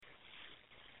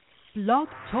Blog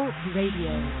Talk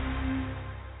Radio.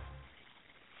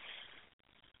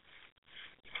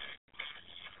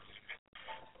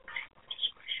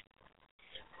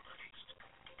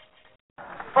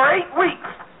 For 8 weeks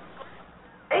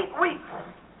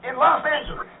in Los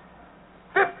Angeles,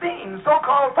 14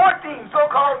 so-called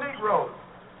Negroes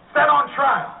sat on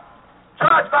trial,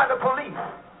 charged by the police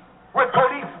with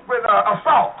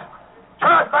assault,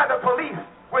 charged by the police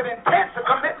with intent to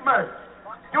commit murder.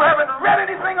 You haven't read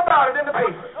anything about it in the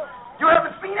paper. You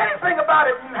haven't seen anything about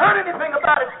it and heard anything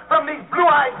about it from these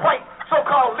blue-eyed white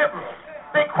so-called liberals.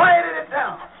 They quieted it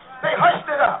down. They hushed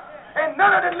it up. And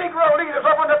none of the Negro leaders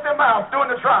opened up their mouths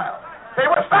during the trial. They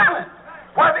were silent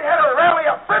while they had a rally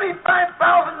of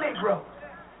 35,000 Negroes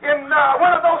in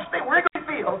one of those states, Wrigley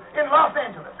Field in Los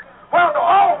Angeles, while the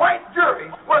all-white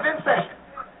jury was in session.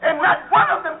 And not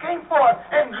one of them came forth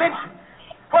and mentioned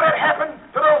what had happened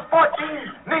to those 14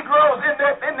 Negroes in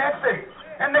that city.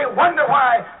 And they wonder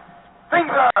why things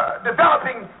are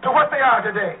developing to what they are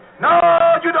today. No,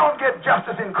 you don't get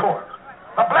justice in court.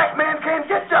 A black man can't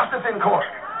get justice in court.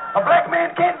 A black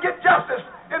man can't get justice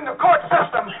in the court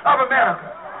system of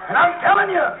America. And I'm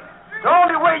telling you, the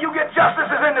only way you get justice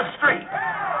is in the street.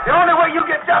 The only way you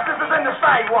get justice is in the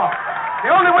sidewalk.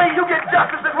 The only way you get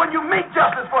justice is when you make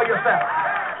justice for yourself.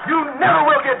 You never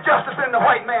will get justice in the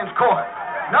white man's court.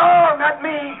 No, not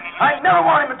me. I never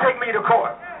want him to take me to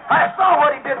court. I saw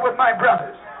what he did with my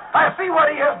brothers. I see what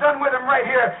he has done with them right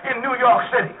here in New York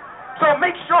City. So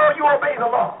make sure you obey the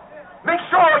law. Make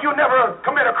sure you never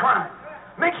commit a crime.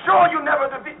 Make sure you never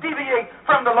deviate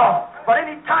from the law. But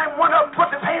any time one of them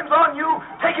puts his hands on you,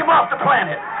 take him off the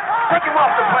planet. Take him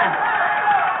off the planet.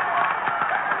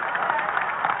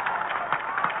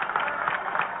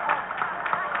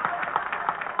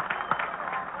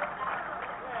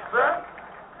 Sir?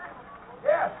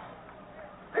 Yes.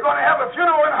 They're going to have a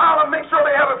funeral in Harlem. Make sure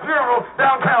they have a funeral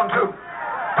downtown, too.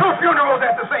 2 funerals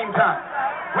at the same time.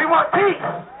 We want peace.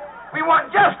 We want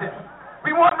justice.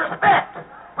 We want respect.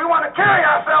 We want to carry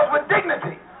ourselves with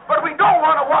dignity, but we don't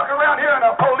want to walk around here in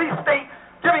a police state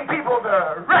giving people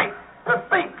the right to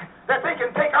think that they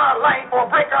can take our life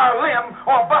or break our limb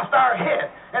or bust our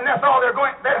head, and that's all that's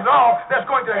going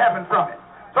to happen from it.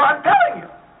 So I'm telling you,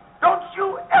 don't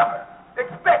you ever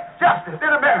expect justice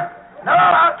in America. No,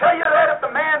 I'll tell you that if the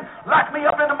man locked me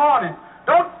up in the morning,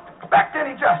 don't expect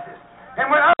any justice. And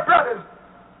when our brothers,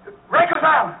 Rikers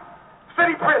Island,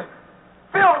 city prison,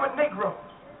 filled with Negroes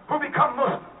who become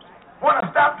Muslims, want to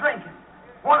stop drinking,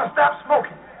 want to stop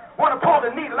smoking, want to pull the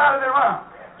needle out of their arm.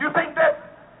 You think that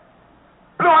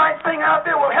blue-eyed thing out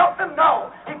there will help them?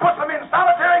 No. He puts them in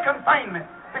solitary confinement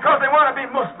because they want to be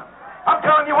Muslim. I'm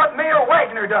telling you what Mayor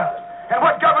Wagner does and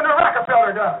what Governor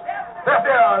Rockefeller does. That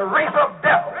they're a race of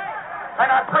devils. And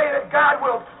I pray that God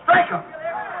will strike them.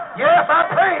 Yes, I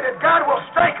pray that God will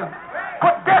strike them.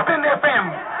 Put death in their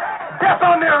family, death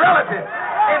on their relatives,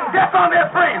 and death on their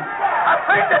friends. I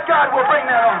pray that God will bring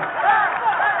that on.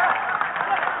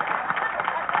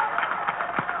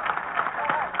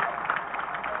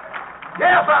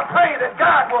 Yes, I pray that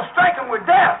God will strike them with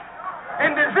death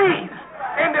and disease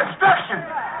and destruction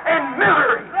and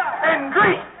misery and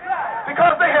grief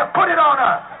because they have put it on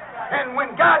us. And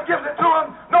when God gives it to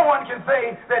them, no one can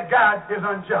say that God is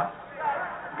unjust.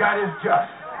 God is just.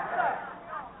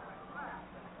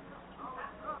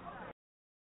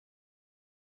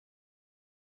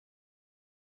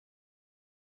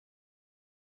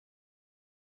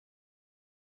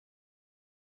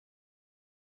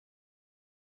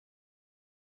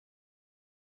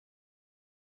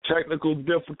 Technical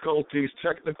difficulties.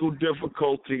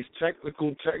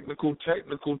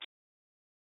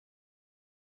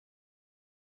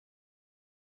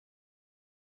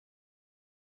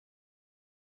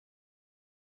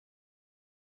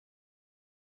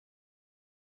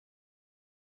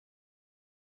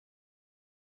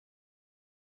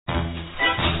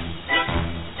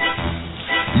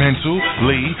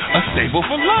 Mentally unstable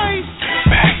for life.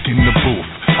 Back in the booth.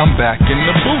 I'm back in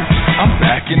the booth. I'm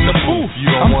back in the booth.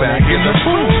 I'm back in the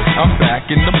booth. I'm back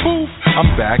in the booth.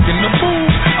 I'm back in the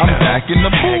booth. I'm back in the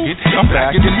booth. I'm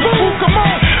back in the booth. Come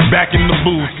on. Back in the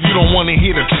booth. You don't want to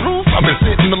hear the truth. I've been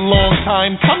sitting a long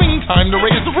time coming. Time to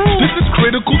raise the roof. This is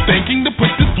critical thinking to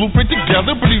put this blueprint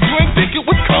together. But if you ain't think it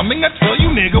was coming, I tell you,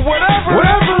 nigga, whatever.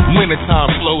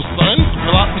 Wintertime flow, son.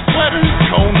 Fill out the sweaters,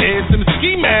 cone heads, and the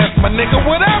ski mask, my nigga,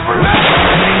 whatever.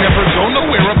 I ain't never go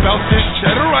nowhere about this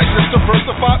cheddar. I just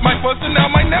diversified my funds and now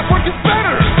my network is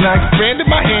better. And I expanded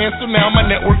my hands so now my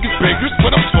network is bigger.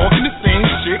 But I'm talking the same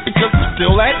shit because I'm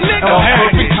still that nigga.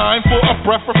 Perfect time for a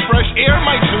breath of fresh air,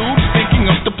 my dude. Thinking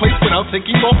up the place without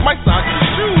taking off my socks and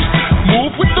shoes.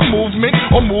 Move with the movement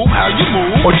or move move how you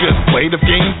move, or just play the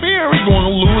game fair, you're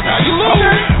gonna lose how you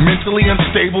lose. Mentally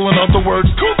unstable, in other words,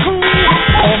 cuckoo.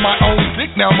 On my own dick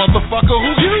now, motherfucker,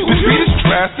 who you? This beat is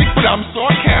drastic, but I'm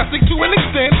sarcastic to an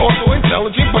extent. Also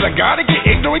intelligent, but I gotta get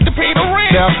ignorant to pay the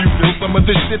rent. Now if you feel some of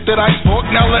the shit that I spoke,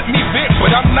 now let me vent. But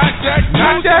I'm not that dude,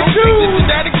 don't take it to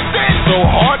that extent. So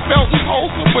heartfelt and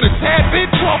wholesome, but a tad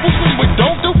bit troublesome. But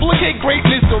don't duplicate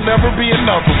greatness, there'll never be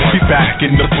another one. Be back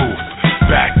in the booth,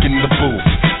 back in the booth,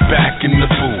 back in the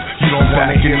booth. You don't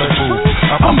wanna hear the booth.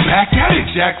 I'm back at it,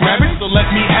 Jackrabbit, so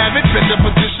let me have it. Bend the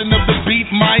position of the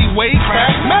beat my way,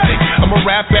 craftmatic. I'm a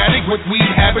rap addict with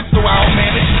weed habits, so I'll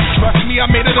manage. Trust me, I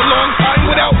made it a long time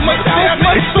without much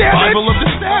damage. Survival of the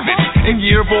savage, in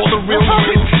year of all the real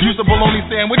shit. Use a bologna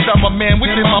sandwich, I'm a man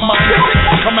within my mind.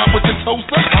 Come out with the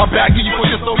toaster, I'll bag you for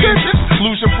your soul chips.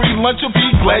 Lose your free lunch, you'll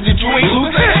be glad that you ain't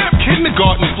losing it.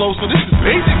 Kindergarten flow, so this is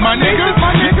basic, my nigga.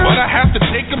 But I have to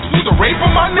take them to the rape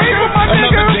of my nigga.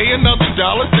 Another day, another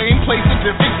dollar, same place, a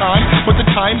different time. But the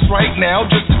time's right now,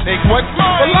 just to take what's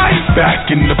mine.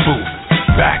 Back in the booth,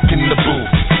 back in the booth,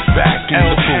 back in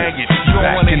the booth,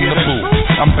 back in the booth.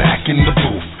 I'm back in the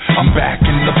booth, I'm back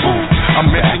in the booth,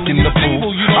 I'm back in the booth,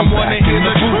 I'm back in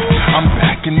the booth, I'm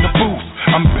back in the booth,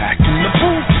 I'm back in the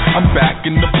booth, I'm back in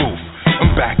the booth,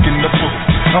 I'm back in the booth,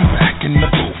 I'm back in the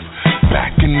booth,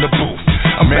 back in the booth,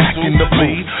 I'm back in the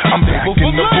booth, I'm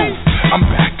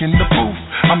back in the booth, I'm back in the booth,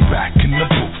 I'm back in the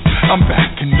booth, I'm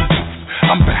back in the booth,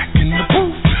 I'm back in the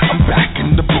booth, I'm back in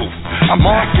the booth, I'm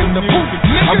back in the booth,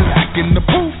 I'm back in the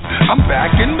booth, I'm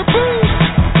back in the booth.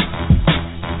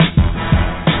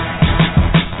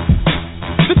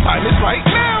 The time is right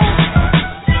now.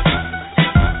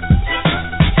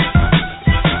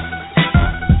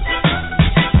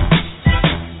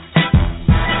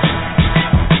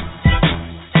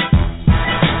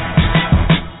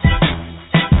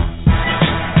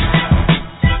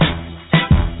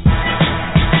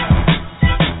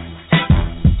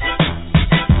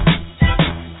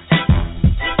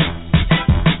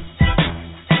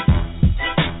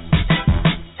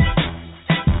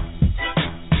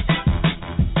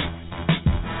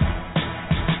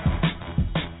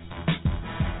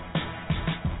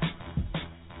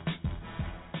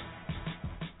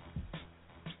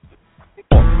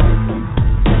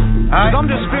 I'm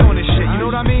just feeling this shit, you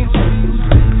know what I mean?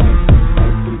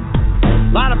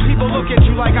 A lot of people look at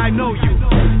you like I know you.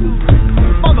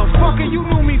 Motherfucker, you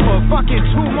knew me for fucking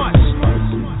 2 months.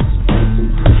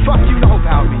 Fuck you know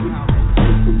about me.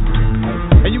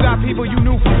 And you got people you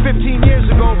knew from 15 years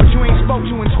ago, but you ain't spoke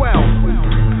to in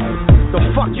 12. The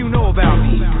fuck you know about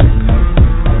me?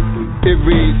 It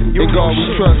reads, in God we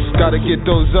trust, gotta get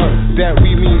those up, that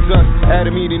we means us, at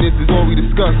a meeting this is all we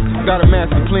discuss, got a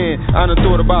master plan, I done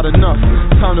thought about enough,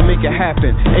 time to make it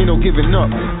happen, ain't no giving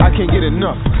up, I can't get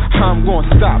enough, how I'm gonna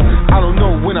stop, I don't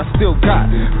know when I still got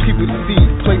people to see,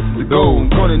 places to go,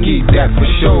 I'm gonna need that for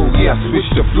sure, yeah I switch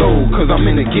the flow, cause I'm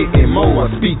in the getting mo,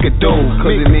 I speak a dough,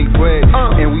 cause it make bread,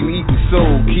 and we eatin'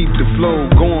 soul, keep the flow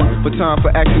going, but time for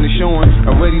action is showing,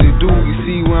 I'm ready to do, you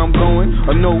see where I'm going,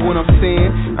 or know what I'm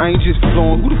saying, I ain't just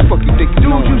flowing. Who the fuck you think you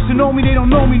know? Dudes used to know me, they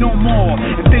don't know me no more.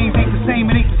 If things ain't the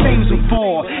same, it ain't the same as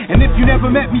before. And if you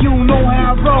never met me, you don't know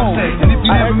how I roll. And if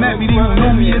you never met me, then you don't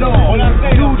know me at all.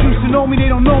 Dudes used to know me, they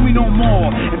don't know me no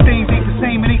more. If things ain't the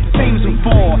same, it ain't the same as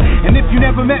before. And if you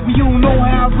never met me, you don't know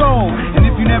how I roll. And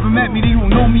if you never met me, then you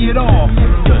don't know me at all.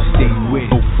 Just stay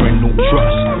with, no friend, no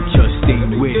trust. Just stay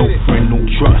with, no friend, no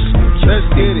trust. Just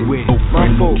stay with, no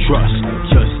friend, no trust.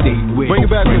 Just stay with, no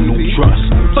friend, no trust.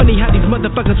 Funny how these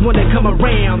motherfuckers wanna come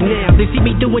around now. They see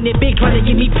me doing it big, trying to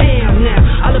get me pound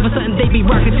now. All of a sudden they be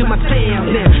rocking to my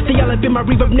sound now. They all up in my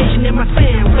Reverb Nation and my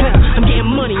sound. I'm getting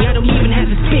money, I don't even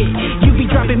have to spit. You be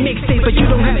dropping mixtapes, but you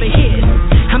don't have a hit.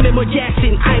 I'm Emma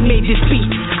Jackson, I made this beat.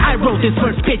 I wrote this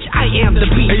first pitch, I am the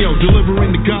beat. Hey yo,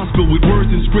 delivering the gospel with words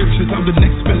and scriptures. I'm the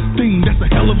next best thing, that's a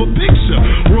hell of a picture.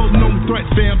 World known threat,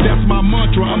 fam, that's my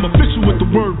mantra. I'm official with the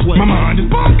wordplay. My mind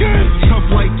is bonkers. Tough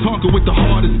like Tonka with the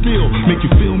heart of steel. Make you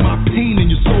feel my pain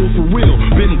in your soul for real.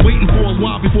 Been waiting for a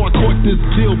while before I caught this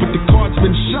deal, but the cards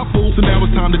been shuffled, so now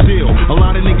it's time to deal. A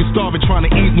lot of niggas starving trying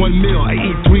to eat one meal. I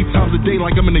eat 3 times a day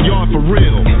like I'm in the yard for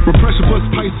real. Repression plus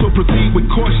pipe, so proceed with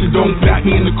caution. Don't back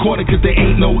me in the corner cause there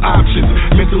ain't no options.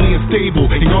 Mentally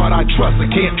unstable, in God I trust. I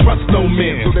can't trust no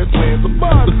man, so that's plans of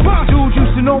buzz. Dudes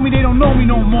used to know me, they don't know me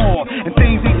no more. And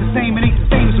things ain't the same, it ain't the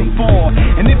same as before.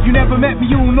 And if you never met me,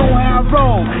 you don't know how I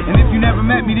roll. And if you never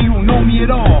met me, then you don't know me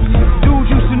at all.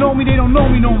 Dudes used to know me, they don't know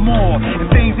me no more. And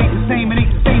things ain't the same, it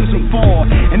ain't the same as before.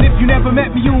 And if you never met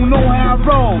me, you don't know how I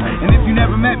roll. And if you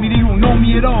never met me, then you don't know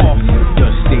me at all.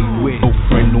 Just stay with, no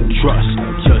friend, no trust.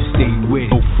 Just stay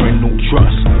with, no friend, no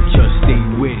trust. Just stay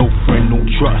with, no friend, no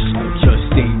trust.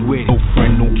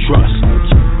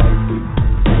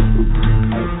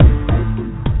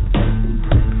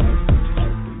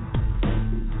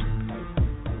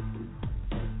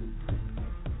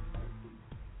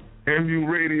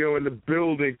 in the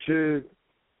building, kid.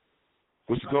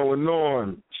 What's going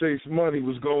on? Chase Money,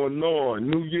 what's going on?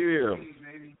 New Year.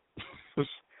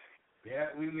 Yeah,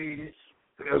 we made it.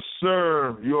 Yes,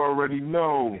 sir. You already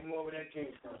know.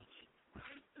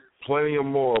 Plenty of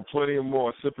more.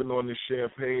 Sipping on this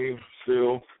champagne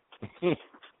still.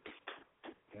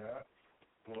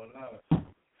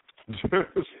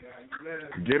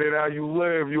 Get it how you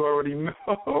live. You already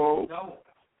know. No.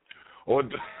 Or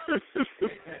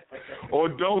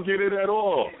don't get it at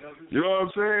all. You know what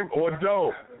I'm saying? Or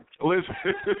don't. Listen.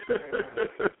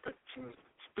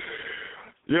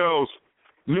 Yo,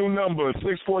 new number,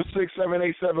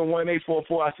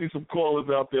 646-787-1844. I see some callers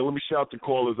out there. Let me shout the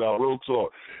callers out. Real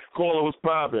talk. Caller, what's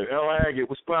poppin'? L. Haggood,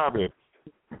 what's poppin'?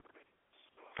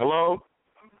 Hello?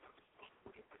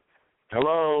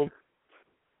 Hello?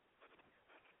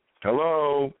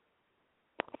 Hello?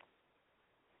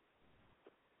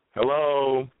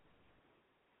 Hello?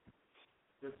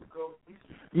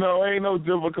 No, ain't no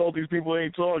difficulties. People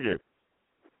ain't talking.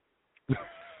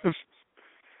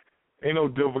 Ain't no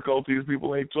difficulties.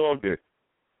 People ain't talking.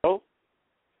 Oh?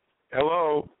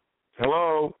 Hello?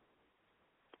 Hello?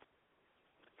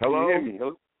 Hello? Can you hear me?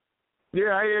 Hello?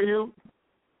 Yeah, I hear you.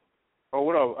 Oh,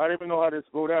 what up? I didn't even know how this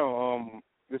go down.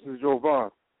 This is Joe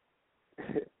Vaughn.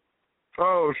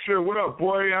 Oh, shit. What up,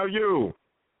 boy? How you?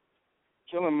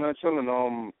 Chilling, man,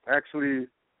 chilling. Actually, I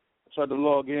tried to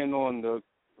log in on the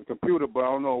computer, but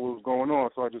I don't know what was going on,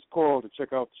 so I just called to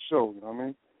check out the show, you know what I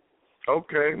mean?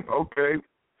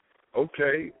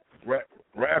 Okay.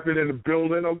 Rapping in the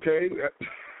building, okay.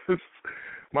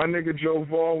 My nigga Joe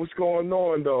Vaughn, what's going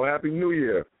on, though? Happy New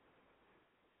Year.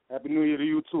 Happy New Year to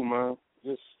you, too, man.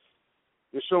 Just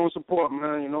showing support,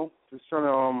 man, you know? Just trying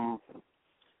to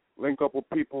link up with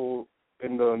people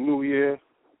in the new year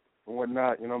and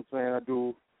whatnot, you know what I'm saying? I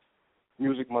do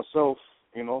music myself,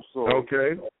 you know, so...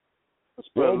 Okay.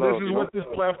 Well, this is what this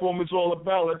platform is all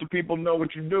about. Let the people know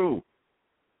what you do.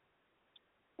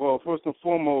 Well, first and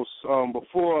foremost,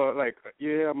 before,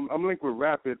 I'm linked with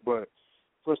Rapid, but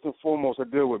first and foremost, I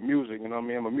deal with music, you know what I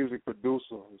mean? I'm a music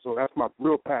producer, so that's my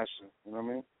real passion, you know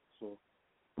what I mean? So.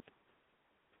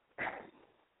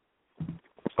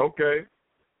 Okay.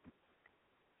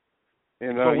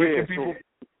 And, so where can people...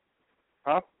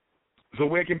 Huh? So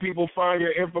where can people find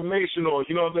your information, or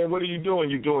you know what I'm saying? What are you doing?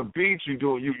 You doing beats? You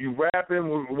rapping?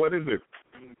 What is it?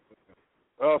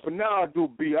 For now, I do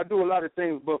beat. I do a lot of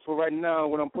things, but for right now,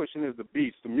 what I'm pushing is the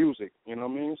beats, the music. You know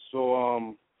what I mean?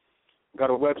 So got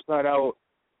a website out.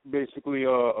 Basically,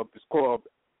 it's called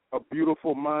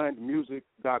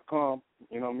abeautifulmindmusic.com.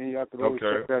 You know what I mean? You can always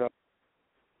check that out.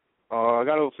 I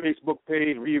got a Facebook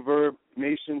page, Reverb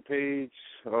Nation page,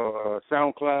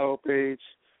 SoundCloud page.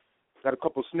 Got a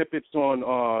couple snippets on,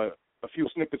 a few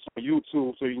snippets on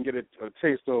YouTube, so you can get a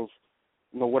taste of,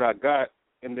 you know, what I got,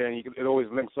 and then it always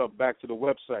links up back to the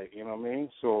website. You know what I mean?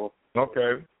 So.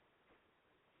 Okay.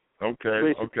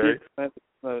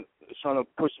 Trying to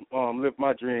push, live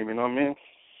my dream. You know what I mean?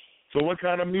 So what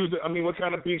kind of music? I mean, what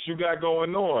kind of beats you got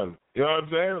going on? You know what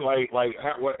I'm saying?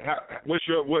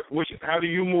 How do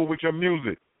you move with your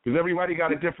music? Because everybody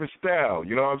got a different style.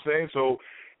 You know what I'm saying? So.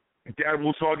 That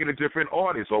will target a different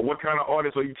artist, or what kind of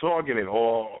artist are you targeting,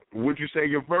 or would you say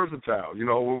you're versatile? You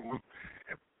know.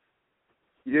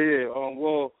 Yeah.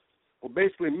 Well,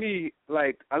 basically me,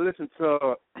 like I listen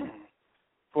to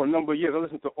for a number of years. I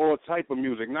listen to all type of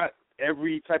music, not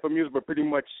every type of music, but pretty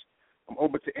much I'm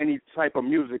open to any type of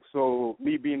music. So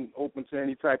me being open to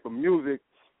any type of music,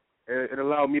 it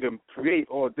allowed me to create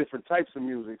all different types of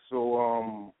music.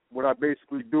 So what I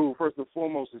basically do first and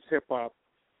foremost is hip hop.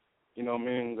 You know what I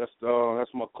mean? That's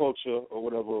my culture or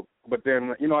whatever. But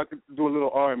then, you know, I could do a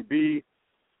little R&B,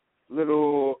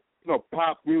 little, you know,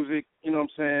 pop music. You know what I'm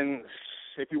saying?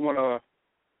 If you want to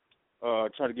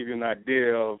try to give you an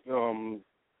idea of,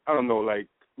 I don't know, like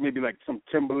maybe like some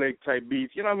Timberlake type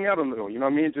beats. You know what I mean? I don't know. You know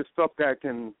what I mean? Just stuff that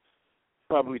can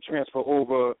probably transfer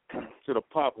over to the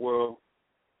pop world.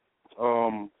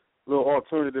 Little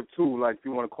alternative too, like if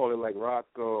you want to call it like rock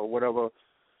or whatever,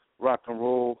 rock and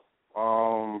roll.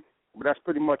 But that's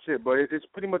pretty much it. But it's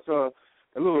pretty much a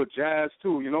little jazz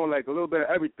too, you know, like a little bit of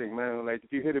everything, man. Like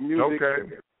if you hear the music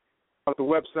off the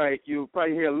website, you'll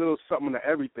probably hear a little something of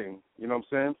everything. You know what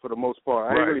I'm saying? For the most part,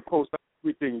 I ain't really post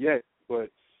everything yet, but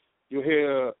you'll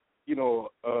hear, you know,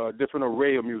 a different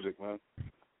array of music, man.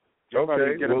 Well,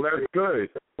 that's good.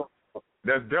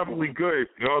 That's definitely good.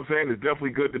 You know what I'm saying? It's definitely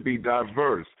good to be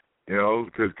diverse. You know,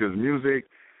 because music.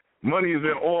 Money is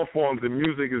in all forms, and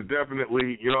music is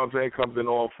definitely, you know what I'm saying, comes in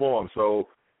all forms. So,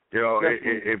 you know,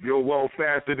 if you're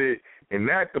well-faceted in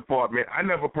that department, I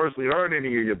never personally heard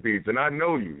any of your beats, and I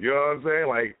know you. You know what I'm saying?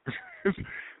 Like,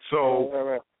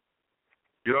 so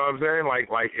You know what I'm saying?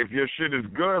 Like if your shit is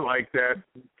good like that,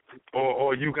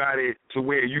 or you got it to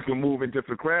where you can move in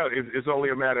different crowds, it's only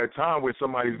a matter of time where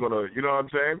somebody's gonna, you know what I'm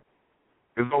saying?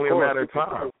 It's only a matter of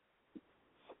time.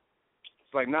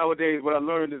 It's like nowadays, what I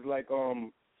learned is like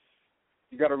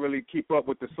you got to really keep up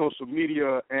with the social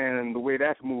media and the way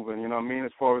that's moving. You know what I mean?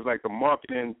 As far as like the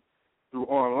marketing through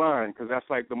online, because that's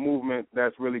like the movement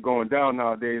that's really going down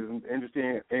nowadays. And the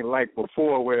industry ain't like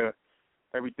before, where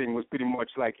everything was pretty much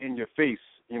like in your face.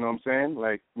 You know what I'm saying?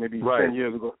 Like maybe 10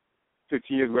 years ago,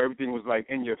 15 years ago, everything was like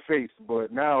in your face.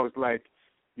 But now it's like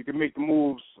you can make the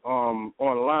moves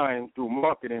online through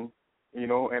marketing. You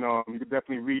know, and you can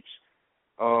definitely reach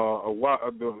the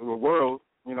world.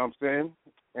 You know what I'm saying?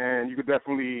 And you could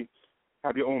definitely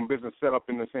have your own business set up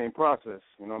in the same process.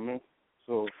 You know what I mean?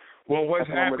 So, well, what's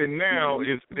happened now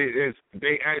is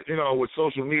they, you know, with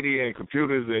social media and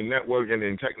computers and networking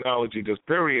and technology, just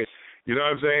period. You know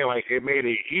what I'm saying? Like it made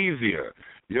it easier.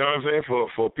 You know what I'm saying?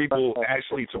 For people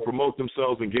actually to promote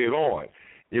themselves and get on.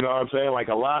 You know what I'm saying? Like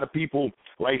a lot of people,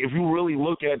 like if you really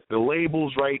look at the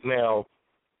labels right now,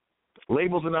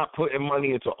 labels are not putting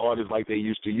money into artists like they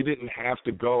used to. You didn't have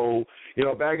to go, you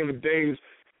know, back in the days,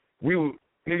 niggas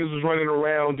was running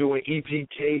around doing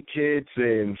EPK kits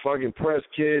and fucking press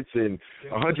kits and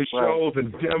 100 shows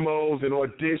and demos and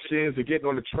auditions and getting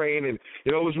on the train, and,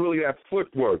 you know, it was really that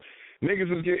footwork.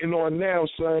 Niggas is getting on now,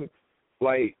 son,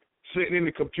 like sitting in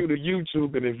the computer,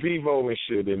 YouTube and in Vivo and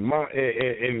shit and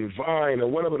Vine or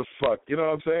whatever the fuck, you know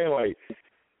what I'm saying? Like,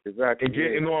 exactly. And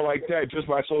getting on like that just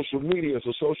by social media.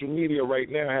 So social media right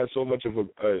now has so much of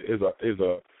is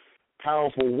a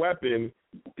powerful weapon,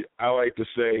 I like to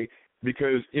say,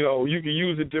 because, you know, you can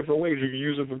use it different ways. You can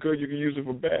use it for good, you can use it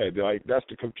for bad. Like, that's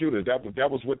the computer. That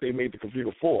was what they made the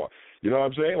computer for. You know what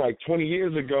I'm saying? Like 20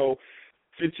 years ago,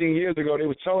 15 years ago, they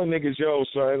was telling niggas, yo,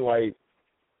 son, like,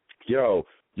 yo,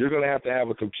 you're going to have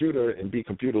a computer and be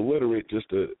computer literate just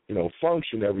to, you know,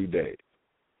 function every day.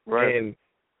 Right. And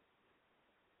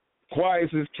quiet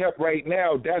is kept right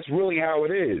now, that's really how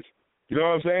it is. You know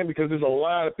what I'm saying? Because there's a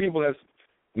lot of people that's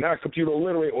not computer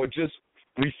literate or just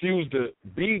refuse to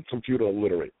be computer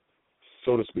literate,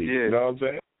 so to speak. Yeah. You know what I'm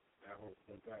saying?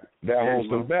 That holds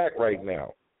them back right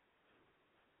now.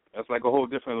 That's like a whole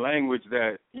different language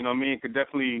that, you know what I mean, could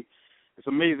definitely, it's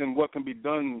amazing what can be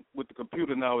done with the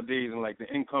computer nowadays and like the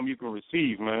income you can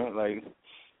receive, man. Like,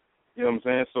 you know what I'm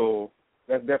saying? So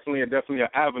that's definitely an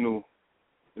avenue,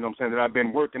 you know what I'm saying, that I've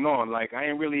been working on. Like, I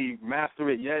ain't really master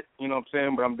it yet, you know what I'm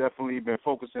saying, but I'm definitely been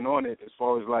focusing on it as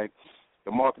far as like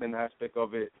the marketing aspect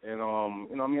of it. And, you know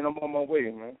what I mean, I'm on my way,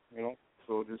 man, you know.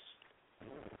 So just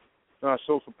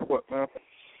show support, man.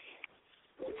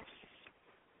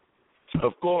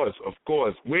 Of course.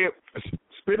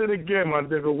 Spit it again, my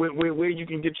nigga, where you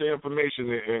can get your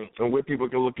information and where people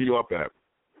can look you up at.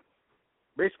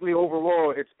 Basically,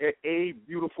 overall, it's A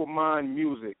Beautiful Mind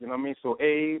Music, you know what I mean? So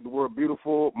A, the word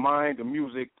beautiful, mind, the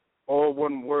music, all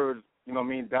one word, you know what I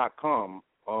mean, .com,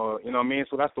 you know what I mean?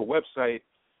 So that's the website.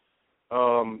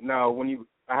 Now,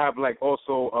 I have like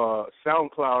also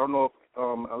SoundCloud. I don't know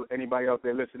if anybody out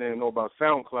there listening know about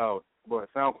SoundCloud, but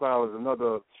SoundCloud is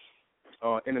another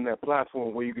internet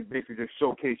platform where you can basically just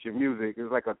showcase your music.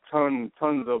 There's like tons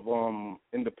of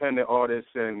independent artists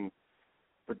and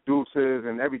producers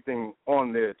and everything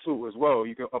on there too as well.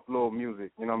 You can upload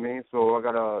music, you know what I mean? So I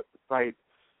got a site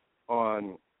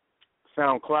on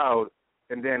SoundCloud,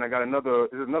 and then I got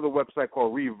there's another website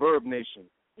called Reverb Nation,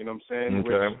 you know what I'm saying?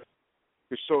 Okay.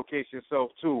 Which you showcase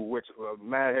yourself too, which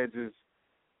Mad Heads is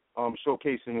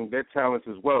showcasing their talents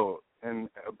as well. And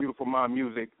Beautiful Mind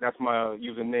Music, that's my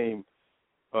username,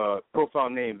 profile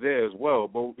name there as well.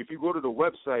 But if you go to the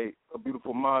website,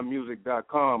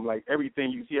 beautifulmindmusic.com, like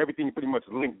everything, you see everything pretty much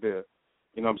linked there.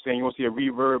 You know what I'm saying? You're going to see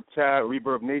a Reverb tab,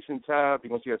 Reverb Nation tab. You're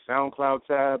going to see a SoundCloud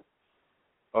tab.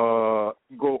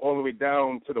 You go all the way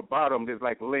down to the bottom, there's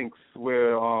like links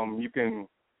where it can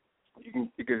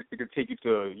take you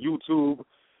to YouTube. It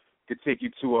could take you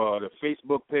to the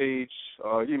Facebook page.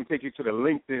 Even take you to the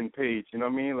LinkedIn page. You know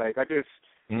what I mean? Like I just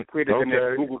created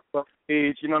a Google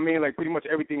page. You know what I mean? Like pretty much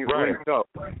everything is linked up.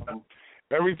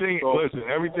 Everything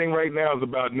right now is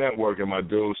about networking, my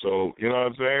dude. So you know what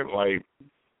I'm saying? Like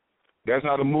that's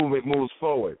how the movement moves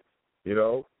forward. You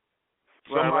know.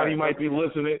 Somebody might be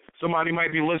listening. Somebody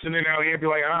might be listening out here and be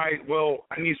like, all right, well,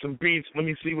 I need some beats. Let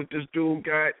me see what this dude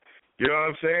got. You know what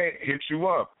I'm saying? Hit you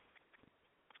up.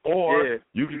 Or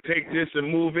you can take this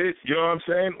and move it. You know what I'm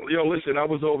saying? Yo, listen, I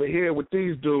was over here with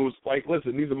these dudes. Like,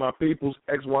 listen, these are my peoples,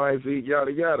 X, Y, and Z,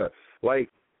 yada, yada. Like,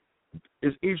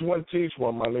 it's each one teach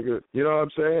one, my nigga. You know what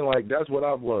I'm saying? Like, that's what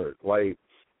I've learned. Like,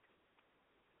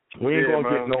 we ain't going to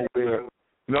get nowhere.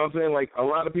 You know what I'm saying? Like, a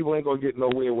lot of people ain't going to get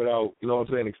nowhere without, you know what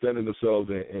I'm saying, extending themselves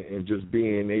and just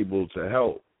being able to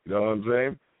help. You know what I'm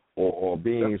saying? Or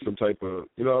being some type of,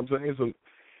 you know what I'm saying?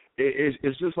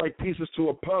 It's just like pieces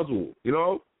to a puzzle, you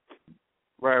know?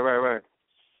 Right.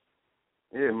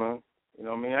 Yeah, man. You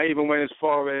know what I mean? I even went as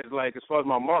far as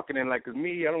my marketing, like, 'cause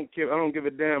me, I don't give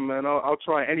a damn, man. I'll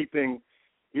try anything,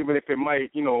 even if it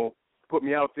might, you know, put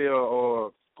me out there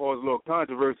or cause a little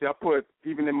controversy. I put,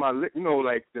 even in my, you know,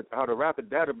 like, how the rapid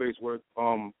database works,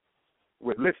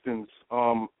 with listings,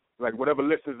 like, whatever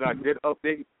listings I did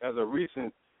update as a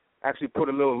recent, actually put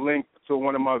a little link to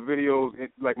one of my videos,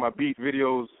 like my beat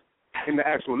videos, in the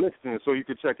actual listing, so you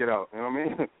can check it out. You know what I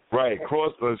mean? Right.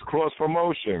 It's cross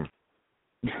promotion.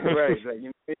 Right. Like,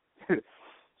 you know,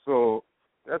 so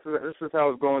that's just how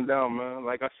it's going down, man.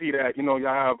 Like, I see that, you know,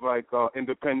 y'all have like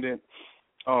independent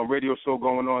radio show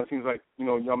going on. It seems like, you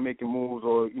know, y'all making moves,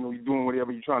 or, you know, you're doing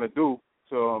whatever you're trying to do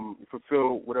to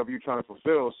fulfill whatever you're trying to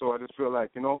fulfill. So I just feel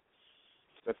like, you know,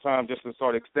 it's time just to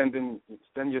start extend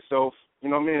yourself, you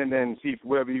know what I mean, and then see if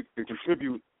whatever you can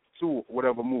contribute to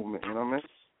whatever movement, you know what I mean?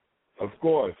 Of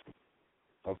course.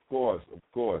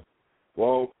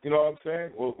 Well, you know what I'm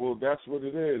saying? Well, that's what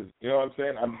it is. You know what I'm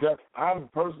saying? I'm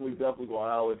personally definitely going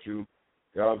to holler at you,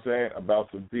 you know what I'm saying,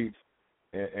 about some beats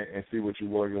and see what you're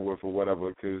working with or whatever,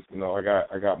 because, you know,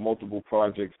 I got multiple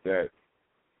projects that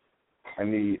I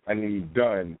need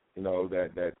done, you know,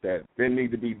 that they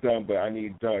need to be done, but I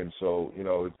need done. So, you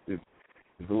know, it's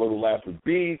a little less with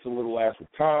beats, a little less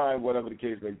with time, whatever the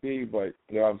case may be, but,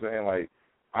 you know what I'm saying? Like,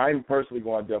 I'm personally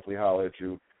going to definitely holler at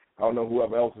you. I don't know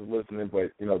whoever else is listening,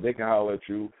 but, you know, they can holler at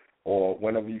you, or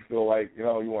whenever you feel like, you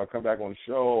know, you want to come back on the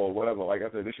show or whatever. Like I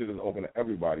said, this shit is open to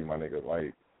everybody, my nigga.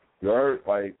 Like, you heard?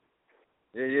 Like,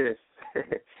 yeah.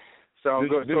 Sounds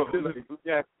good. This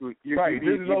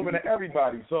is open to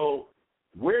everybody. So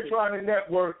we're trying to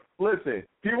network. Listen,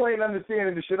 people ain't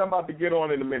understanding the shit I'm about to get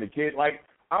on in a minute, kid. Like,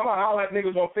 I'm going to holler at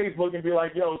niggas on Facebook and be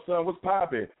like, yo, son, what's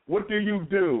poppin'? What do you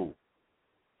do?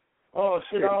 Oh,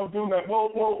 shit, I don't do nothing.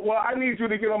 Well, I need you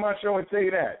to get on my show and say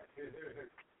that.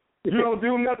 You don't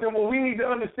do nothing. Well, we need to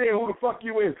understand who the fuck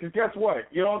you is, because guess what?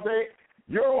 You know what I'm saying?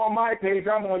 You're on my page,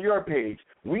 I'm on your page.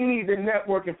 We need to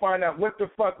network and find out what the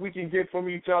fuck we can get from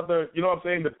each other, you know what I'm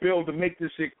saying, to build, to make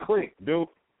this shit click, dude.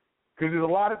 Because there's a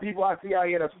lot of people I see out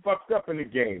here that's fucked up in the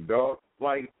game, dog.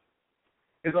 Like,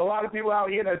 there's a lot of people out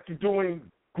here that's doing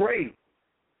great.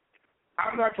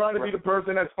 I'm not trying to be the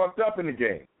person that's fucked up in the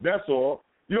game. That's all.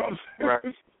 You know what I'm saying?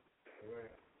 Right.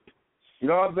 You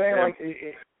know what I'm saying? Like,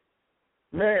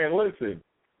 man, listen.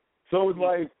 So it's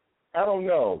like, I don't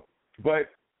know. But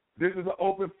this is an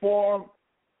open forum.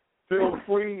 Feel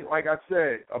free. Like I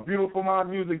said,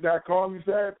 beautifulmindmusic.com, you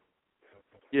said?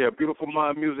 Yeah,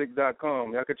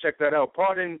 beautifulmindmusic.com. Y'all can check that out.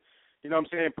 Pardon, you know what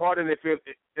I'm saying? Pardon if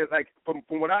it's like, from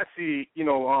what I see, you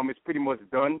know, it's pretty much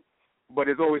done. But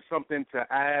there's always something to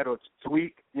add or to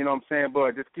tweak, you know what I'm saying?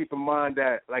 But just keep in mind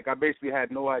that, like, I basically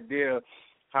had no idea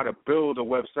how to build a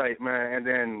website, man. And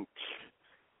then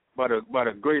by the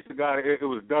grace of God, it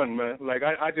was done, man. Like,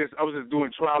 I was just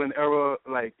doing trial and error,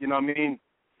 like, you know what I mean?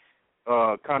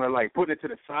 Kind of like putting it to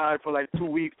the side for like 2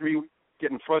 weeks, 3 weeks,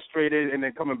 getting frustrated, and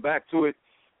then coming back to it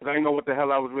because I didn't know what the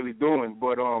hell I was really doing.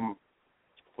 But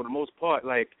for the most part,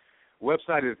 like,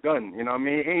 website is done, you know what I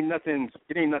mean? It ain't nothing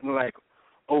like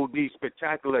OD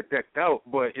spectacular decked out,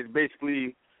 but it's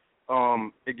basically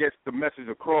it gets the message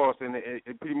across, and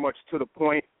it pretty much to the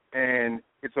point, and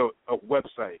it's a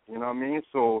website, you know what I mean?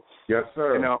 So yes,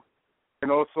 sir. You know,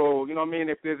 and also, you know what I mean,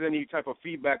 if there's any type of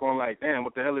feedback on like, damn,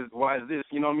 why is this,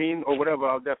 you know what I mean, or whatever,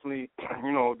 I'll definitely,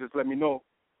 you know, just let me know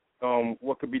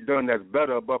what could be done that's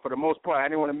better. But for the most part, I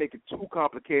didn't want to make it too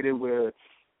complicated where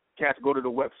cats go to the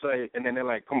website and then they're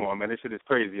like, come on, man, this shit is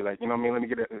crazy. Like, you know what I mean?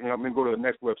 Let me go to the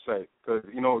next website. Because,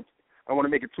 you know, I want to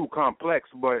make it too complex,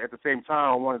 but at the same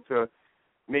time, I wanted to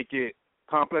make it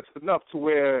complex enough to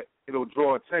where it'll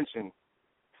draw attention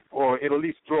or it'll at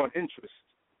least draw an interest.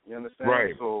 You understand?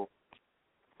 Right. So,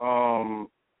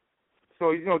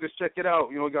 you know, just check it out.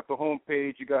 You know, you got the home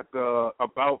page, you got the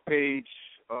About page,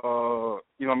 you know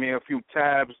what I mean, a few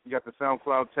tabs. You got the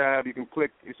SoundCloud tab. You can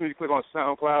click, as soon as you click on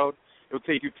SoundCloud, it'll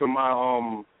take you to my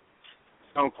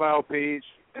SoundCloud page,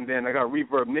 and then I got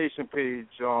Reverb Nation page,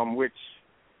 which,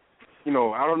 you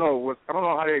know, I don't know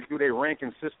how they do their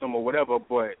ranking system or whatever,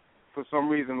 but for some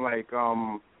reason, like,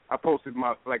 I posted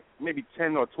my, like, maybe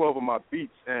 10 or 12 of my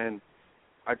beats, and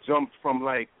I jumped from,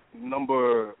 like,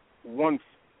 number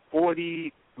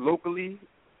 140 locally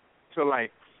to,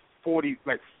 like, 40,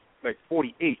 like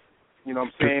 48. You know what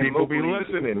I'm saying? People be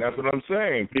listening. That's what I'm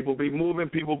saying. People be moving.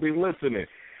 People be listening.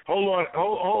 Hold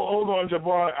on,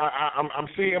 Jabbar. I'm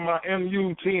seeing my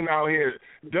MU team out here.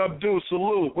 Dub Deuce,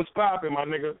 salute. What's poppin', my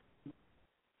nigga?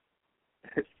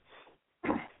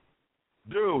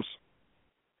 Deuce.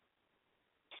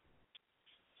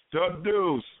 Dub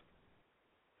Deuce.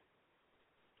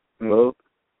 Hello.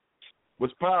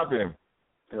 What's poppin'?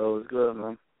 Yo, what's good,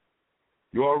 man?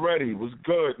 You already? What's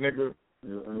good, nigga?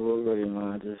 You already,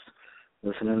 man. Just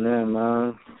listening in,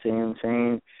 man.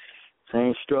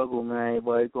 Same struggle, man.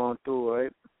 Everybody going through,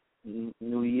 right?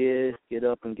 New year, get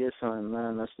up and get something,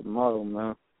 man. That's the motto,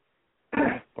 man.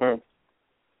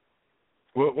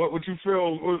 What you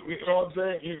feel? You know what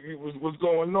I'm saying? What's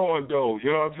going on, though?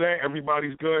 You know what I'm saying?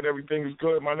 Everybody's good. Everything is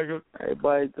good, my nigga.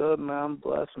 Everybody good, man. I'm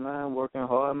blessed, man. Working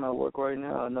hard. I'm at work right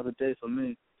now. Another day for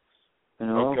me. You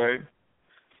know? Okay.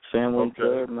 Family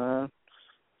good, man.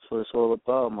 That's what it's all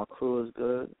about. My crew is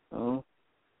good. You know?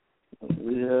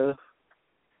 We here.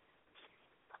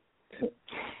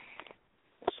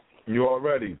 You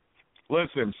already.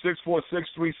 Listen,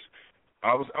 646-3.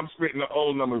 I'm spitting the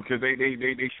old number because they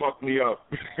fucked me up.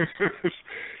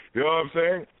 You know what I'm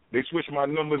saying? They switched my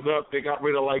numbers up. They got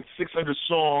rid of like 600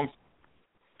 songs.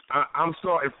 I'm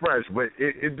starting fresh, but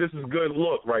this is good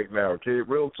look right now, kid.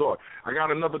 Real talk. I got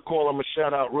another call I'm going to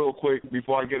shout out real quick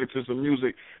before I get into some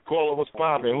music. Caller, what's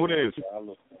poppin'? Who this?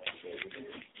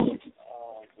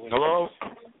 Hello?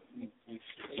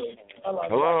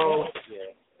 Hello?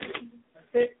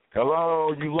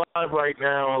 Hello? You live right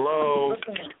now. Hello?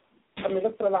 I mean,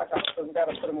 let's put it like that, so we got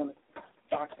to put them on the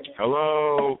document.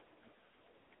 Hello?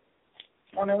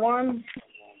 21?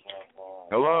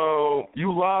 Hello?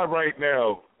 You live right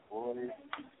now.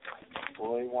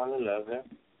 4111.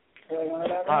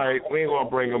 All right, we ain't going to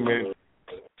bring them in.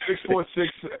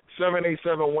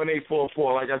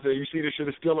 646-787-1844. Like I said, you see this shit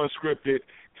is still unscripted,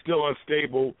 still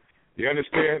unstable. You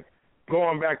understand?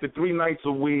 Going back to 3 nights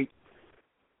a week.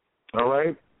 All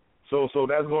right? So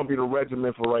that's going to be the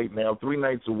regimen for right now, 3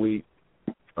 nights a week.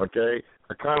 Okay?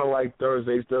 I kind of like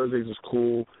Thursdays. Thursdays is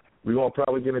cool. We're going to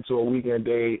probably get into a weekend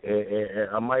day, and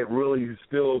I might really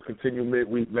still continue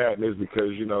midweek madness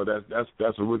because, you know,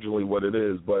 that's originally what it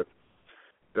is. But,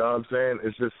 you know what I'm saying?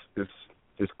 It's just,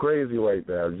 it's crazy right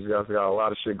now. You guys got a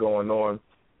lot of shit going on.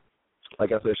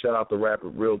 Like I said, shout out to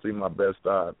Rapid Realty, my best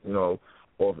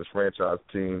office franchise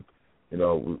team. You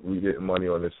know, we getting money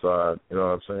on this side. You know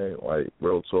what I'm saying? Like,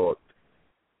 real talk.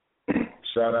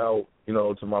 Shout out, you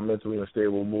know, to my mentally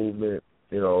unstable movement.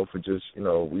 You know, for just, you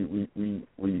know, we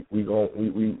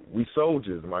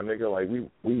soldiers, my nigga. Like we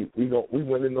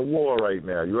went in the war right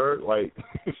now. You heard? Like,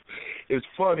 it's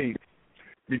funny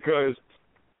because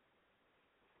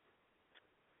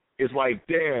it's like,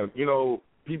 damn, you know,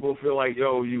 people feel like,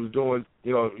 yo, you was doing,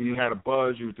 you know, you had a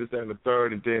buzz, you was this, that, and the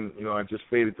third, and then, you know, I just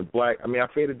faded to black. I mean, I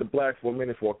faded to black for a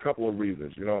minute for a couple of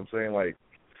reasons. You know what I'm saying? Like,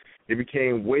 it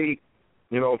became weight.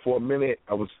 You know, for a minute,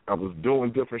 I was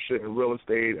doing different shit in real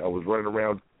estate. I was running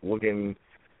around looking,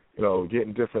 you know,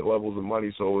 getting different levels of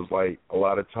money. So it was like a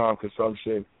lot of time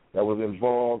consumption that was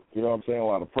involved. You know what I'm saying? A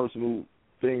lot of personal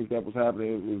things that was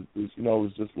happening. It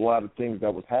was just a lot of things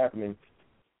that was happening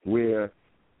where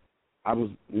I was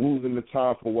losing the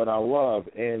time for what I love.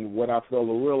 And what I failed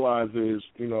to realize is,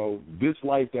 you know, this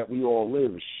life that we all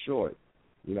live is short.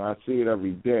 You know, I see it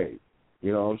every day.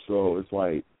 You know, so it's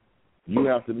like, you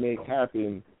have to make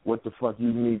happen what the fuck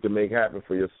you need to make happen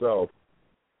for yourself,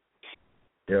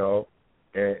 you know,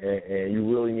 and you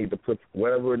really need to put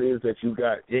whatever it is that you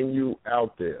got in you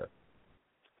out there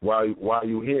while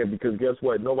you're here, because guess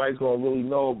what? Nobody's going to really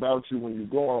know about you when you're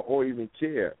gone or even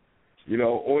care, you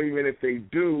know, or even if they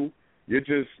do, you're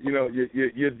just, you know,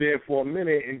 you're there for a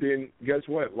minute and then guess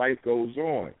what? Life goes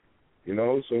on, you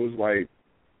know, so it's like,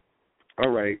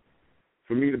 all right,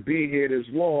 for me to be here this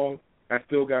long, I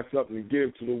still got something to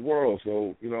give to the world,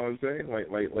 so you know what I'm saying? Like,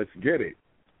 let's get it.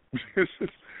 You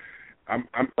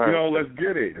know, let's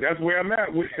get it. That's where I'm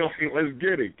at. Let's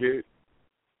get it, kid.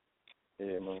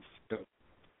 Yeah, man.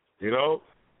 You know,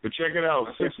 but check it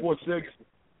out: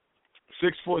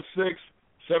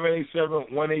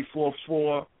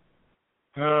 646-787-1844.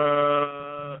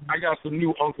 I got some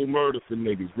new Uncle Murder for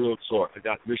niggas. Real talk. I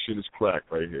got this shit is crack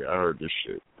right here. I heard this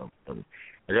shit.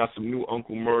 I got some new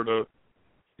Uncle Murder.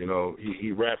 You know,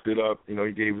 he wrapped it up. You know,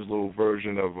 he gave his little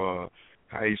version of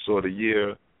how he saw the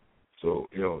year. So,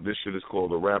 you know, this shit is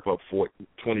called the Wrap Up for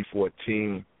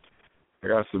 2014. I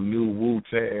got some new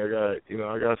Wu-Tang.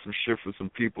 I got some shit for some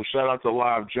people. Shout out to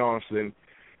Live Johnson,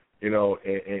 you know,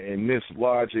 and Miss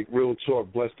Logic. Real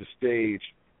talk, bless the stage.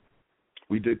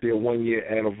 We did their 1-year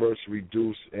anniversary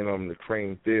Deuce in the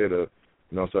Crane Theater.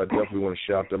 You know, so I definitely want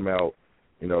to shout them out.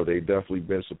 You know, they definitely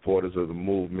been supporters of the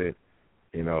movement.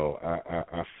 You know,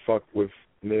 I fuck with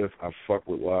Smith. I fuck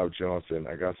with Live Johnson.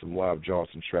 I got some Live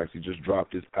Johnson tracks. He just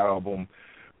dropped his album,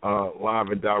 Live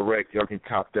and Direct. Y'all can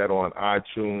cop that on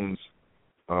iTunes.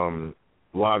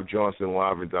 Live Johnson,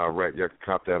 Live and Direct. Y'all can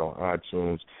cop that on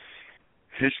iTunes.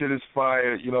 His shit is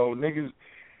fire. You know, niggas,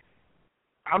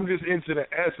 I'm just into the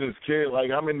essence, kid. Like,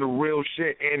 I'm into real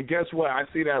shit. And guess what? I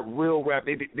see that real rap.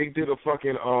 They did a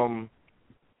fucking,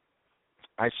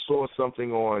 I saw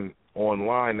something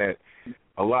online that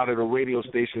a lot of the radio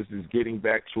stations is getting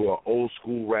back to an old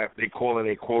school rap. They calling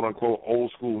it quote unquote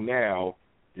old school now,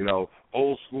 you know,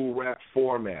 old school rap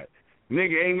format.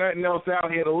 Nigga, ain't nothing else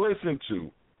out here to listen to.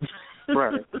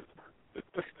 Right.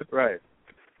 Right.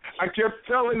 I kept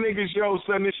telling niggas, yo,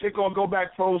 son, this shit gonna go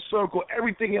back full circle.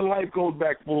 Everything in life goes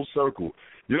back full circle.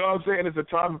 You know what I'm saying? It's a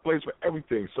time and place for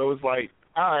everything. So it's like,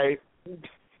 all right.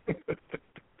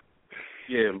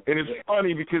 Yeah. And it's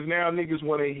funny because now niggas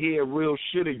want to hear real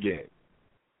shit again.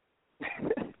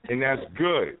 And that's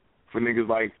good for niggas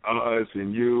like us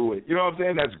and you. And, you know what I'm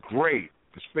saying? That's great.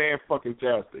 It's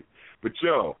fan-fucking-tastic. But,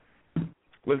 yo,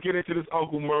 let's get into this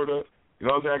Uncle Murder. You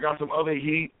know what I'm saying? I got some other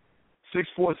heat.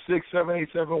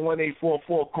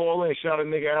 646-787-1844. Call in. Shout a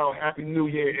nigga out. Happy New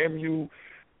Year. MU.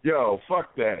 Yo,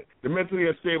 fuck that. The Mentally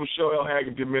Unstable Show, El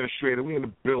Haggood, the Administrator. We in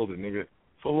the building, nigga.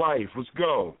 For life. Let's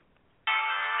go.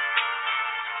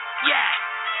 Yeah.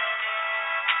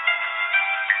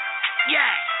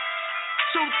 Yeah.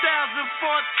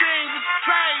 2014 was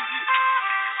crazy.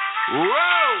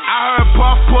 Whoa! I heard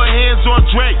Puff put hands on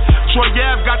Drake. Troy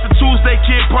Ave got the Tuesday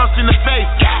Kid punched in the face.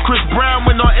 Chris Brown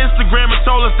went on Instagram and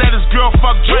told us that his girl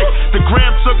fucked Drake. The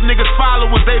gram took niggas'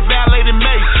 followers, they violated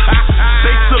Mace.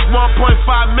 They took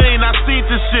 1.5 million, I seen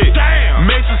this shit. Damn.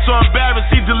 Mason so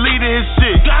embarrassed, he deleted his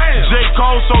shit. Damn. J.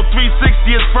 Cole sold 360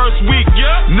 his first week.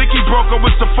 Yep. Nicki broke up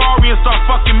with Safari and started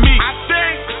fucking me. I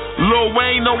think Lil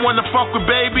Wayne don't wanna fuck with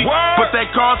Baby. What? But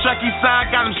that contract he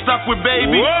signed got him stuck with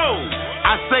Baby. Whoa.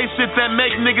 I say shit that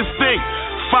make niggas think.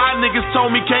 5 niggas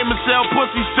told me K. Michelle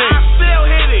pussy stink. I still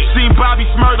hit it. Seen Bobby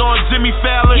Smurda on Jimmy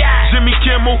Fallon. Yeah. Jimmy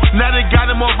Kimmel, now they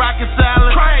got him on Rocket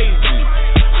Salad. Crazy.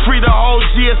 Free the whole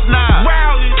GS9.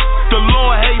 Rally. The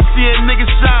Lord hates seeing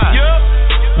niggas shine. Yep.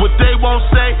 What they won't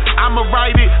say, I'ma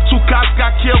write it. 2 cops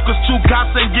got killed cause 2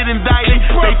 cops ain't get indicted.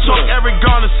 They took Eric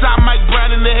Garner, shot Mike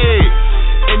Brown in the head.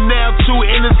 And now 2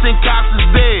 innocent cops is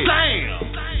dead.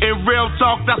 Damn. In real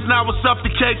talk, that's not what's up. The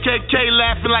KKK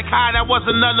laughing like, hi, that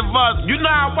wasn't none of us. You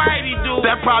know how whitey do.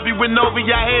 That probably went over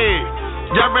your head.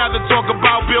 Y'all rather talk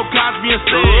about Bill Cosby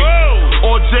instead.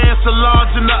 Or Jay and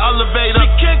Solange in the elevator.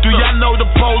 Do y'all know the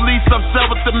police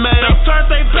upset with the mayor? They turned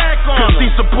their back on him. Cause he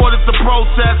supported the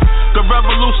protest. The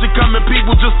revolution coming,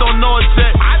 people just don't know it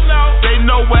yet. I know. They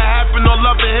know what happened on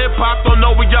Love and Hip Hop. Don't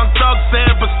know what Young Thug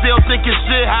said, but still thinking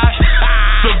shit hot.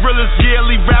 The realest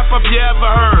yearly wrap up you ever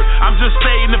heard. I'm just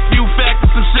stating a few facts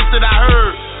and some shit that I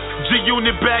heard.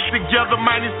 G-Unit back together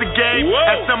minus the game. Whoa.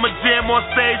 At Summer Jam on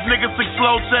stage, niggas took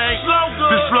slow change.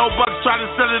 The slow bucks tried to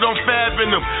sell it on Fab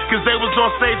in them. Cause they was on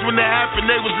stage when it happened,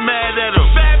 they was mad at them.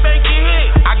 Fab ain't get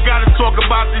hit. I gotta talk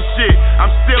about this shit.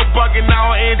 I'm still bugging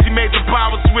now on Angie made the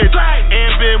power switch.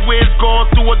 Amber and Wiz going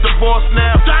through a divorce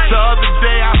now. The other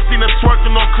day I seen her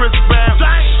twerking on Chris Brown.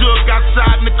 Suge got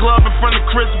shot in the club in front of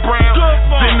Chris Brown.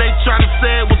 Then they try to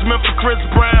say it was meant for Chris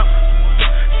Brown.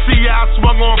 C.I.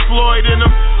 swung on Floyd in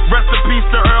him. Rest in peace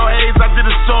to Earl Hayes, I did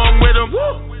a song with him.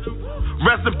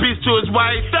 Rest in peace to his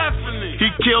wife. Stephanie. He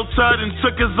killed Tud and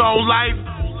took his own life.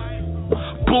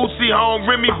 Boosie home,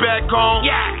 Remy back home.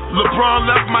 Yeah. LeBron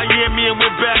left Miami and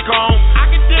went back home. I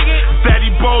can dig it.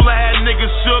 Daddy Bowler had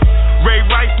niggas shook. Ray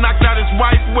Rice knocked out his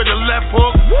wife with a left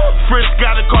hook. Frisk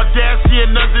got a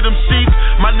Kardashian under them sheets.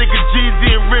 My nigga Jeezy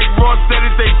and Rick Ross said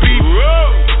it they beef.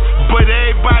 But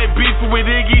everybody beefing with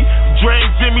Iggy. Dre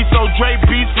and Jimmy, so Dre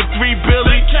beats for 3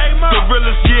 billion. The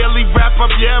realest yearly wrap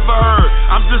up you ever heard.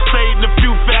 I'm just stating a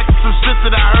few facts and some shit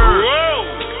that I heard.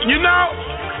 You know,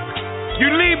 you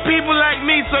need people like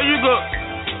me so you could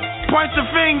point your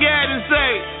finger at and say,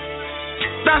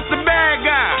 that's the bad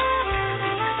guy.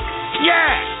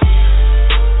 Yeah.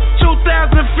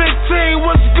 2015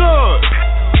 was good.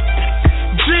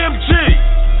 GMG,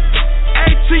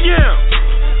 ATM,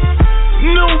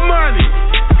 new money.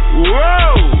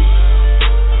 Whoa.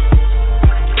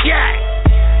 Yeah.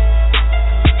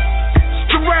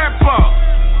 It's the rapper.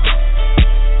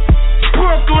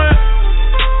 Brooklyn.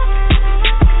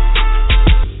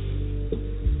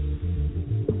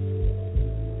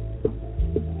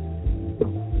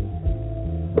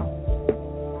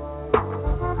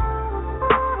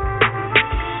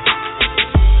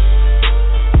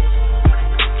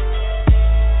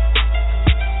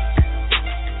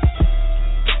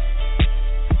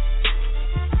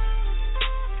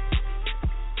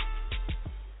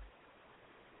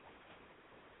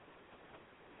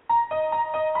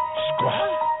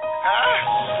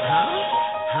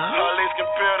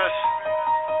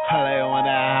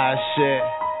 Shit.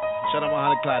 Shout out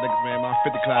my 100 Clyde niggas, man. My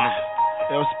 50 Clyde niggas.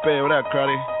 Yo, Spade, what up,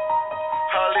 Crowdy?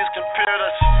 All these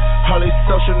computers. All these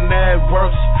social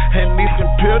networks and these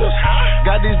computers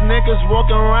got these niggas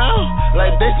walking around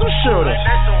like they some shooters.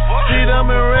 See them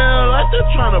in real life, they're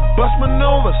trying to bust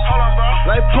maneuvers.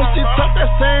 Like pussy, talk that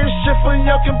same shit from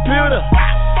your computer.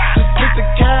 Just pick the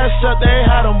cash up, they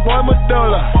had them boy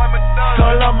Medulla.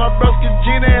 Call up my broski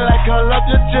Gina like call up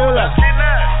your jeweler.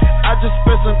 I just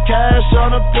spent some cash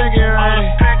on a pinky ring.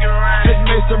 Just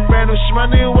made some brand new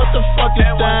shmoney, what the fuck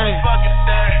is that?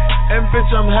 And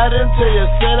bitch, I'm heading to your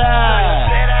city.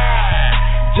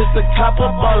 Just to cop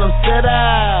up all them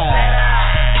cities.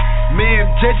 Me and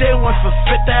JJ went for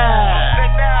 50.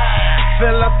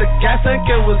 Fill up the gas tank,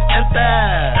 it was empty.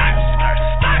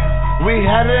 We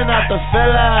heading out the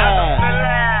villa.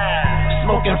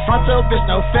 Smoking fronto, bitch,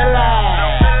 no filler.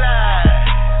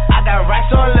 I got racks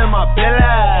all in my billy.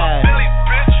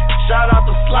 Shout out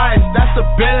the Slice, that's the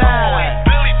billy.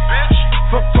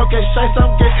 Fuck cocaine shites,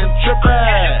 I'm getting trippy.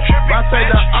 Right to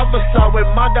the other side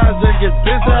with my guys and get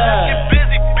busy.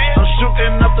 I'm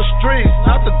shooting up the streets,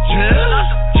 not the gym.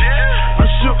 I'm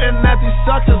shooting at these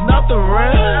suckers, not the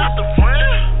rim.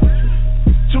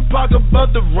 Tupac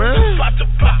above the rim.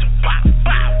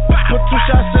 Put 2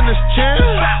 shots in his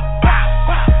chin.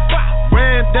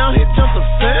 Ran down, he jumped the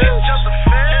fence.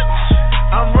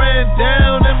 I ran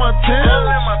down in my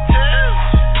Timbs.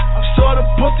 Saw the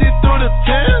pussy through the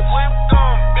tents.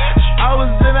 I was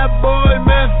in that boy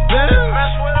man's Benz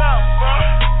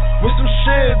with some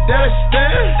shit that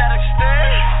extends.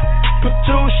 Put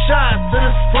 2 shots in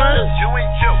his friends.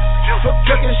 For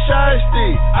cooking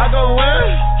shiesty, I go in.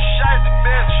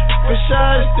 For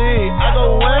shiesty, I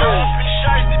go in.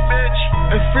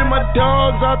 And free my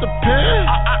dogs out the pen.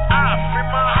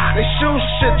 They shoot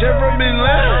shit, Jeremy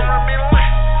Lin.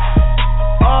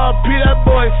 R.P. that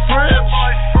boy French.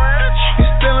 He's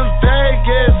still in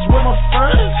Vegas with my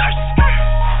friends.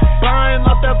 Buying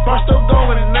out that bar, still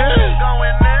going in.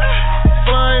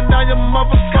 Flying down your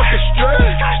motherfucking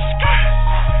street.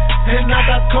 And I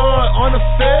got caught on the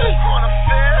fifth.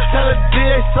 Tell a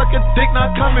DA suck a dick,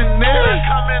 not coming in.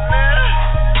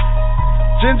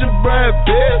 Gingerbread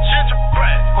bitch.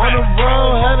 On the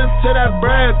road, heading to that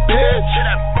bread bitch.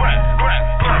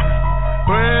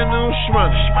 Brand new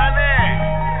shmoney.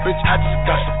 Bitch, I just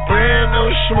got some brand new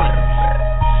shmoney.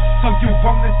 So you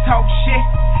wanna talk shit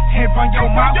and run your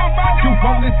mouth? You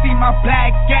wanna see my black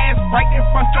ass right in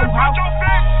front your house?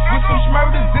 With some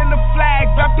smurders in the flag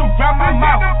wrapped around my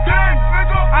mouth.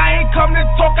 I ain't come to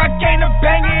talk, I came to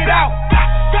bang it out.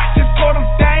 Just call them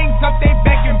things up, they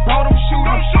begging, bro, don't shoot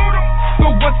them.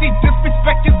 So once he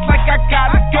disrespect, it's like I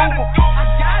gotta go.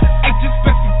 I just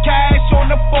spent some cash on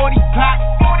the 40 clock.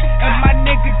 And my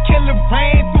nigga killer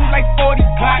ran through like 40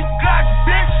 clocks.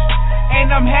 And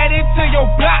I'm headed to your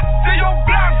block.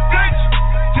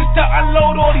 Just to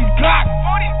unload all these Glocks.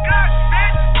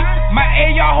 My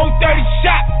AR hold 30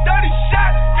 shots.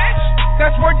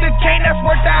 That's worth the cane, that's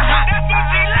worth the hot.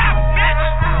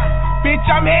 Bitch,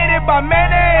 I'm headed by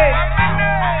many.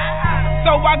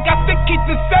 So I got to keep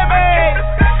the semi.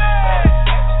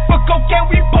 For cocaine,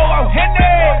 we pour out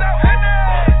Henny.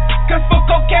 Cause for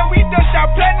cocaine, we done shot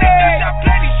plenty.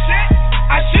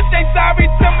 I should say sorry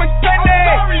to Miss Penny.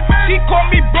 She called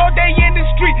me bro, they in the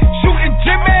street shooting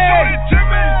Jimmy.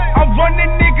 I'm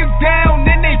running niggas down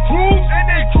in they cruise.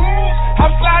 I'm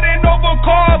sliding over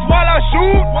cars while I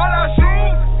shoot.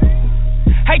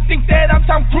 I think that I'm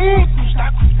Tom Cruise.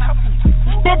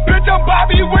 But bitch, I'm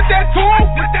Bobby with that tool.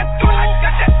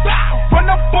 Run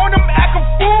up on them, act a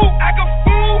fool.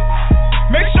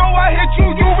 Make sure I hit you,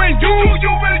 you and you.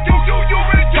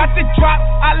 Got the drop,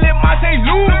 I let Monte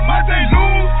lose.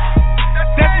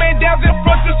 That man down in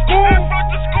front of school.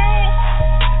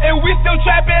 And we still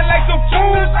trapping like some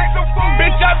fools.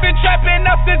 Bitch, I've been trapping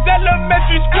up since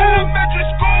elementary school.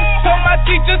 Told my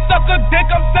teacher suck a dick,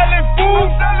 I'm selling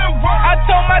food. I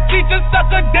told my teacher suck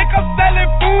a dick, I'm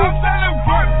selling food.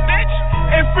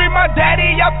 And free my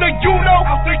daddy out the Uno.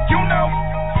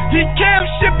 He killed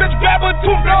shit, bitch, grab a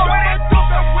tuno.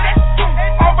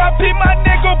 R.I.P. my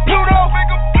nigga Pluto.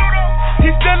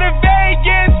 He's still in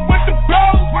Vegas with the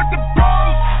bros.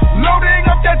 Loading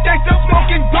up that day, still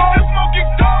smoking dope.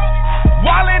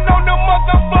 Wildin' on the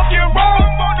motherfucking road.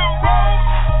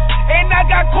 And I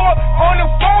got caught on the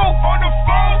phone.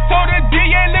 Told the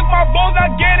DA, lick my balls, I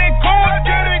get it caught.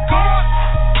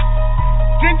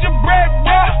 Gingerbread,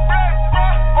 bruh.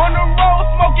 On the road,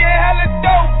 smoking hella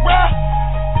dope, bruh.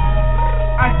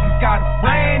 I just got a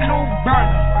brand new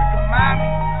burner.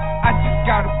 I just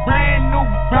got a brand new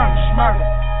burner, smurder.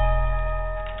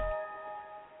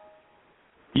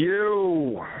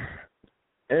 Yo,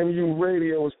 MU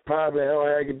Radio is popping. L.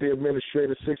 Haggood, the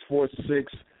administrator,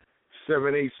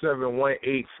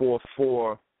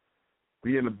 646-787-1844.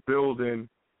 We in the building.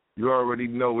 You already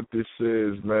know what this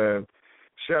is, man.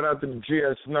 Shout out to the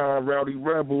GS9, Rowdy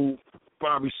Rebel,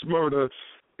 Bobby Smurda.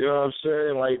 You know what I'm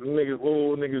saying? Like,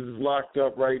 niggas is locked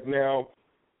up right now.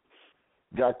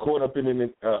 Got caught up in a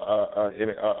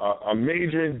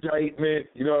major indictment.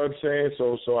 You know what I'm saying?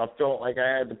 So I felt like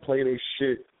I had to play this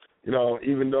shit. You know,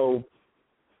 even though,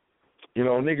 you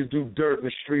know, niggas do dirt in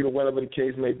the street or whatever the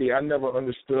case may be. I never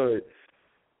understood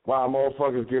why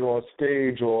motherfuckers get on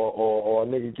stage or a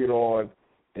nigga get on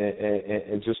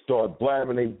and just start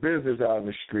blabbing their business out in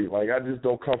the street. Like, I just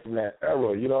don't come from that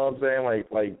era. You know what I'm saying?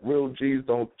 Like real G's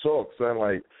don't talk, son.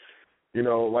 Like, you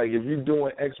know, like if you're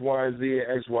doing X, Y, and Z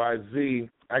and X, Y, Z,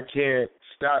 I can't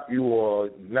stop you or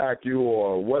knock you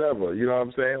or whatever. You know what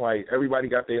I'm saying? Like, everybody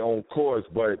got their own course,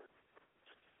 but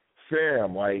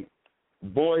fam, like,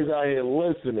 boys out here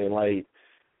listening, like,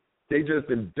 they just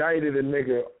indicted a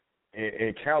nigga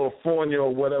in California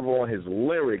or whatever on his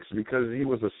lyrics because he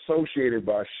was associated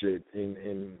by shit.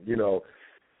 And you know,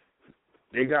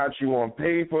 they got you on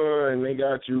paper and they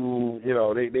got you, you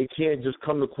know, they can't just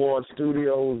come to Quad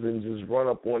Studios and just run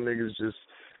up on niggas. Just,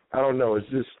 I don't know. It's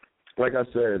just, like I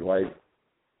said, like,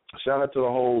 shout out to the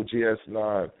whole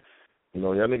GS9. You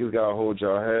know, y'all niggas got to hold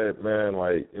y'all head, man.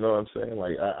 Like, you know what I'm saying?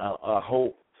 Like, I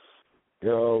hope, you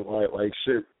know, like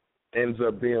shit ends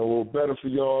up being a little better for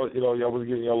y'all. You know, y'all was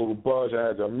getting y'all a little buzz. I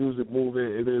had y'all music moving.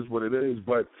 It is what it is.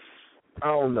 But I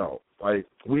don't know. Like,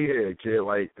 we here, kid.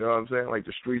 Like, you know what I'm saying? Like,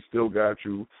 the street still got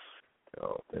you. You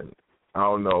know, and I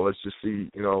don't know. Let's just see,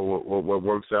 you know, what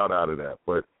works out of that.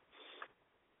 But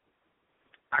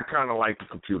I kind of like the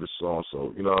computer song,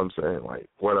 so, you know what I'm saying? Like,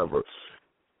 whatever.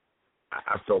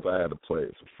 I felt I had to play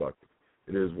it, so fuck it.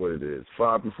 It is what it is.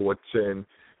 5 before 10.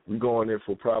 We going in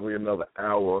for probably another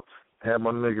hour. Had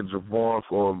my nigga Javon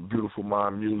for Beautiful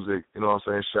Mind Music. You know what I'm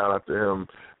saying? Shout out to him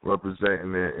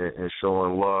representing and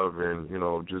showing love and, you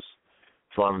know, just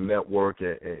trying to network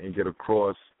and get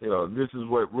across. You know, this is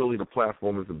what really the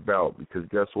platform is about because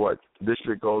guess what? This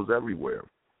shit goes everywhere.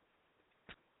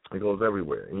 It goes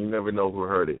everywhere, and you never know who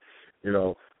heard it. You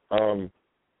know,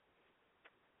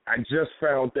 I just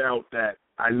found out that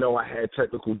I know I had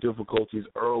technical difficulties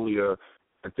earlier.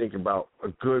 I think about a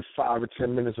good 5 or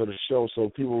 10 minutes of the show, so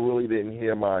people really didn't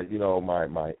hear my, you know,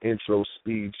 my intro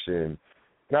speech, and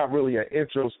not really an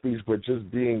intro speech, but just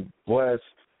being blessed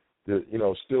to, you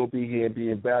know, still be here and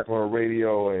being back on the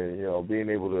radio, and, you know, being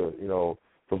able to, you know,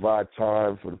 provide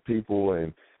time for the people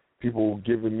and people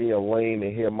giving me a lane to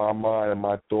hear my mind and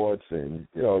my thoughts, and,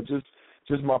 you know, just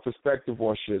my perspective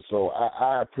on shit. So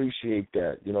I appreciate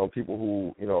that. You know, people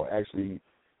who, you know, actually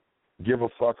give a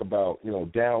fuck about, you know,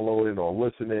 downloading or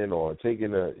listening or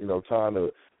taking the, you know, time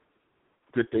to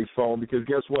get their phone, because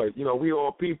guess what? You know, we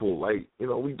all people. Like, you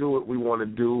know, we do what we want to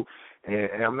do,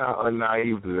 and I'm not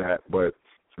unnaive to that, but,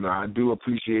 you know, I do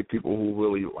appreciate people who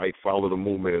really, like, follow the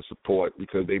movement and support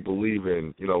because they believe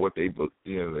in, you know, what they,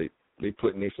 you know, they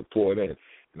put in their support in,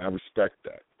 and I respect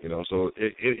that, you know. So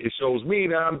it shows me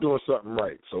that I'm doing something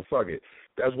right, so fuck it.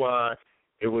 That's why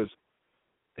it was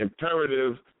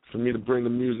imperative for me to bring the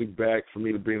music back, for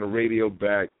me to bring the radio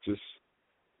back, just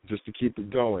to keep it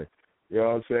going. You know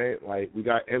what I'm saying? Like, we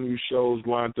got MU shows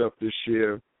lined up this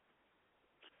year.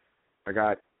 I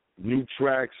got new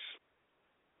tracks.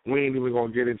 We ain't even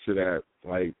gonna get into that.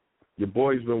 Like, your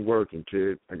boy's been working,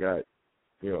 kid. I got,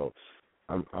 you know,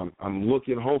 I'm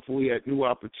looking hopefully at new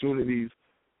opportunities,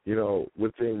 you know,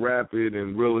 within Rapid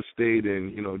and real estate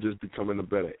and, you know, just becoming a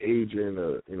better agent,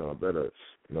 you know, a better,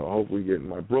 you know, hopefully getting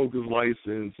my broker's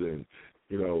license and,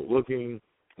 you know, looking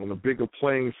on a bigger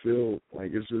playing field.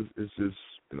 Like, it's just, you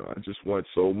know, I just want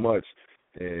so much.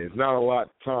 And it's not a lot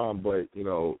of time, but, you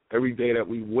know, every day that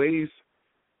we waste,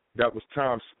 that was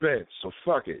time spent. So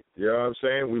fuck it. You know what I'm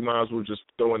saying? We might as well just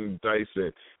throw in the dice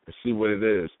and see what it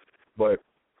is. But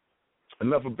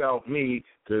enough about me,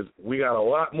 because we got a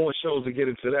lot more shows to get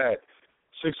into that.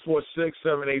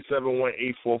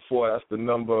 646-787-1844. That's the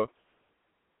number.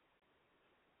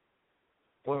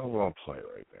 What am I going to play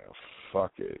right now?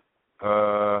 Fuck it.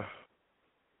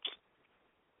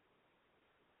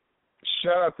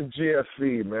 Shout out to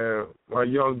GFE, man. My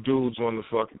young dudes on the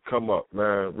fucking come up,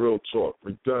 man. Real talk.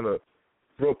 McDonough,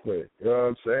 Brooklyn. You know what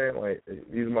I'm saying? Like,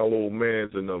 these are my little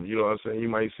mans in them. You know what I'm saying? You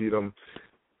might see them.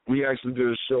 We actually did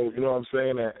a show, you know what I'm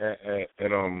saying, at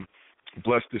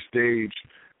Bless the Stage.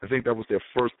 I think that was their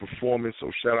first performance,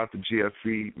 so shout out to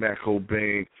GFE, Mac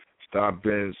Hobain, Star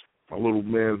Benz, my little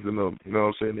mans in them, you know what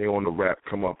I'm saying, they on the rap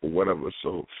come up or whatever,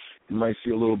 so you might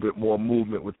see a little bit more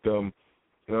movement with them,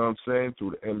 you know what I'm saying,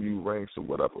 through the MU ranks or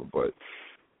whatever, but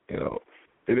You know,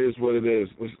 it is what it is.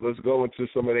 Let's go into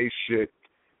some of they shit,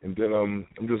 and then I'm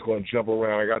just gonna jump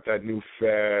around. I got that new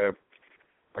Fab,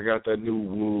 I got that new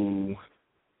Woo.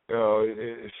 You know,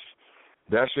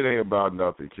 that shit ain't about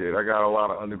nothing, kid. I got a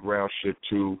lot of underground shit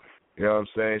too. You know what I'm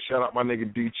saying? Shout out my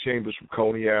nigga D Chambers from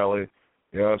Coney Island.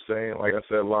 You know what I'm saying? Like I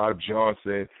said, Live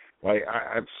Johnson. Like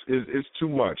it's too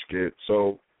much, kid.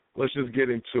 So let's just get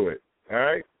into it. All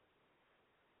right.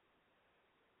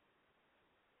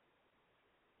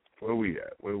 Where we at?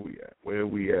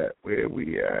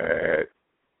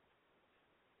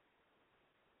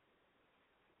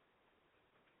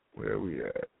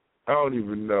 I don't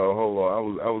even know. Hold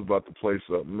on. I was about to play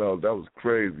something else. That was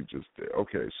crazy just there.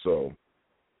 Okay, so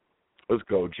let's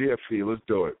go. GFE, let's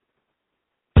do it.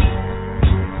 I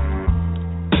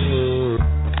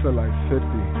feel like 50.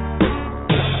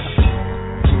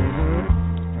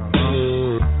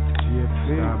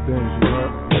 GFE. I've been, you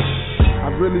heard? I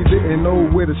really didn't know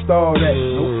where to start at.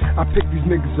 Nope. I picked these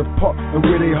niggas apart and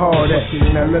where they hard at.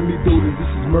 Now let me do this. This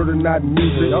is murder, not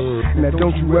music. Now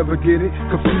don't you ever get it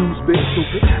confused, bitch.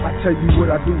 Stupid. I tell you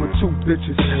what I do with two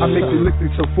bitches. I make you lick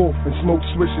it so forth and smoke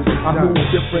swishes. I move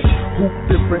different, hoop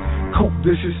different, cook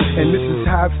dishes. And this is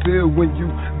how I feel when you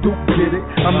do get it.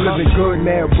 I'm living good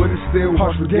now, but it's still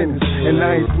harsh beginnings. And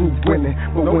I ain't through winning.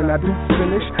 But when I do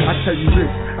finish, I tell you this.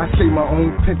 I say my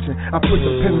own pension. I put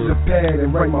the pen to the pad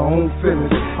and write my own feelings.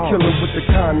 Killing with the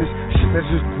kindness, shit that's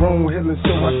just grown healing.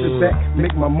 So I sit back,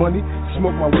 make my money,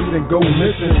 smoke my weed and go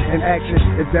missing. And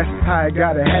action, if that's how it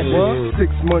gotta happen.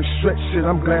 6 months stretch, shit,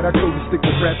 I'm glad I chose to stick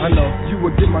to rap. I know you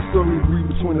would get my story,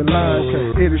 read between the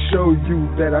lines. It'll show you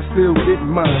that I still get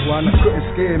mine. Why you couldn't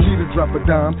scare me to drop a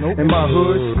dime. In my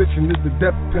hood, snitching is the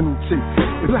death penalty.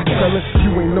 If you tellin',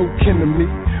 you ain't no kin to me.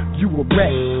 You a rat,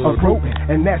 a rope,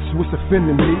 and that's what's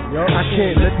offending me. I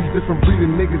can't let these different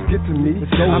breeding niggas get to me.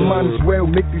 I might as well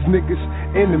make these niggas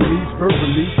enemies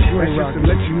verbally. That's just to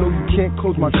let you know you can't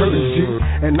close my curtains, G.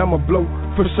 And I'ma blow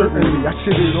for certainly. I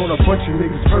shitted on a bunch of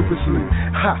niggas purposely.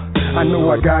 Ha, I know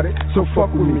I got it, so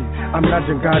fuck with me. I'm not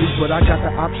Jangati, but I got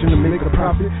the option to make a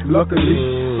profit, luckily.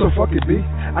 So fuck it, B.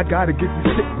 I gotta get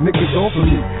these sick niggas off of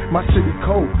me. My city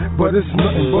cold, but it's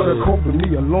nothing but a cold for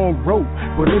me. A long road,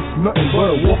 but it's nothing but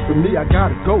a walk for me. I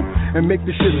gotta go and make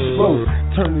this shit explode.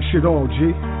 Turn this shit on,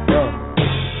 G.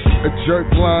 A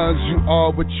jerk lines, you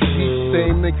are what you eat.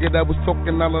 Same nigga that was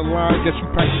talking out of line. Guess you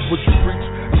practice what you preach.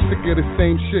 I'm sick of the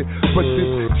same shit. But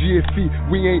this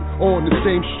GFE, we ain't on the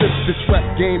same strip. This rap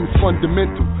game is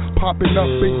fundamental. Popping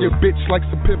up in your bitch like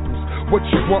some pimples. What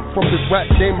you want from this rap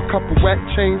game? A couple rap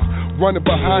chains. Running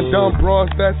behind dumb bras,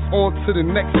 that's on to the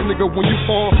next nigga when you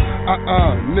fall.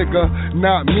 Nigga,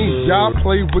 not me. Y'all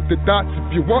play with the dots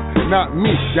if you want, not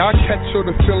me. Y'all catch all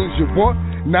the feelings you want,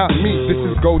 not me. This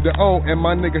is Golden O, and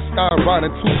my nigga style riding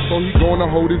too, so he gonna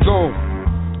hold his own.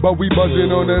 But we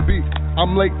buzzing on the beat.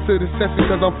 I'm late to the session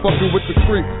cause I'm fucking with the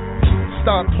freak.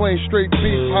 Stop playing straight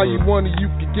beat, how you want it,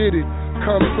 you can get it.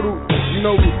 Come through, you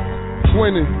know we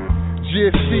winning.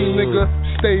 GFC nigga,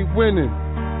 stay winning.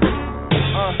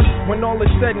 When all is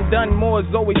said and done, more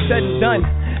is always said and done.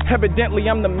 Evidently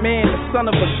I'm the man, the son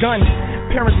of a gun.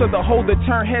 Parents of the holder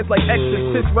turn heads like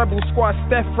Exorcist. Rebel squad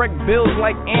Steph wreck bills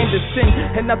like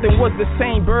Anderson. And nothing was the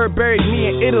same, Bird buried me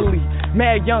in Italy.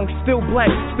 Mad young, still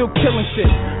black, still killing shit.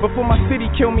 Before my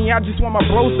city kill me, I just want my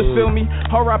bros to feel me.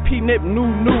 R.I.P. Nip, New,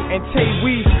 and Tay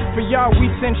Weez. For y'all, we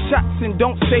send shots and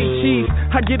don't say cheese.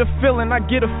 I get a feeling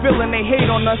they hate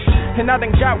on us. And I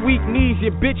done got weak knees,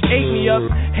 your bitch ate me up.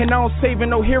 And I don't saving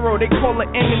no hero, they call the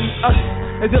enemy us.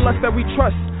 Is it less that we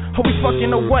trust? Are we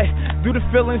fucking or what? Do the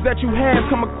feelings that you have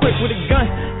come equipped with a gun?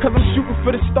 Cause I'm shooting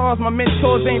for the stars, my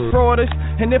mentors ain't frauders.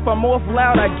 And if I'm off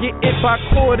loud, I get it by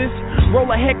quarters.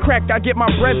 Roll a head crack, I get my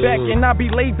bread back. And I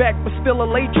be laid back, but still a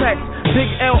lay tracks. Big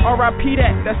L, R.I.P.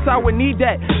 that, that's how we need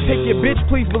that. Take your bitch,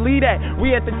 please believe that.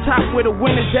 We at the top where the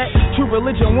winners at. True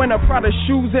religion winner, Prada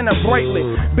shoes and a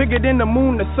bracelet. Bigger than the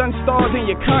moon, the sun, stars, and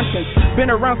your conscience.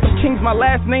 Been around some kings, my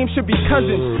last name should be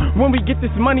Cousins. When we get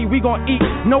this money, we gon' eat,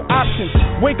 no options.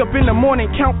 Wake up in the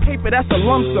morning, count paper, that's a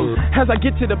lump sum. As I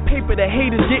get to the paper, the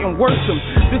hate is getting worrisome.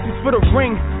 This is for the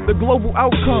ring, the global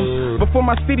outcome. Before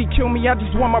my city kill me, I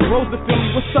just want my bros to feel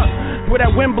me. What's up? Where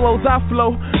that wind blows, I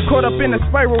flow. Caught up in a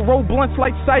spiral, roll blunts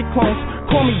like cyclones.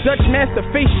 Call me Dutch Master,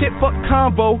 face shit, fuck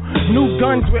convo. New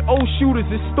guns with old shooters,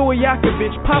 it's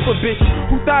Stojakovic, Papa bitch.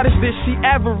 Who thought is this? She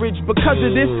average. Because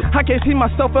of this, I can't see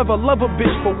myself ever love a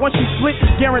bitch. But once she split,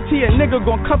 guarantee a nigga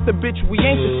gon' cuff the bitch. We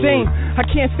ain't the same. I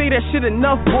can't say that shit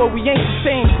enough, boy. We ain't the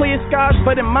same. Clear skies,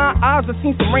 but in my eyes, I've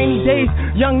seen some rainy days.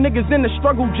 Young niggas in the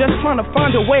struggle, just trying to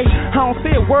find a way. I don't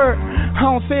say a word.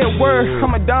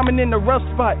 I'm a diamond in the rough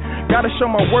spot. Gotta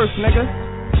show my worth, nigga.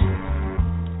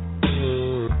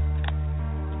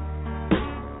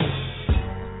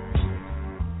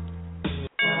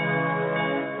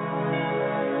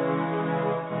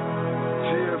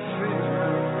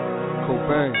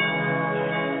 bang.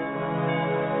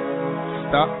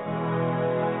 Stop.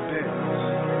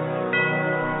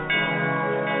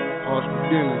 Harsh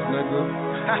beginnings, nigga.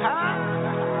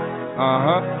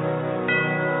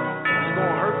 It's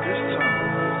gonna hurt this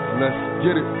time. Let's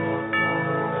get it.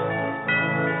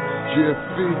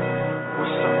 GFB.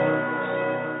 What's up?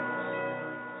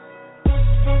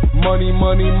 Money,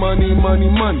 money, money, money,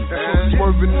 money.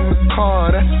 Swerving in the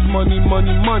car, that's money, money,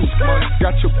 money.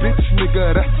 Got your bitch,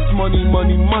 nigga, that's money,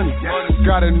 money, money.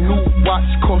 Got a new watch,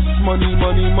 costs money,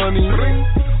 money, money.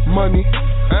 Money,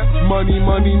 money,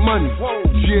 money, money.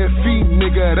 GFE,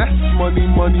 nigga, that's money,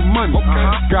 money, money.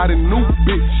 Got a new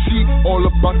bitch, she all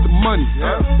about the money.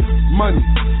 Money,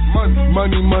 money,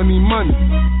 money, money, money.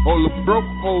 All the broke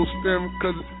hoes stem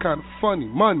cause it's kinda funny.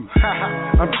 Money.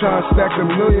 I'm trying to stack $1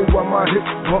 million while my hips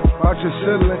bump out your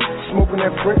ceiling. Smoking that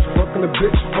French, fucking a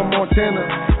bitch from Montana.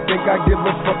 Think I give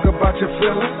a fuck about your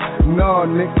feelings? Nah,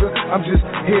 nigga, I'm just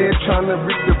here trying to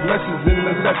reap the blessings and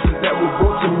the lessons that were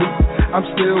brought to me. I'm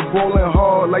still ballin'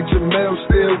 hard like Jamel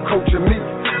still coaching me.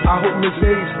 I hope Miss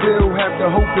A still have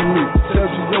the hope in me. Tells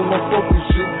you, yo, I'm focused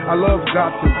shit. I love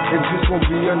Gotham, it just won't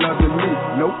be another me.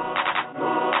 Nope.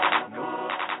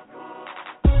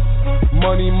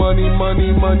 Money, money,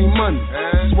 money, money, money.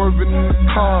 Swerving in the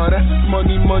car, that's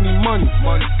money, money, money.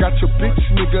 Got your bitch,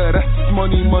 nigga, that's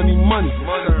money, money, money.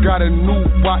 Got a new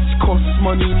watch, costs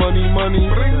money, money, money.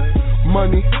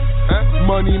 Money,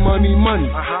 money, money, money.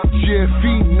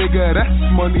 GFE, nigga, that's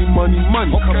money, money,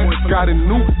 money. Got a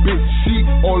new bitch, she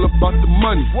all about the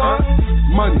money.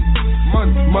 Money,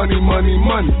 money, money, money,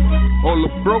 money. All the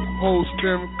broke hoes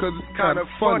stem cause it's kinda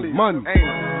funny. Money.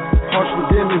 Harsh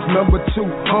beginnings, number 2,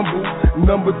 humble.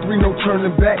 Number 3, no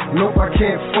turning back, nope, I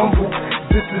can't fumble.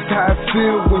 This is how I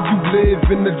feel when you live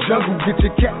in the jungle. Get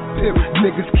your cat pip,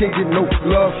 niggas can't get no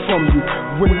love from you.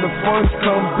 When the funds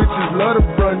come, bitches love to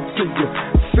run to you.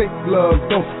 Fake love,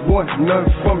 don't want none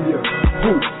from you.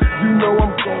 Who? You know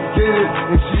I'm gon' get it.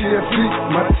 And GFE,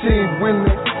 my team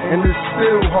winning. And it's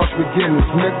still harsh beginnings,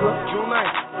 nigga.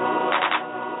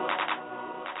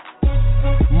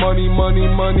 Money, money,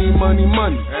 money, money,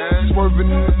 money.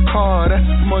 Swerving in the car, that's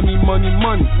money, money,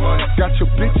 money. Got your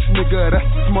bitch, nigga, that's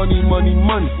money, money,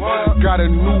 money. Got a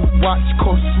new watch,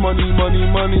 costs money, money,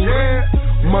 money.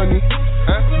 Money,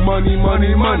 money,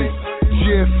 money, money.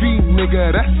 GFE, nigga,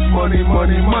 that's money,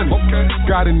 money, money.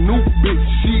 Got a new bitch,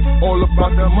 she all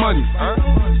about the money.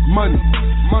 Money,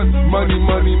 money, money,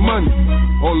 money, money.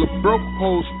 All the broke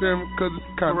hoes stem cause it's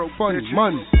kinda funny.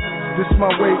 Money. This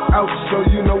my way out, so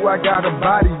you know I got a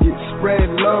body it. Spread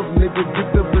love, nigga,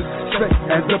 get the respect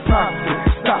as a prophet.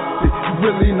 Stop it, you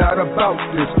really not about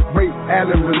this. Ray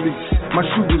Allen release, my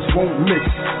shooters won't miss.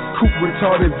 Coop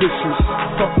retarded bitches,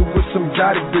 fucking with some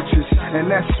dotted bitches, and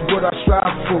that's what I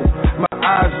strive for. My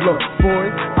eyes look,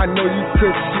 boy, I know you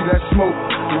could see that smoke.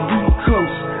 When we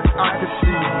close, I can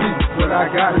see deep, but I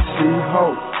gotta see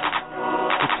hope.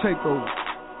 The takeover.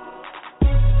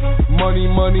 Money,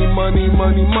 money, money,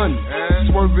 money, money.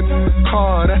 Swerving in the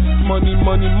car, that's money,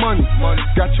 money, money.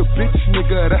 Got your bitch,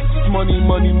 nigga, that's money,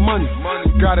 money, money.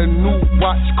 Got a new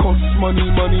watch, costs money,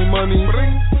 money, money.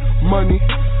 Money,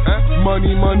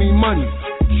 money, money, money.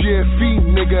 GFE,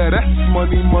 nigga, that's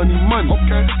money, money, money.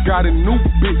 Got a new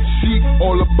bitch, she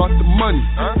all about the money.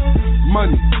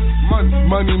 Money, money,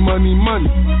 money, money, money.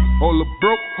 All the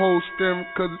broke hoes stem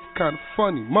cause it's kinda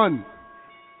funny. Money.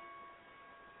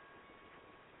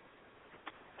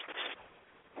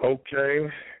 Okay,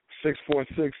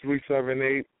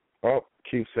 646-378. Oh,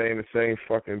 keep saying the same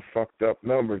fucking fucked up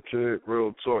number, kid.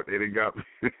 Real talk. They done got me.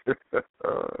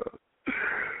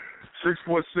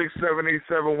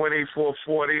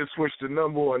 646-787-1844. They switched the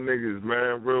number on niggas,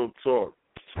 man. Real talk.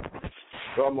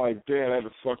 So I'm like, damn, I had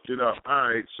to fuck it up. All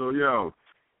right, so yo,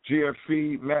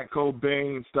 GFE, Matt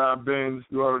Cobain, Star Benz,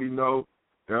 you already know.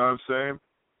 You know what I'm saying?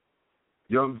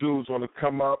 Young dudes want to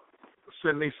come up,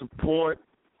 send their support.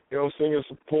 You know, send your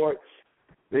support.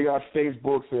 They got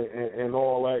Facebooks and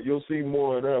all that. You'll see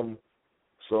more of them.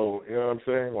 So you know what I'm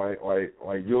saying?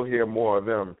 Like you'll hear more of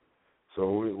them.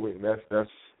 So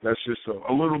that's just a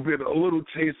little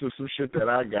taste of some shit that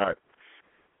I got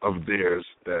of theirs.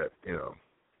 That you know,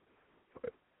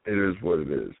 it is what it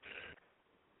is.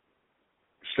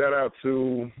 Shout out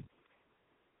to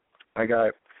I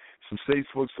got some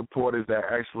Facebook supporters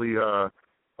that actually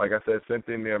like I said, sent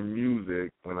in their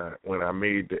music when I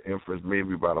made the inference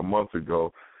maybe about a month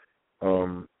ago.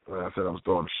 When I said I was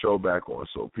throwing the show back on,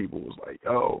 so people was like,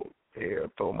 "Oh, yeah,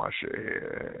 throw my shit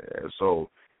here." And so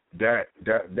that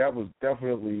was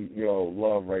definitely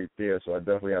love right there. So I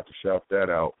definitely have to shout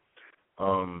that out.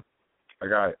 I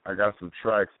got some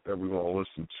tracks that we're gonna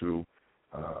listen to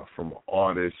from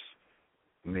artists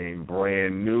named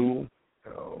Brand New.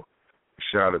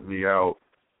 Shouted me out.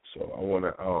 So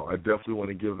I definitely want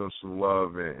to give them some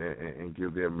love and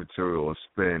give their material a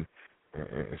spin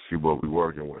and see what we're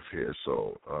working with here.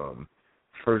 So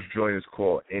first joint is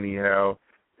called Anyhow,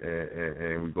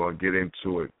 and we're going to get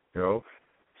into it.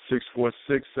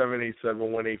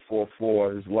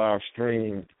 646-787-1844 is live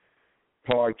streamed,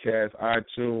 podcast,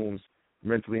 iTunes,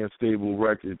 Mentally Unstable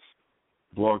Records,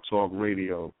 Blog Talk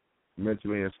Radio,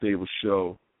 Mentally Unstable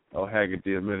Show, Haggood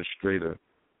the Administrator,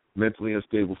 Mentally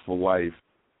Unstable for Life.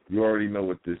 You already know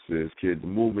what this is, kid. The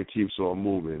movement keeps on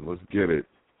moving. Let's get it.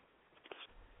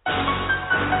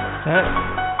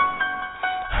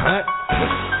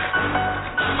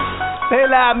 They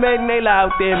loud, man. They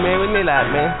loud out there, man. When they loud,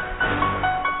 man.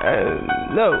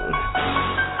 No.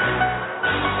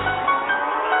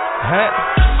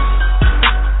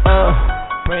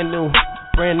 Brand new.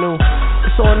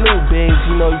 It's all new, babes.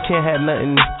 You know, you can't have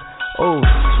nothing old.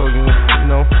 So, you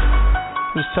know,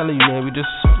 I'm just telling you, man, we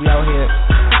out here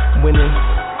winning.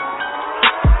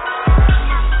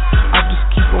 I just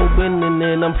keep on winning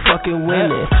and I'm fucking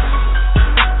winning.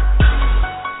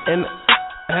 And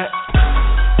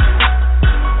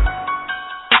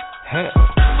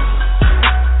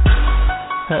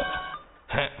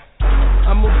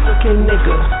I'm a fucking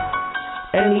nigga.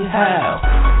 Anyhow,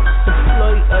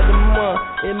 employee of the month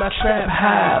in my trap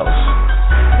house.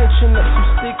 Pinching up some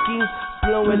sticky,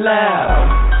 blowing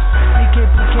loud. BK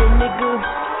nigga.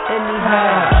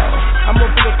 Anyhow, I'm a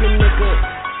fucking nigga.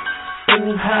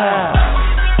 Anyhow,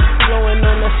 blowing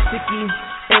on that sticky.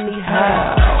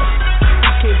 Anyhow,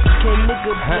 BK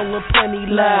nigga, blowing plenty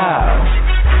loud.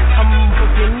 I'm a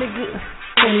fucking nigga.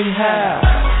 Anyhow,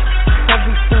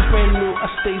 everything brand new. I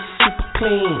stay super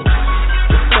clean.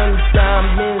 The sun's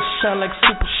diamonds shine like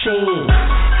super sheen.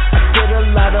 I get a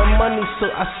lot of money, so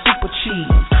I super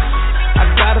cheese. I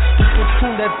got a stupid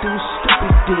team that do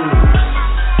stupid things.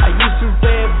 I used to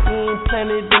red beam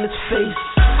planted in his face.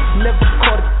 Never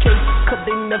caught a case, cause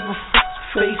they never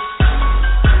face.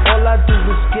 All I do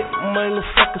is get money to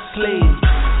fuck a slave.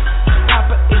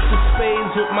 Papa ace of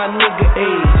spades with my nigga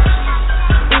Ace.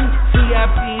 In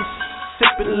VIP,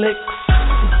 sippin' licks.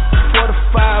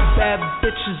 45 bad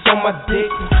bitches on my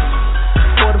dick.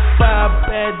 45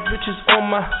 bad bitches on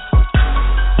my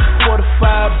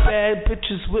 45 bad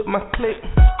bitches with my click.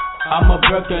 I'm a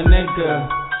Brooklyn nigga.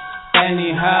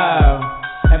 Anyhow,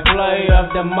 employee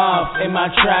of the month in my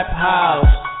trap house.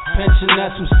 Pinching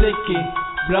up some sticky,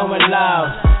 blowing loud.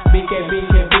 BK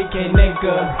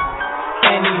nigga.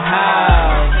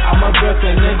 Anyhow, I'm a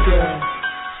Brooklyn nigga.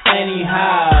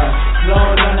 Anyhow,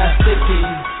 blowing on that sticky.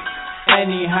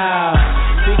 Anyhow,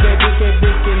 BK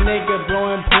nigga,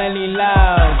 blowing plenty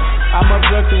loud. I'm a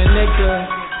Brooklyn nigga.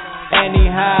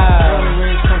 Anyhow, born and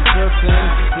raised from Brooklyn.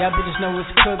 Y'all bitches know what's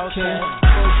cooking.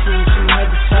 Full shoes from head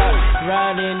to top,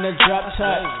 riding the drop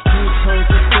top. These hoes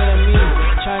are killing me,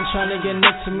 trying to get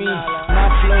next to me. My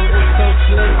flow is so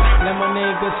slick, let my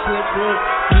nigga slip rope.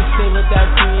 You stay with that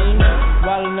queen,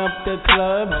 rolling up the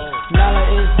club. Nala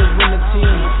is the winner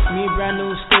team. Me brand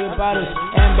new stay bottles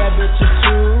and bad bitches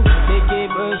too. They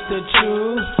gave us the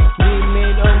truth. We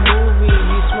made a movie.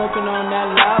 We smoking on that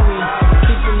Lowy,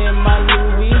 keeping in my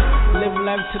Louis. Live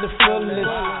life to the fullest.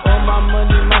 All my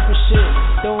money, my for shit.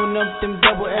 Throwing up them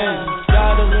double M's.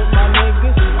 Started with my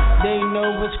niggas. They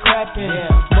know what's crappin'.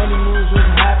 Money moves was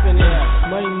happening.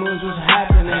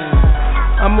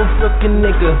 I'm a fucking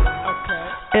nigga.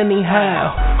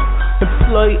 Anyhow,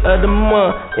 employee of the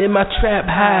month in my trap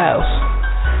house.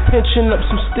 Pinching up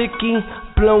some sticky,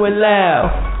 blowing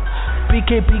loud.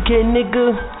 BK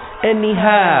nigga.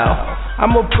 Anyhow,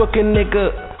 I'm a fucking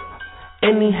nigga.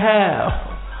 Anyhow,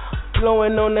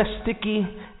 blowing on that sticky.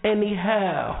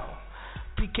 Anyhow,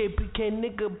 BK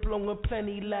nigga, blowing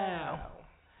plenty loud.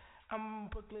 I'm a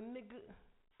Brooklyn nigga.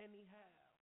 Anyhow.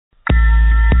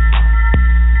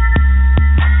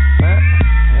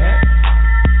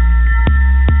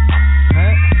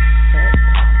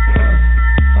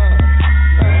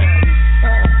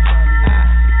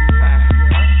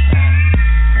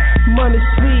 Money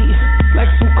sweet, like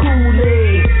some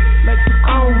Kool-Aid. I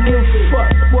don't give a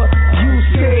fuck what you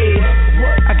say.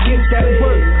 I get that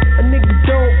work, a nigga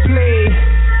don't play.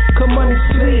 Cause money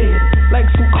sweet, like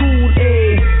some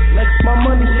Kool-Aid. My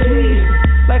money sweet,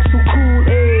 like some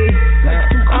Kool-Aid. I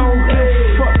don't give a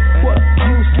fuck what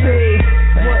you say.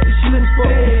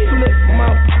 Flip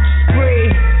my spray.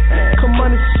 Cause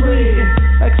money sweet,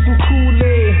 like some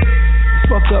Kool-Aid.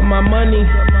 Fuck up my money,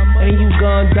 and you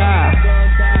gon' die.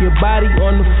 Your body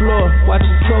on the floor, watch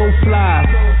it so fly.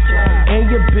 And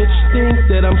your bitch thinks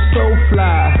that I'm so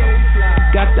fly.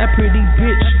 Got that pretty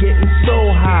bitch getting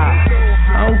so high.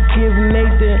 I don't give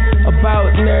Nate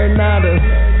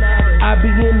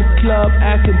club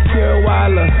acting pure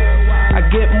wilder. I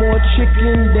get more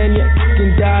chicken than your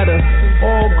fucking daughter.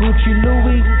 All Gucci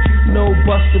Louis, no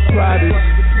Buster Pradas.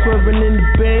 Swerving in the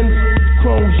Benz,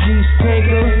 chrome G's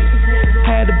tanker.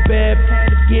 Had a bad,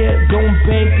 yeah, going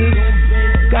bankers.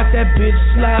 Got that bitch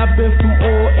slobbing from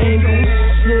all angles.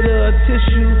 Slid her a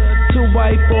tissue to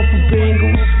wipe off her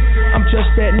bangles. I'm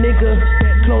just that nigga,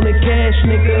 cloning cash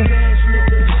nigga.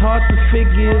 If it's hard to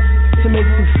figure, to make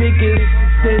some figures,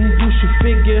 then you should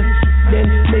figure, then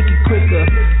make it quicker.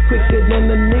 Quicker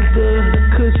than a nigga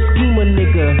could scheme a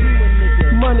nigga.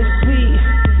 Money sweet,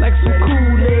 like some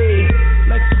Kool-Aid.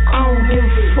 I don't give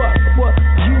a fuck what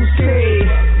you say.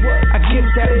 I get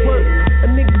that work, a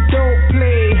nigga don't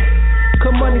play.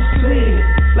 Cause money sweet,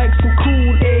 like some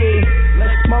Kool-Aid.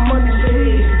 My money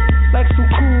sweet, like some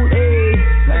Kool-Aid.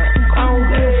 I don't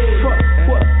give a fuck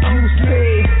what you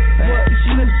say.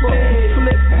 Slip up,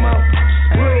 flip mouth,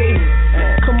 spray.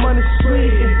 Cause money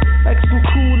sweet, like some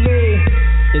Kool-Aid.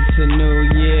 It's a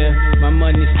new year, my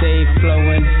money stay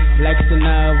flowing like the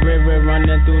Nile River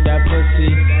running through that pussy.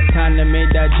 Time to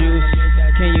make that juice.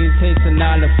 Can you taste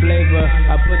another flavor?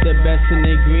 I put the best in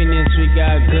the ingredients, we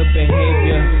got good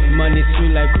behavior. Money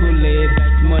sweet like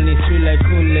Kool-Aid, money sweet like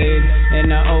Kool-Aid,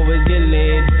 and I always get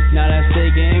laid. Now I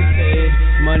stay getting paid.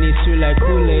 Money sweet like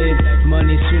Kool-Aid,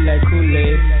 money sweet like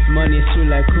Kool-Aid, money sweet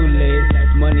like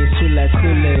Kool-Aid, money sweet like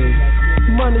Kool-Aid.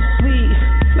 Money sweet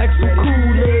like some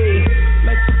Kool-Aid.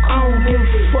 I don't give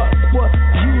a fuck what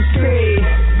you say.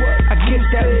 I get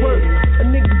that work, a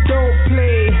nigga don't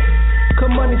play. Cause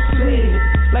money sweet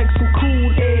like some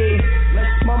Kool-Aid.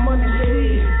 My money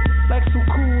sweet like some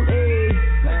Kool-Aid.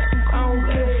 I don't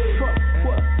give a fuck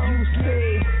what you say.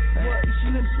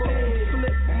 Slip up,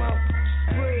 flip mouth,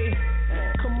 spray.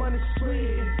 Cause money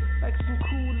sweet like some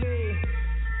Kool-Aid.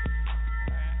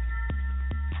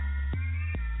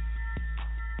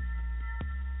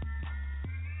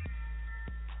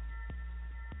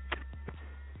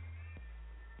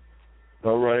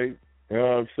 All right, you know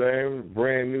what I'm saying?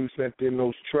 Brand new sent in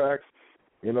those tracks.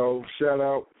 You know, shout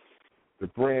out to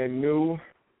Brand New.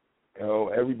 You know,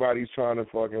 everybody's trying to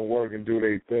fucking work and do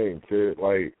their thing, kid.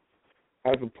 Like,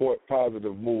 I support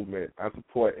positive movement. I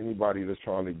support anybody that's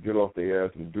trying to get off their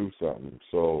ass and do something.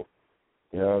 So,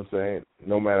 you know what I'm saying?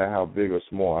 No matter how big or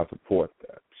small, I support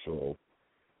that. So,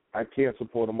 I can't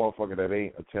support a motherfucker that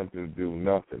ain't attempting to do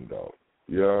nothing, though.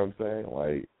 You know what I'm saying?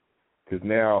 Like, because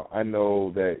now I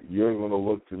know that you're going to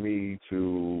look to me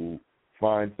to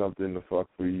find something to fuck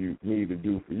for you, me to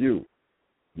do for you,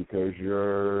 because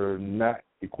you're not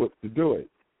equipped to do it,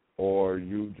 or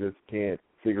you just can't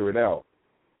figure it out.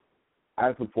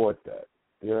 I support that.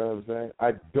 You know what I'm saying?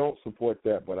 I don't support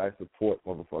that, but I support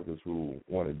motherfuckers who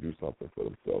want to do something for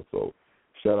themselves. So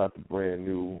shout out to Brand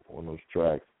New on those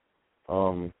tracks.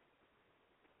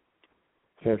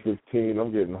 10:15,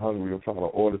 I'm getting hungry. I'm trying to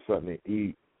order something to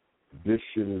eat. This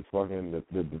shit is fucking,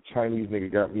 the Chinese nigga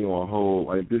got me on hold.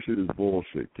 Like, this shit is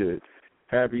bullshit, kid.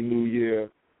 Happy New Year.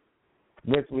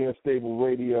 Mentally Unstable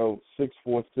Radio,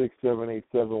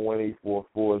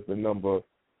 646-787-1844 is the number.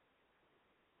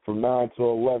 From 9 to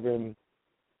 11,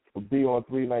 we'll be on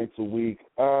 3 nights a week.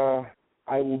 I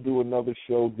will do another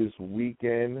show this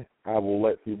weekend. I will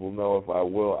let people know if I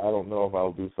will. I don't know if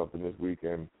I'll do something this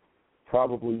weekend.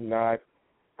 Probably not.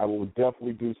 I will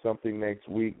definitely do something next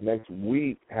week. Next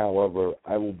week, however,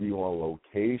 I will be on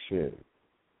location.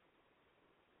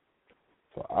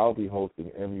 So I'll be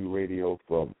hosting MU Radio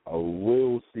from a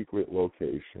real secret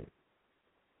location.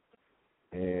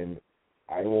 And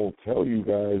I won't tell you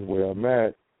guys where I'm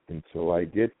at until I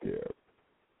get there.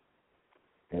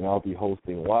 And I'll be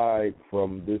hosting live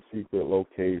from this secret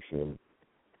location.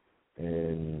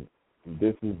 And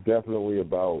this is definitely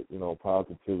about, you know,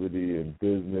 positivity and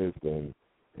business and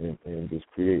just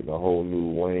creating a whole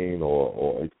new lane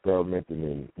or experimenting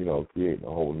and, you know, creating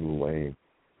a whole new lane.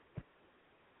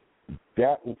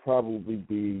 That will probably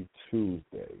be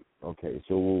Tuesday. Okay,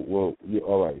 so we'll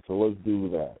all right, so let's do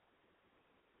that.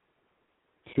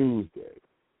 Tuesday.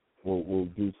 We'll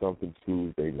do something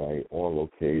Tuesday night on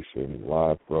location,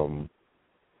 live from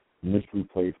Mystery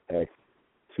Place X,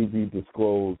 to be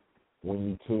disclosed when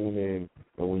you tune in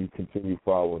and when you continue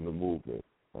following the movement.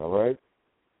 All right?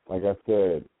 Like I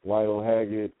said, Lionel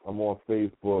Haggood, I'm on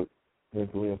Facebook,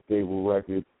 Mentally Unstable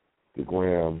Records, the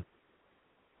Gram,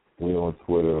 we on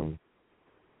Twitter,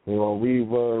 we on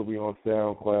Reverb, we on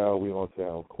SoundCloud, we on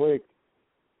SoundClick.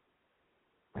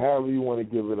 However you want to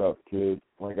give it up, kid.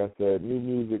 Like I said, new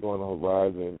music on the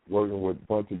horizon, working with a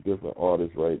bunch of different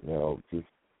artists right now, just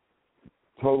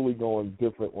totally going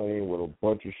different lane with a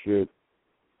bunch of shit.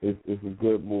 It's a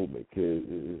good movement, kid.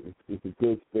 It's a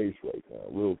good space right now,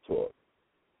 real talk.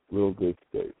 Real good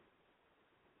space.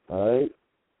 Alright?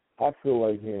 I feel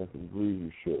like hearing some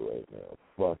Greasy shit right now.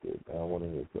 Fuck it. I don't want to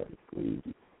hear something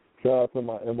Greasy. Shout out to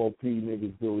my MOP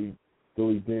niggas,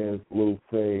 Billy Dan's Little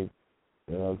Fame.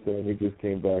 You know what I'm saying? He just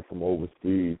came back from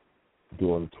overseas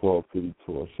doing the 12 City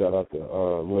tour. Shout out to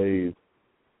Lays,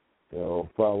 you know,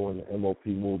 following the MOP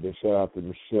movement. Shout out to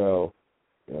Michelle,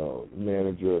 you know,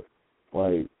 manager.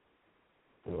 Like,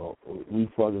 you know, we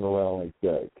fucking around like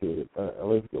that, kid.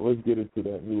 Let's get into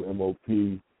that new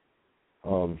MOP.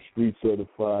 Street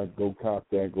certified. Go cop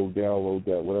that. Go download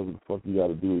that. Whatever the fuck you got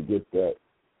to do to get that.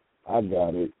 I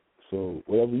got it. So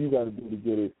whatever you got to do to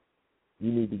get it,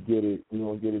 you need to get it. We're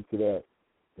going to get into that.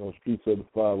 You know, Street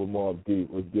certified with Mobb Deep.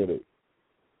 Let's get it.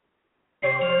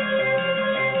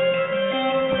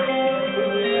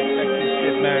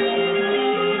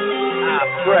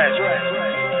 Fresh.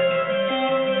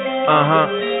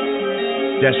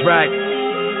 That's right.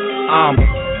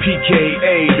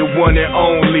 PKA, the one and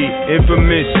only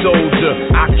infamous soldier.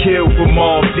 I killed for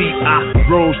Mobb Deep. I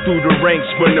rose through the ranks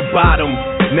from the bottom.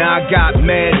 Now I got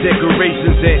mad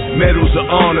decorations and medals of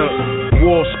honor.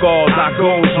 War scars, I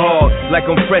goes hard like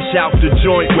I'm fresh out the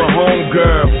joint with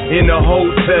homegirl in a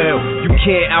hotel. You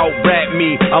can't out-rap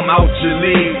me, I'm out your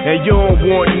league, and you don't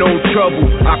want no trouble.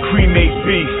 I cremate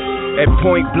beef. At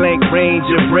point blank range,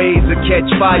 your braids will catch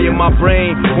fire. My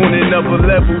brain on another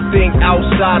level, think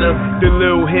outside of the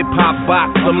little hip-hop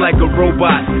box. I'm like a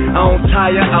robot, I don't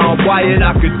tire, I don't wired.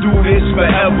 I could do this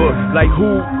forever. Like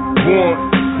who want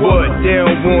what? They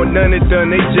don't want none of them,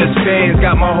 they just fans.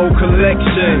 Got my whole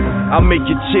collection. I make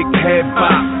your chick head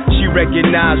pop. She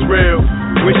recognize real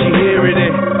when she hear it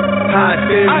in high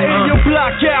theory. I hear your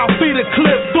block out, feed a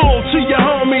clip full to your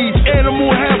homies. Animal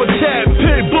habitat,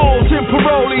 pit bulls and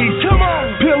parolees. Come on,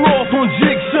 peel off on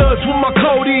jigsaws with my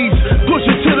codies. Push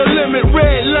it to the limit,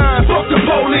 red line, fuck the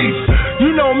police.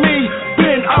 You know me,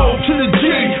 been O to the G.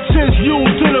 Since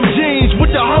used in them jeans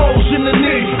with the holes in the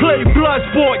knees. Play blood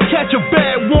sport, catch a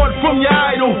bad one from your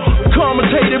idol.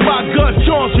 Commentated by Gus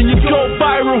Johnson, you go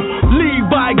viral. Lead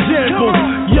by example,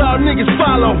 y'all niggas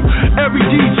follow. Every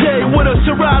DJ with a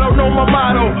Serato know my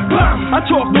motto. I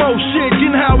talk more shit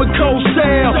than how it goes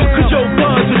sell. Cause your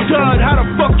buzz is done, how the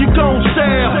fuck you gon'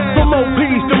 sell? From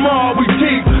OPs to Mobb, we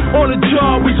deep. On the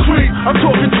job we creep. I'm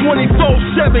talking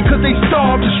 24/7 cause they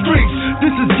starve the streets.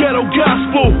 This is ghetto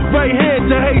gospel. Right hand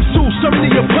to Jesus, I'm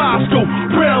the apostle.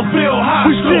 Brownville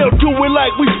High. We still do it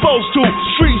like we supposed to.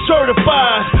 Street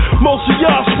certified. Most of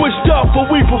y'all switched up, but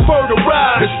we prefer to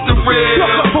ride. It's the red.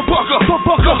 It's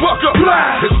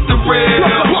the red.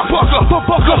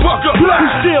 We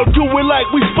still do it like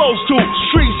we supposed to.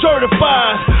 Street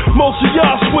certified. Most of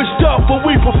y'all switched up, but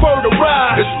we prefer to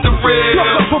ride. It's the red.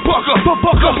 It's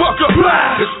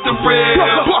the red.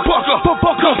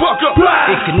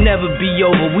 It can never be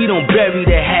over, we don't bury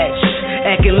the hatch.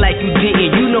 Acting like you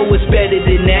didn't, you know it's better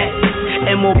than that.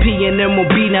 MOP and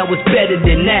MOB, now it's better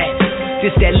than that.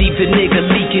 This that leave a nigga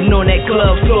leaking on that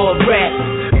club floor rap.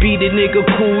 Beat a nigga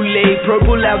Kool-Aid,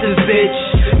 purple out this bitch.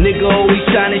 Nigga always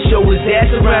trying to show his ass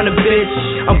around a bitch.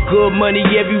 I'm good money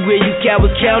everywhere, you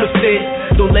cowards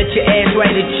counterfeit. Don't let your ass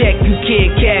write a check, you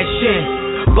can't cash in.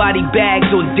 Body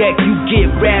bags on deck, you get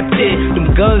wrapped in.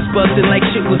 Them guns bustin' like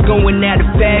shit was going out of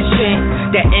fashion.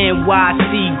 That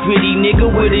NYC gritty nigga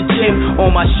with a gym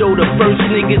on my shoulder. First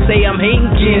nigga say I'm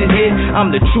hating, getting hit.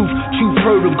 I'm the truth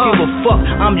hurdle, give a fuck,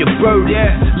 I'm your burden.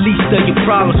 Least of your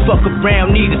problems, fuck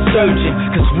around, need a surgeon.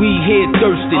 Cause we here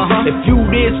thirsting. If you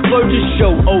there splurging,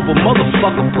 show over,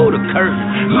 motherfucker, pull the curtain.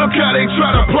 Look how they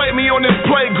try to play me on this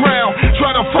playground.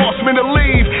 Try to force me to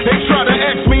leave, they try to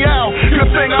X me out.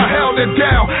 Good thing I held it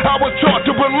down. I was taught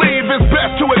to believe it's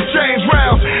best to exchange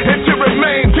rounds and to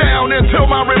remain down until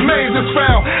my remains is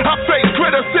found. I face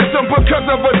criticism because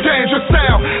of a dangerous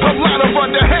sound. A lot of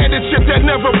underhanded shit that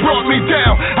never brought me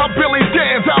down. I'm Billy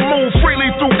Dan's, I move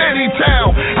freely through any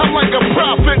town. I'm like a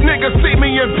prophet, niggas see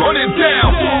me and put it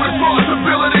down. Full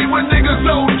responsibility when niggas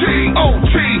OT.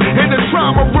 In the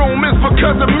trauma room is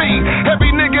because of me.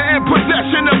 Every nigga in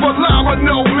possession of a llama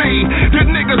know me. The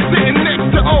nigga sitting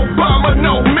next to Obama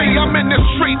know me. I'm in the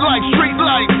street life,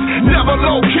 never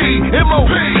low key.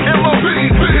 MOP,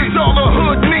 it's all the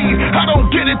hood need. I don't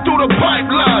get it through the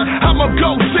pipeline. I'm a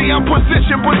go-see, I'm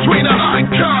positioned between an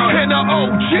icon and an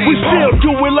OG. We still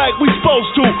do it like we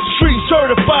supposed to. Street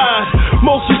certified.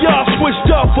 Most of y'all switched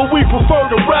up, but we prefer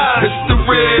to ride. It's the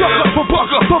red.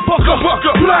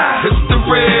 It's the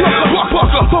red.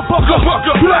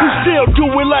 We still do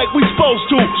it like we supposed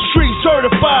to. Street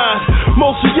certified.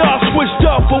 Most of y'all switched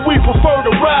up, but we prefer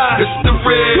to ride. It's the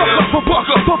red.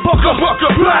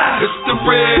 It's the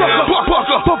red.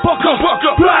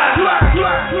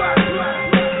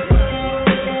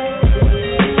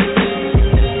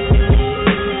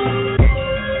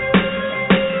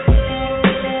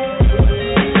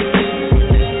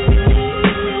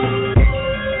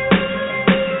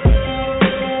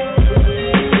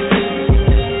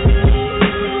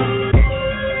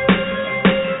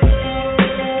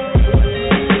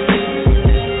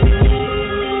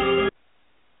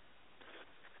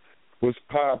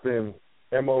 popping.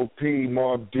 MOP,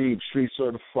 Mob Deep, Street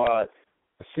Certified.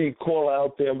 I see caller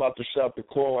out there. I'm about to shout the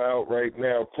caller out right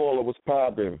now. Caller, what's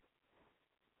popping?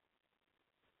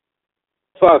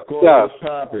 Fucked caller, up. What's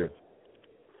popping?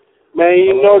 Man,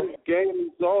 you know the game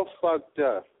is all fucked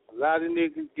up. A lot of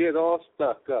niggas get all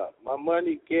stuck up. My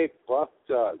money get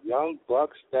bucked up. Young Buck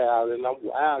style, and I'm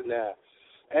wild now.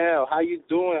 Al, how you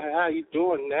doing? How you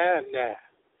doing now?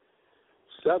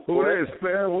 What's up, boy? Who this,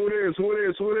 fam? Who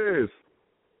this?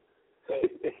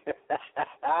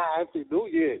 Happy New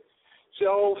Year.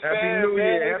 So, Happy New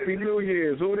Year. Happy New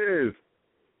Year's. Who this?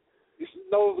 This is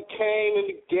Nova Kane in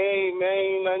the game,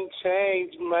 man. Nothing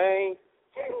changed, man.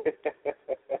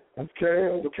 Okay.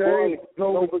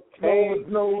 Nova, what's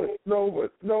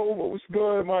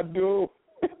good, my dude?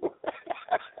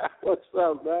 What's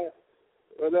up, man?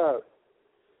 What up?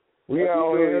 We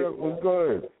out here. What's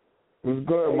good? What's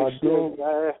good, my dude?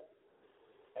 Man.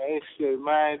 Ain't shit,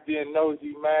 man. Being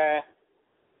nosy, man.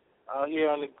 Out here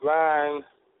on the grind,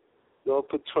 go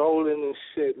patrolling and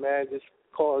shit, man. Just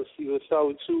call to see what's up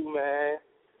with you, man.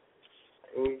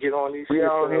 And we get on these we shit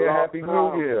out for here. a long Happy time.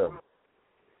 New Year.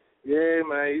 Yeah,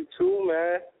 man. You too,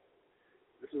 man.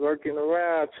 Just working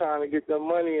around, trying to get the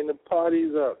money and the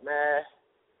parties up, man.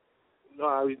 You know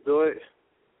how we do it.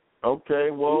 Okay,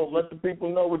 well, let the people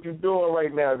know what you're doing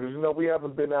right now, because, we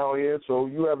haven't been out here, so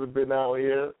you haven't been out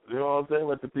here. You know what I'm saying?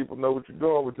 Let the people know what you're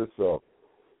doing with yourself.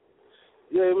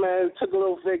 Yeah, man, took a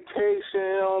little vacation,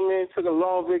 you know what I mean? Took a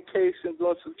long vacation,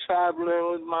 doing some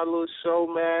traveling with my little show,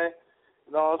 man.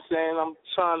 You know what I'm saying? I'm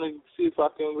trying to see if I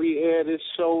can re-air this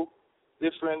show,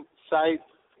 different sites,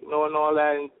 and all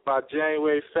that by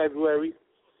January, February.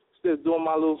 Still doing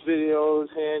my little videos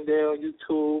here and there on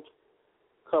YouTube.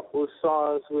 Couple of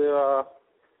songs we're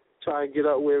trying to get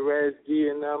up with Res D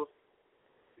and them.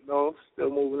 Still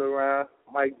moving around.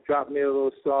 Might drop me a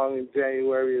little song in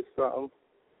January or something.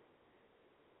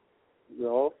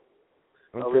 Okay,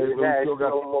 so we still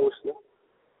got motion.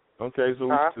 Okay, so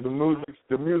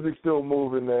the music's still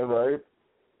moving then, right?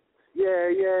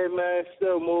 Yeah, man,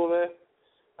 still moving.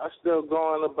 I'm still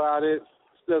going about it.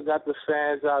 Still got the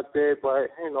fans out there, but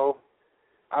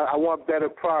I want better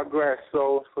progress.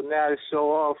 So for now to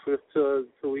show off until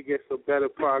we get some better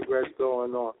progress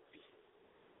going on.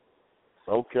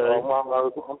 Okay.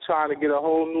 I'm trying to get a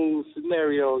whole new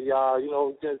scenario,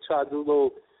 y'all. Just try to do a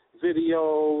little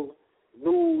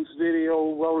news video,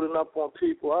 rolling up on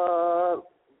people,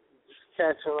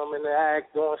 catching them in the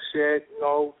act, doing shit,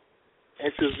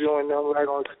 interviewing them right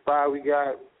on the spot.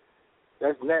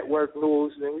 That's network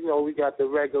news. And, we got the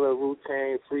regular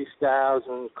routine freestyles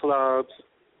and clubs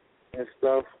and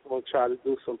stuff. We'll try to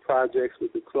do some projects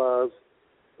with the clubs,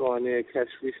 go in there and catch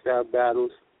freestyle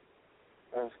battles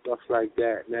and stuff like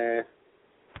that, man.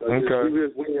 So we're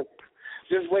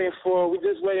just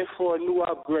waiting for a new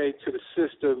upgrade to the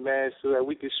system, man, so that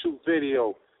we can shoot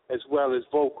video as well as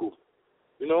vocal.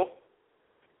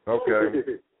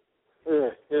 Okay.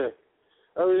 Yeah.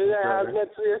 Other than that, how's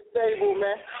mentally stable,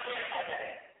 man?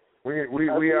 We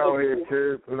out here,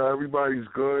 kid. Everybody's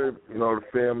good. The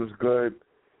family's good.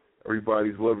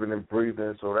 Everybody's living and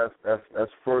breathing. So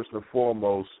that's first and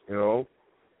foremost. Man.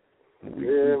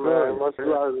 Much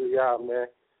love to y'all, man.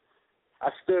 I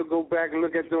still go back and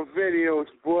look at them videos,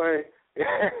 boy.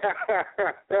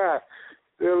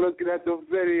 Still looking at them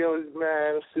videos,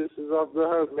 man. This is off the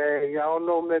hook, man. Y'all don't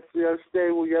know mentally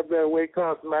unstable. Y'all better wake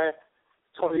up, man.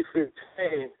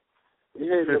 2015. We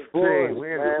hit the boys,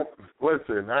 man.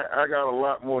 Listen, I got a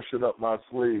lot more shit up my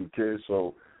sleeve, kid.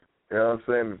 So, you know what I'm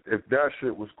saying? If that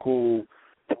shit was cool,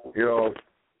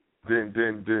 then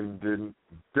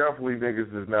definitely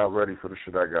niggas is not ready for the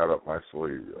shit I got up my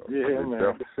sleeve, yo. Yeah,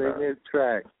 man. Save me a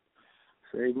track.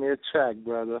 Save me a track,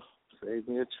 brother. Save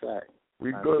me a track.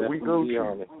 We good. We go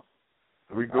to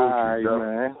We go to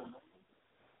man.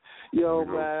 Yo,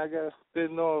 man, I got to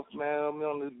spin off, man. I'm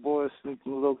on this board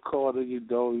sneaking a little call to you,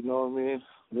 though. You know what I mean?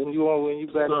 When you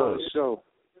back on the show.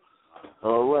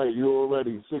 All right, you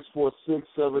already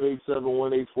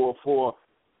 646-787-1844.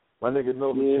 My nigga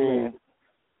Nova King.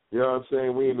 You know what I'm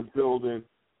saying? We in the building.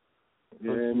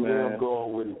 Yeah, man. Where I'm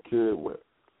going with it, kid.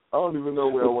 I don't even know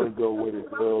where I want to go with it,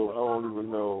 bro. I don't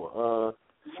even know.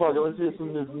 Fuck it, let's hear some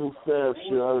of this new Fab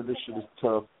shit. I heard this shit is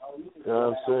tough. You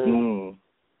know what I'm saying?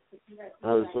 I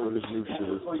heard some of this new shit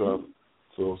is tough.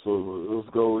 So let's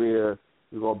go there.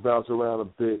 We're going to bounce around a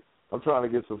bit. I'm trying to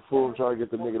get some food. I'm trying to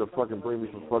get the nigga to fucking bring me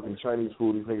some fucking Chinese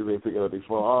food. These niggas ain't picking up their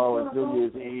phone. Oh, it's New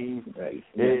Year's Eve.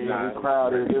 It's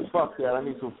crowded. Fuck that. I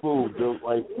need some food, dude.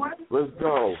 Like, let's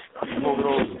go. Smoking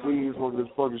all this weed, smoking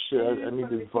this fucking shit. I need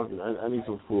this fucking, I need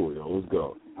some food, yo. Let's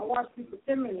go. I watched people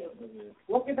 10 minutes.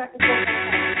 Walking back and forth.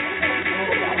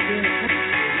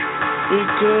 We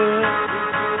good.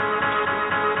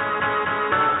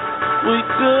 We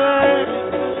good.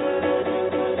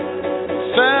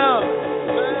 Fell.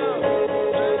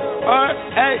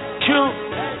 R-A-Q.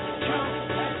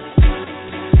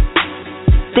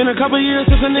 Been a couple years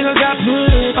since a nigga got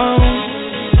put on.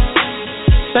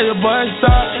 Say your boy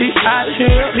stop, he out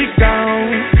here, he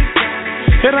gone.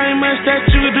 It ain't much that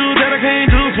you do that I can't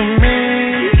do for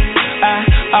me. I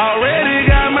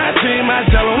already got my team, I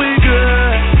tell them we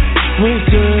good. We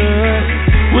good,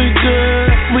 we good,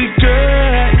 we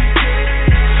good.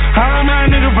 All of my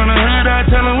niggas from the hood, I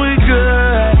tell them we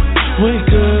good. We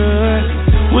good,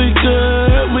 we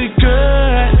good, we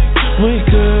good, we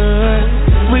good,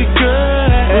 we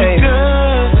good, we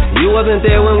good. You wasn't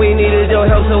there when we needed your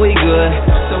help, so we good.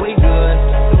 So we good.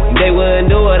 They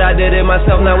wouldn't do it, I did it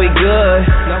myself, now we good.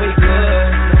 Now we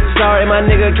good. Sorry, my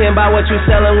nigga, can't buy what you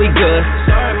selling, we good.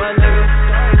 Sorry, my nigga.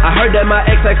 I heard that my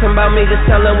ex asking about me, just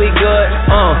tell him we good.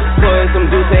 Putting some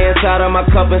Douce inside of my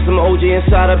cup and some OG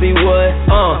inside of B-Wood.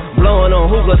 Blowing on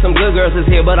hookah, some good girls is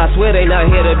here, but I swear they not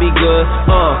here to be good.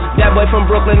 That boy from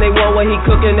Brooklyn, they want what he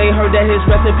cooking, they heard that his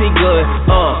recipe good.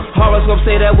 Horoscope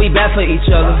say that we bad for each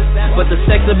other, but the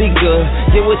sex will be good.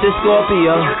 Get with this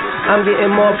Scorpio, I'm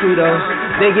getting more Fritos.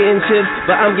 They getting chips,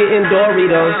 but I'm getting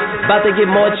Doritos. About to get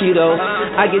more Cheetos.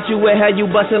 I get you wet, had you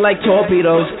bustin' like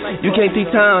torpedoes. You can't see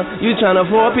time, you tryna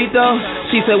 4-peat though?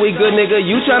 She said we good nigga,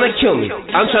 you tryna kill me.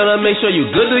 I'm tryna make sure you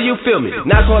good, do you feel me?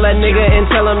 Now call that nigga and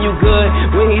tell him you good.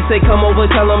 When he say come over,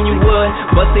 tell him you would.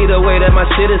 But see the way that my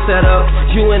shit is set up,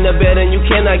 you in the bed and you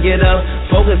cannot get up.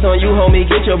 Focus on you, homie,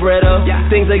 get your bread up.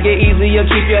 Things that get easier,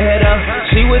 keep your head up.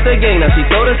 She with the gang, now she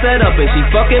throw the set up and she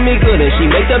fucking me good and she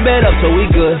make the bed up, so we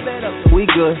good. We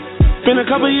good. Been a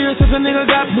couple years since a nigga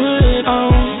got put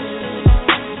on.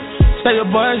 Say your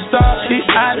boy stop, he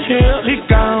out here, he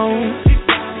gone.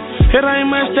 It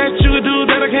ain't much that you do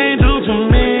that I can't do for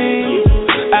me.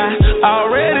 I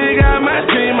already got my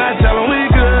team, I tell them we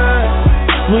good.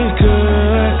 We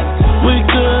good, we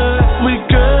good, we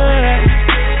good.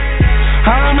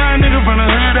 All of my niggas from the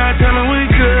hood, I tell them we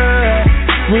good.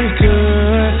 We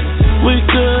good, we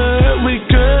good, we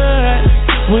good,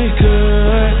 we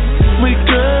good, we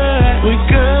good, we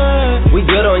good. We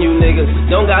good on you niggas.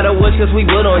 Don't gotta wish cause we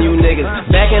good on you niggas.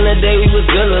 Back in the day we was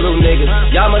good little niggas.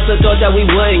 Y'all must've thought that we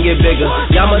wouldn't get bigger.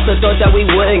 Y'all must've thought that we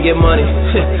wouldn't get money.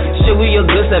 Shit, we a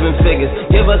good 7 figures.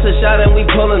 Give us a shot and we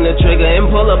pulling the trigger.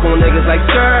 And pull up on niggas like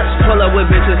sir. Pull up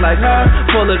with bitches like her.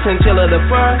 Full of chinchilla the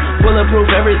fur. Bulletproof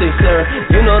everything, sir.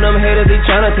 You know them haters, they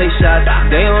tryna take shots.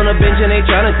 They on a bench and they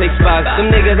tryna take spots.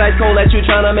 Them niggas ice cold that you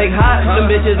tryna make hot.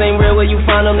 Them bitches ain't real where you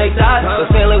find them, they thought.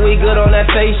 But feeling like we good on that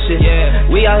face shit.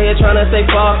 We out here tryna stay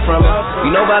far from it. You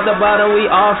know about the bottom, we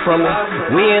off from it.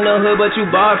 We in the hood, but you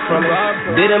barred from it.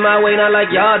 Did it my way, not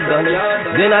like y'all done it.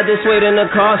 Then I just wait in the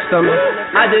car stomach.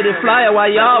 I did it flyer while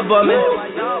y'all bumming.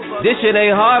 This shit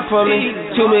ain't hard for me.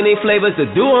 Too many flavors to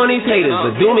do on these haters.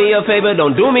 But do me a favor,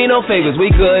 don't do me no favors. We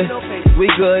good, we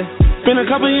good. Been a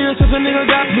couple years since a nigga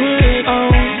got put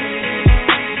on.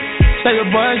 Say your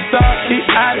boy stop, he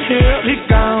out here, he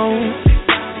gone.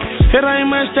 It ain't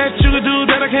much that you can do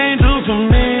that I can't do for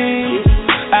me.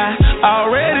 I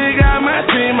already got my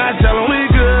team, I tell them we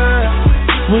good.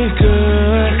 We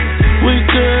good, we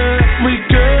good, we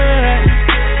good.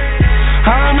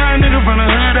 All of my niggas from the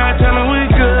hood, I tell them we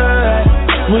good.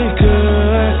 We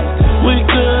good, we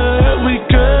good, we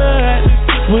good,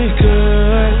 we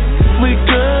good, we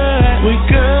good, we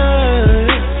good.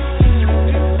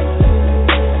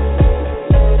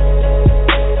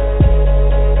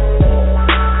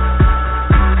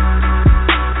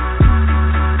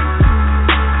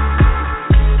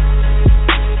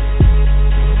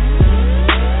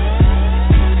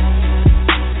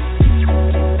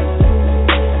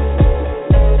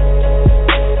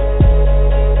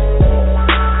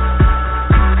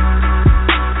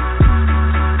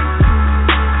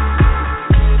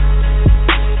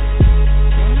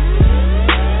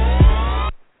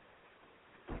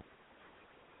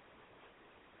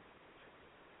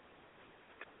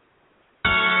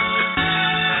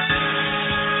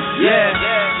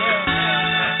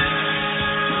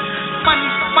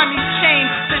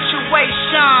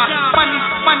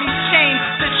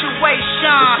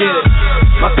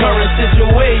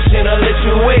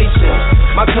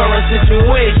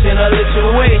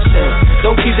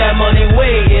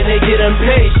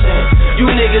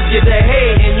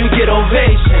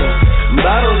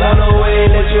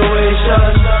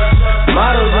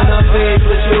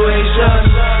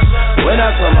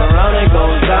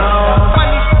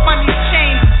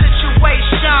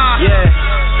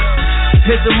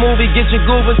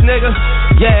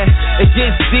 Yeah, it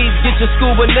gets deep, get your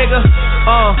scuba, nigga.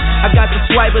 I got the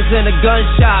swipers in the gun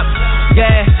shop.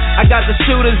 Yeah, I got the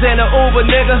shooters in the Uber,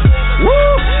 nigga.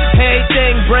 Woo!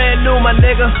 Everything brand new, my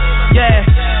nigga. Yeah,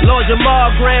 Lord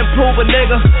Jamar, Grand Pooba,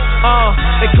 nigga.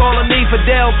 They calling me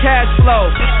Fidel Cashflow.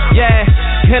 Yeah,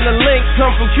 and the link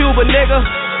come from Cuba, nigga.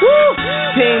 Woo!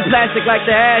 Team plastic like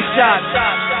the ass shot.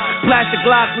 Plastic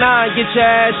Glock 9, get your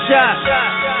ass shot.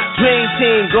 Dream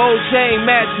team, gold chain,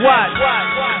 match watch.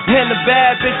 And the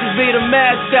bad bitches be the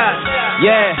mascot.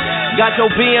 Yeah, got your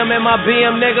BM in my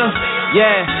BM, nigga.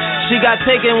 Yeah, she got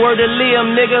taken, word to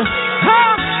Liam, nigga.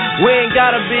 We ain't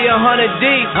gotta be 100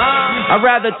 deep. I'd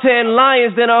rather 10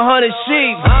 lions than 100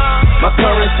 sheep. My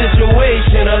current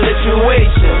situation, a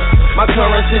lituation. My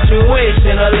current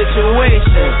situation, a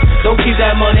lituation. Don't keep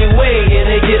that money waiting,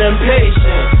 they get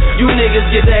impatient. You niggas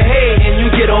get the hate and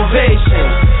you get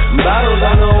ovation. Bottles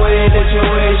on the way,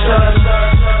 situation.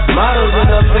 Models in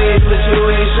the face,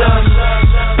 situation.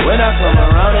 When I come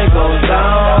around, it goes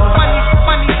down.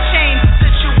 Money change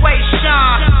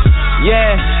situation.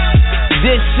 Yeah,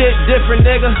 this shit different,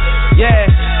 nigga. Yeah,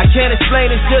 I can't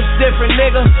explain, it's just different,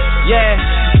 nigga. Yeah,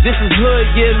 this is hood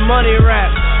getting money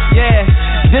rap. Yeah,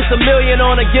 this $1 million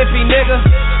on a Giphy, nigga.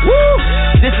 Woo!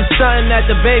 This is something at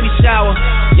the baby shower.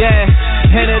 Yeah,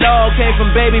 and it all came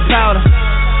from baby powder.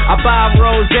 I buy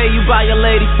rose, you buy your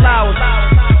lady flowers.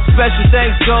 Special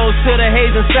thanks goes to the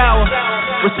haze and sour.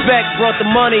 Respect brought the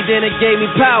money, then it gave me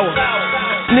power.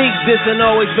 Sneak this and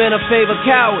always been a favor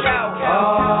coward.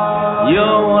 You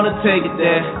don't wanna take it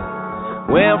there.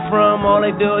 Where I'm from, all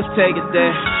they do is take it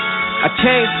there. I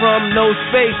came from no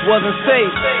space, wasn't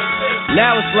safe.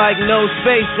 Now it's like no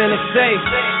space and it's safe.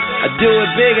 I do it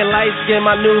big and light skin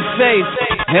my new face.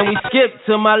 And we skip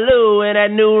to my Lou and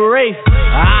that new race.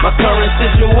 My current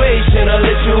situation, a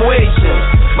lituation.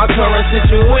 My current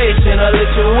situation, a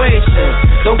lituation.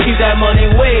 Don't keep that money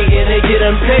waiting, they get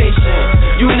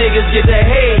impatient. You niggas get the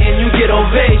hate and you get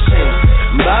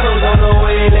ovation. Bottles on the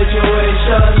way,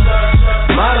 lituation.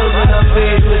 Models in the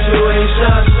face,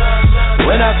 lituation.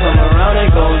 When I come around,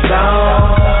 it goes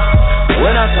down.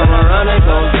 When I come around, it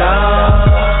goes down.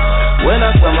 When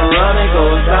I come around, it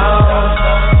goes down.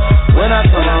 When I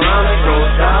come around, it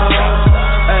goes down.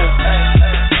 Hey,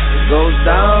 it goes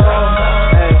down.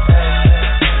 Hey,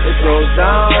 it goes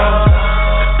down.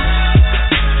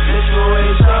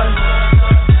 Situation.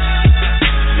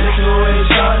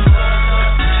 Situation.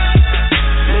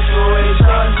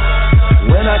 Situation.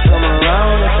 When I come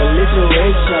around, it's a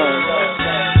lituation.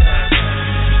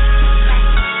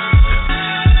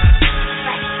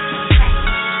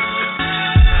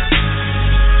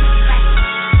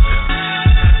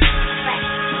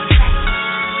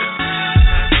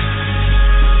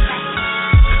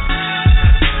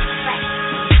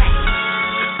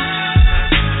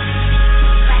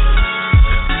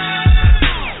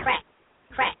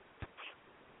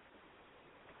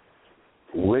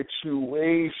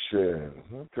 Situation.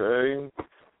 Okay.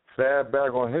 Fab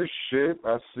back on his shit,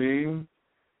 I see.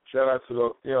 Shout out to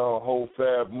the whole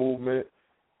Fab movement.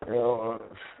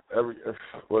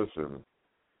 Listen,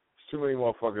 too many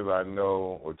motherfuckers I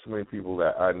know, or too many people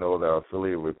that I know that are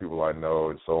affiliated with people I know,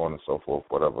 and so on and so forth,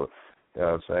 whatever. You know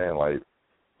what I'm saying? Like,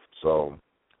 so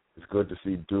it's good to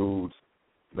see dudes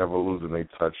never losing their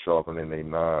touch, sharpening their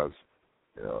knives,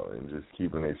 and just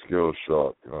keeping their skills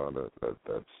sharp.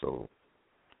 That's so.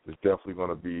 It's definitely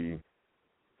going on.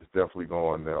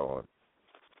 You know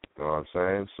what I'm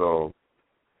saying? So,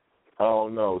 I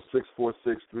don't know.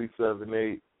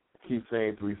 646-378. Keep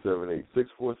saying 378.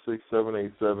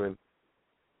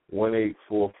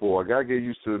 646-787-1844. I got to get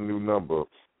used to the new number.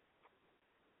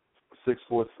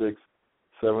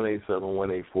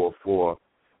 646-787-1844.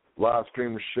 Live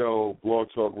stream the show,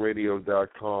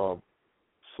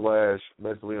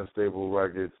 blogtalkradio.com/mentally unstable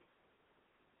records.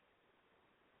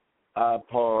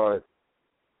 iPod,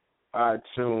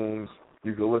 iTunes.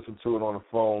 You can listen to it on the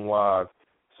phone live.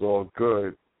 It's all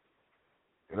good.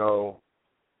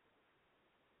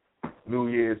 New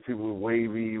Year's, people are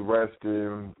wavy,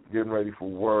 resting, getting ready for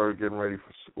work, getting ready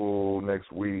for school next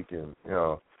week, and,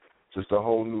 just a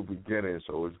whole new beginning.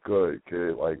 So it's good,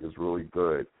 kid. Like, it's really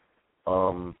good.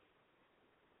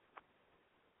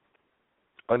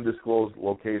 Undisclosed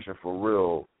location for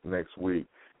real next week.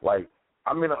 Like,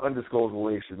 I'm in an undisclosed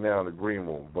relation now in the green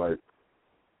room, but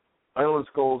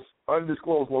undisclosed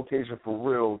location for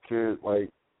real, kid.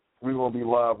 Like, we're gonna be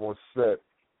live on set,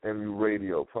 MU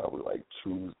Radio, probably like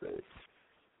Tuesday.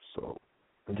 So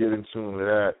get in tune to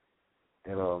that,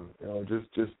 and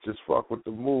just fuck with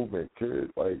the movement,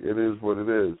 kid. Like, it is what it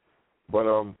is. But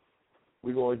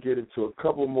we're gonna get into a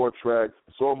couple more tracks.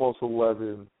 It's almost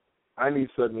 11. I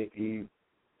need something to eat.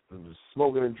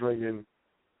 smoking and drinking.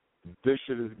 This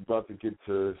shit is about to get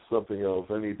to something else.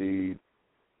 I need to eat.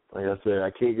 Like I said, I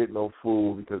can't get no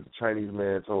food because the Chinese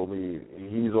man told me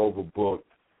he's overbooked.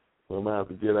 So I'm going to have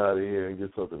to get out of here and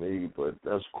get something to eat, but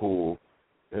that's cool.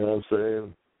 You know what I'm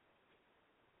saying?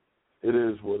 It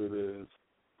is what it is.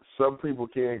 Some people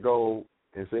can't go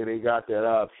and say they got that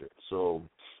option. So,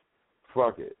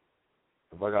 fuck it.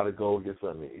 If I got to go and get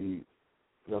something to eat,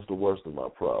 that's the worst of my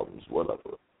problems.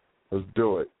 Whatever. Let's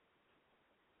do it.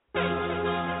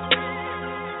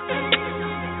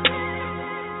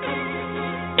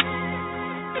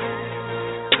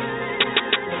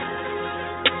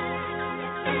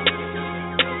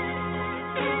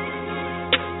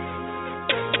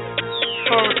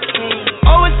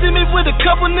 Always see me with a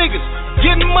couple niggas,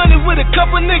 getting money with a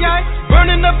couple niggas,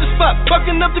 burning up the spot,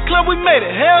 fucking up the club, we made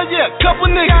it. Hell yeah, couple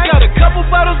niggas, got a couple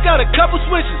bottles, got a couple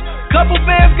switches, couple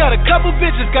bands, got a couple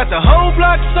bitches, got the whole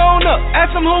block sewn up.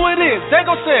 Ask them who it is, they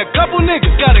gon' say a couple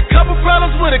niggas. Got a couple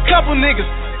problems with a couple niggas.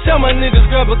 Tell my niggas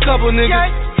grab a couple niggas.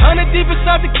 100 deep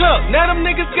inside the club. Now them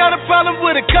niggas got a problem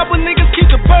with a couple niggas. Keep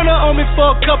the burner on me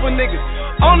for a couple niggas.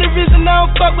 Only reason I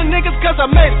don't fuck with niggas cause I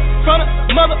made it from the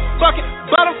motherfucking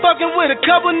bottom, fucking with a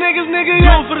couple niggas, nigga.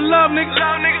 Yeah. Going for the love, nigga.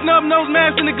 Snub nose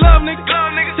mask in the glove, nigga.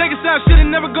 Taking side shit ain't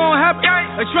never gonna happen.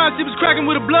 Like trying to see what's cracking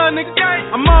with the blood, nigga.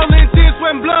 I'm all in tears,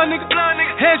 sweating blood, nigga.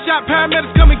 Headshot,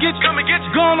 paramedics come and get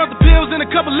you. Going off the pills and a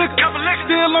couple liquor.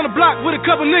 Still on the block with a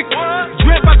couple niggas.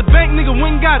 Dreamt about the bank, nigga,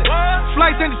 went and got it.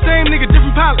 Flights ain't the same, nigga,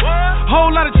 different pilot.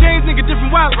 Whole lot of chains, nigga,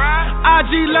 different wallet.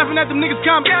 IG laughing at them niggas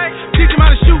comment. Teach them how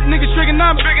to shoot, nigga,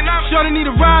 trigonometry. Shorty need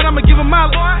a ride, I'ma give a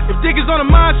mileage. If dick is on the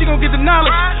mind, she gon' get the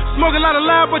knowledge. Smoke a lot of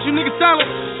loud, but you niggas silent.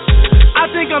 I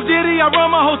think I'm Diddy, I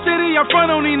run my whole city, I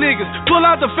front on these niggas. Pull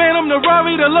out the Phantom, the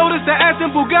Rari, the Lotus, the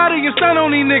Aston, Bugatti, and stun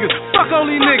on these niggas. Fuck all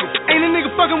these niggas, ain't a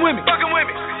nigga fucking with me.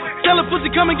 Tell a pussy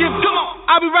come and get me.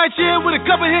 I'll be right here with a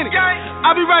couple Henny.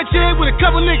 I'll be right here with a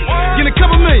couple niggas. Get a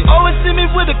couple million. Always see me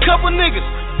with a couple niggas.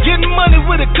 Getting money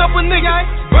with a couple niggas.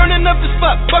 Burning up the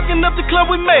spot, fucking up the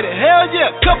club, we made it. Hell yeah,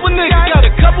 couple niggas. Got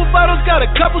a couple bottles, got a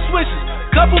couple switches.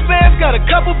 Couple bands, got a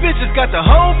couple bitches. Got the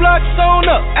whole block sewn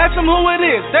up. Ask them who it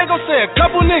is, they gon' say a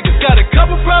couple niggas. Got a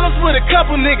couple problems with a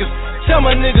couple niggas. Tell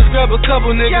my niggas grab a couple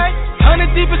niggas.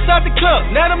 100 deep inside the club.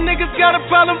 Now them niggas got a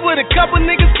problem with a couple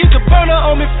niggas. Keep the burner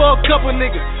on me for a couple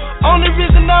niggas. Only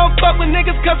reason I don't fuck with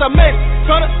niggas cause I made it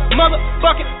from the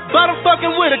motherfucking bottom,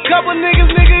 fucking with a couple niggas,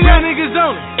 nigga. Real niggas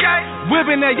on it.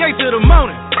 Whipping that yay to the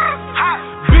morning.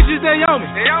 Bitches, they on me.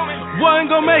 Wasn't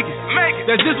gon' make it.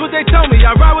 That's just what they told me.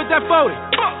 I ride with that 40.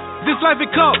 This life it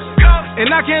costs,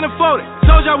 and I can't afford it.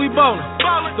 Told y'all we ballin'.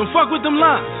 Don't fuck with them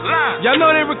lines. Y'all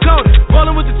know they recorded.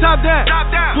 Rollin' with the top down.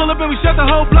 Pull up and we shut the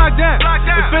whole block down.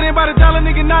 If it ain't about a dollar,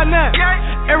 nigga, not now.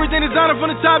 Everything is on from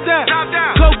the top down.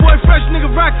 Coke boy fresh, nigga,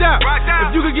 rocked out.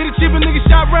 If you could get it cheaper, nigga,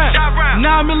 shot round.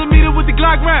 9mm with the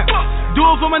Glock round. Do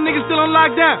it for my niggas still on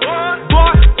lockdown.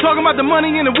 Boy, talking about the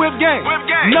money in the whip game.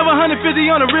 Never 150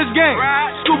 on the wrist game.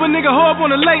 Scuba nigga, hoe up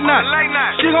on the late night.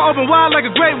 She gon' open wide like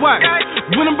a great white.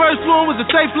 When them birds flew was a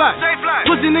safe flight.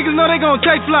 Pussy niggas know they gon'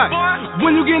 take flight.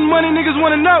 When you getting money, niggas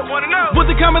wanna know what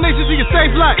the combinations of your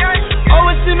safe flight.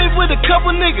 Always see me with a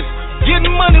couple niggas.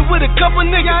 Getting money with a couple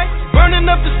niggas. Burning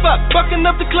up the spot, fucking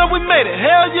up the club, we made it.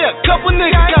 Hell yeah, couple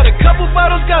niggas. Got a couple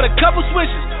bottles, got a couple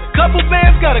switches. Couple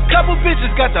bands, got a couple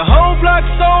bitches. Got the whole block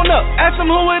sewn up. Ask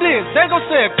them who it is, they gon'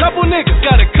 say a couple niggas.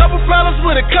 Got a couple problems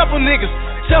with a couple niggas.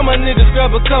 Tell my niggas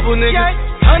grab a couple niggas.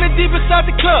 100 deep inside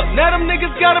the club. Now them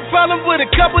niggas got a problem with a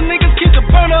couple niggas. Keep the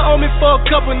burner on me for a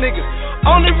couple niggas.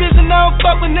 Only reason I don't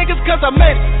fuck with niggas cause I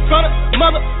made it from the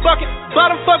motherfucking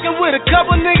bottom, fucking with a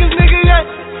couple niggas, nigga, yeah.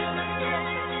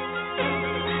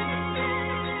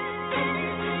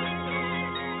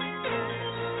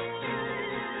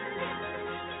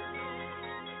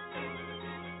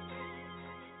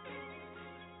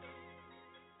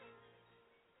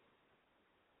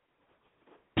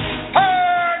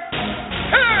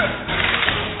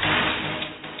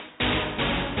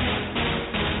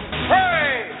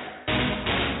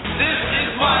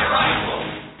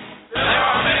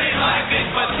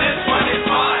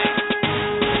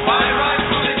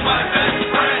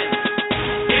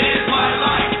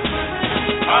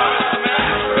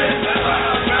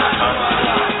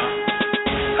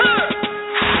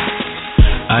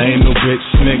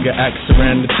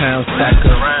 around the town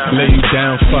stacker. Lay you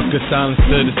down, fucker, silence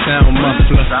to the sound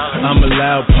muffler. I'm a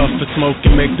loud puffer, smoke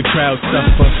and make the crowd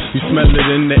suffer. You smell it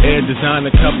in the air, design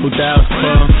a couple thousand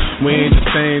for. We ain't the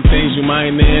same things, you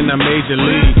minor in our major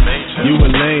league. You a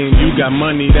lame, you got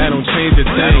money, that don't change a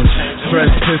thing.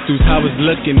 Fresh pistols, how it's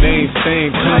looking, they ain't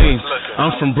staying clean.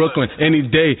 I'm from Brooklyn, any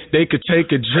day they could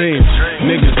take a dream.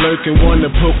 Niggas lurking,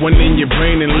 wanna put one in your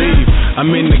brain and leave.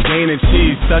 I'm in the gain of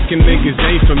cheese, sucking niggas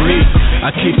ain't for me.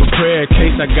 I keep a prayer in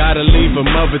case I gotta leave a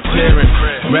mother tearing.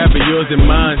 Rather yours than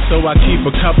mine, so I keep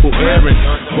a couple errands.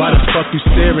 Why the fuck you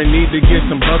staring? Need to get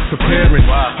some bucks preparing.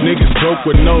 Niggas broke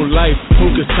with no life,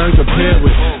 who could son compare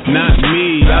with? Not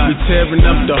me, I be tearing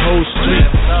up the whole street.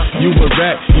 You a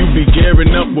rat, you be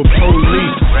gearing up with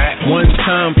police. One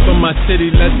time for my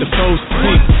city, let the foes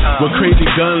speak. We're crazy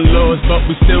gun laws, but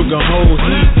we still gon' hold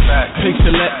heat.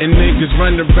 Picture letting niggas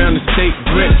run around the state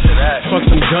grip. Fuck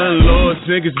some gun laws,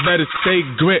 niggas better stay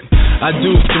grip. I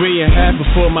do 3.5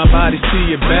 before my body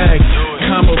see a bag.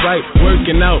 Combo right,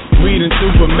 working out, reading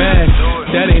super mag.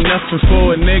 That ain't nothing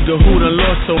for a nigga who done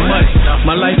lost so much.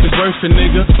 My life is worth it,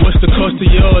 nigga. What's the cost of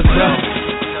yours, bro?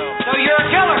 So you're a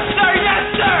killer, sir? Yes,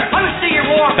 sir. Let me see your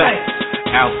war face.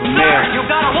 Alpha male. You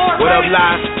got a war face? What up,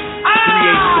 live?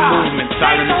 Create the movement.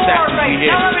 Silent assassins, we here.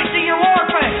 Now let me see your war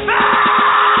face.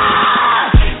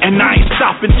 And I ain't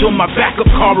stopping till my backup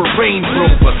car a Range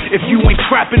Rover. If you ain't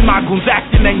scrapping, my goons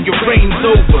acting and your reign's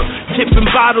over. Tipping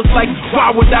bottles like, why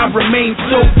would I remain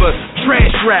sober?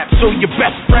 Trash rap, so your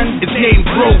best friend is named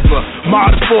Grover.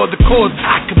 Martyr for the cause,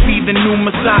 I could be the new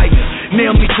Messiah.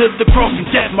 Nail me to the cross and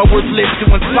death, my words live to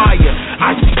inspire.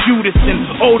 I see Judas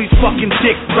and all these fucking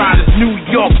dick riders. New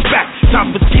York back,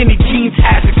 time for skinny jeans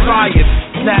has expired.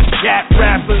 Snapchat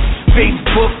rappers,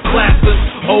 Facebook clappers,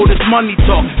 all this money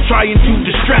talk, trying to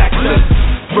distract us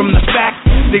from the facts.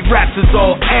 They raps is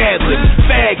all ad-lib,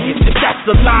 faggots. If that's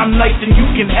the limelight, then you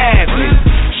can have it.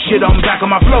 Shit, I'm back on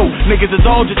my flow. Niggas is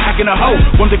all just acting a hoe.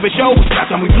 One thing for sure,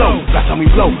 last time we blow, last time we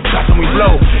blow, last time we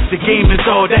blow. The game is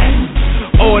all that.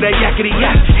 All that yakety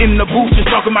yak in the booth,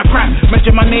 just talking my crap.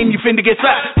 Mention my name, you finna get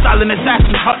slapped. Silent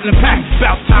assassins, hunting and pack.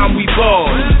 About time we ball.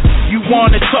 You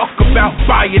wanna talk about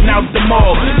buying out the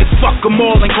mall? It's fuck 'em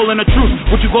all and calling a truce.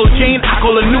 What you call a chain, I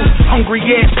call a noose. Hungry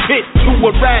ass pit to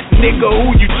a rat, nigga,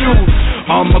 who you choose?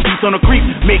 I'm a beast on a creep,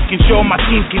 making sure my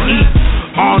team can eat.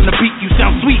 On the beat, you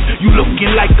sound sweet, you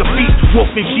looking like a feast.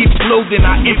 Wolf in sheep's clothing,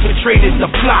 I infiltrated the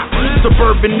flock.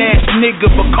 Suburban ass nigga,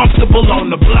 but comfortable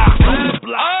on the block.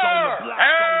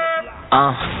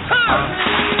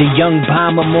 The young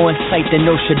bomber more in sight than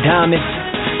Nostradamus.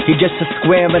 You're just a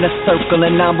square in a circle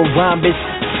and I'm a rhombus.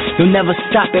 You'll never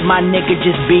stop it, my nigga,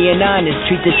 just being honest.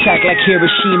 Treat the track like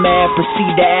Hiroshima and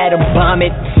proceed to atom bomb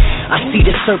it. I see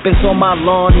the serpents on my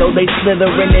lawn, know they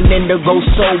slithering in indigo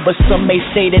soul, but some may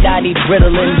say that I need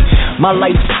Ritalin. My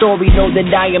life story, know that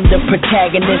I am the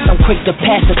protagonist. I'm quick to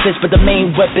pacifist, but the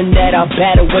main weapon that I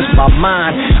battle is my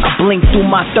mind. I blink through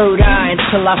my third eye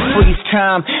until I freeze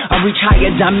time. I reach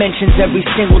higher dimensions every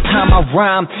single time I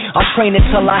rhyme. I'll train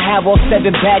until I have all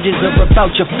 7 badges of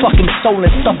about your fucking soul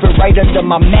and stuff it right under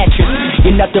my mattress.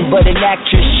 You're nothing but an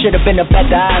actress, should've been up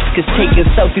at the Oscars taking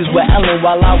selfies with Ellen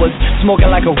while I was smoking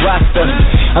like a rock.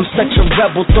 I'm such a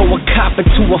rebel, throw a cop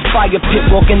into a fire pit,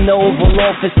 walk in the Oval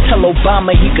Office, tell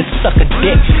Obama he could suck a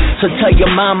dick. So tell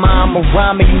your mama I'm a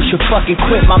rhymer, you should fucking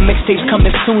quit. My mixtape's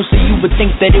coming soon, so you would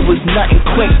think that it was nothing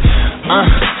quick.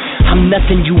 I'm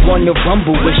nothing you wanna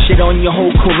rumble with. Shit on your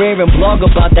whole career and blog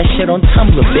about that shit on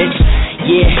Tumblr, bitch.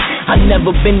 Yeah, I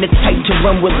never been the type to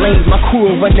run with lanes. My crew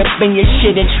will run up in your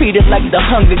shit and treat it like the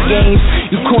Hunger Games.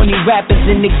 You corny rappers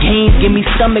in the game, give me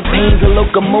stomach pains, a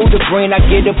locomotive brain. I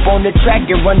get up on the track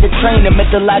and run the train. A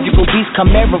mythological beast,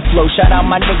 Chimera flow. Shout out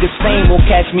my niggas fame. Won't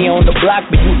catch me on the block,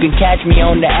 but you can catch me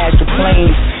on the astral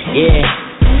planes. Yeah,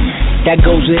 that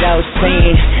goes without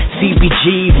saying.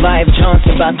 CBG, Live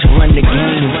Johnson about to run the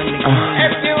game.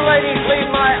 If you ladies leave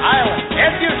my island,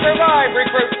 if you survive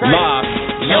recruit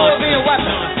training, you will be a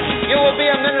weapon. You will be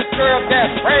a minister of death,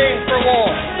 praying for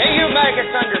war. Can you maggots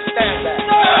understand that?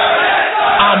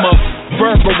 I'm a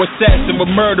verbal assassin with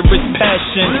murderous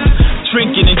passion,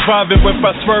 drinking and driving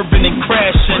without swerving and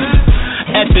crashing.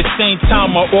 At the same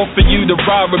time, I offer you to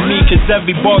ride with me, cause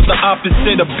every bar's the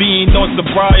opposite of being on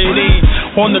sobriety.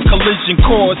 on the collision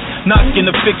course, knocking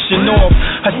the fiction off.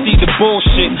 I see the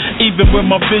bullshit, even with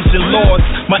my vision lost.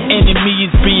 My enemy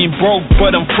is being broke,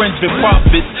 but I'm friends with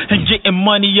profits. And getting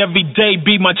money every day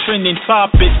be my trending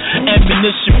topic.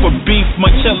 Ammunition for beef,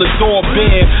 my killers all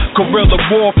bare. Guerrilla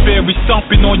warfare, we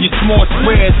stomping on your small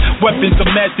squares. Weapons of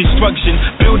mass destruction,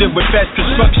 building with fast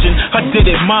construction. I did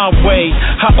it my way,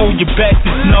 I owe you back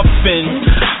is nothing.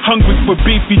 Hungry for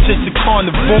beef, you just a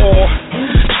carnivore.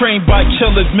 Trained by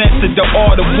killers, mastered the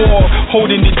art of war.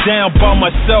 Holding it down by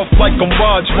myself like I'm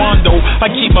Raj Rondo. I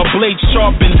keep my blade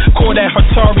sharpened, call that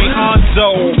Hatari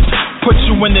Hanzo. Put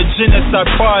you in the genocide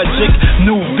project.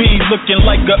 New V looking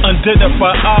like an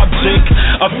unidentified object.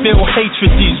 I feel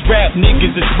hatred, these rap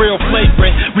niggas is real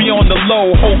flagrant. We on the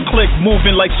low, whole clique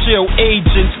moving like shield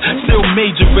agents. Still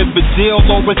major with a deal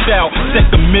or without. Set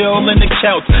the mill in the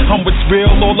couch, I'm what's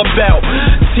real all about.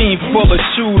 Team full of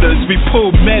shooters, we pull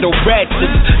metal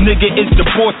ratchets. Nigga is the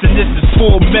boss and this is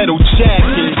Full Metal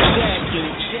Jacket.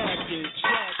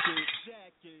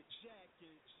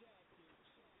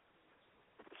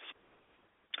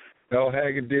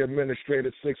 Haggood, the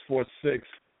Administrator,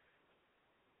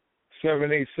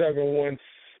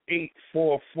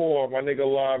 646-787-1844. My nigga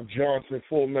Live Johnson,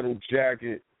 Full Metal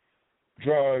Jacket,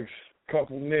 drugs,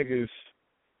 couple niggas.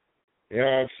 You know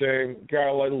what I'm saying?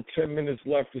 Got a little 10 minutes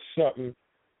left or something.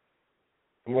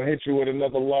 I'm going to hit you with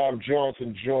another Live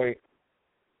Johnson joint.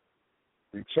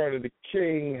 Return of the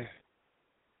King.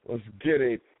 Let's get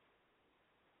it.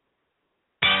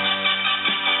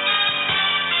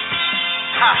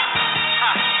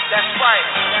 That's right.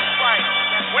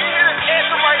 When you hear this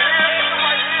anthem right here,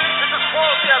 this is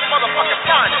quality as motherfucking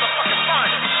fun.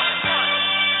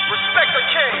 Respect the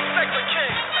king,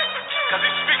 cause he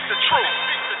speaks the truth.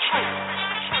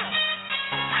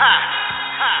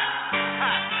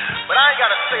 But I ain't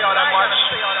gotta say all that much.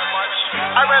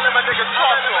 I ran let my niggas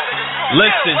talk to him.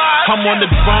 Listen, I'm on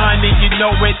the grind and you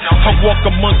know it. I walk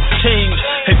amongst kings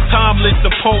and timeless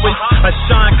the poets. I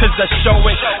shine cause I show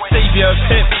it. Savior of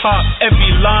hip-hop,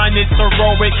 every line is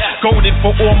heroic. Golden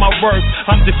for all my work,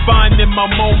 I'm defining my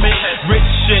moment. Rich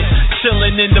shit,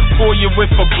 chilling in the foyer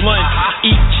with a blunt.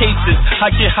 Eat cases,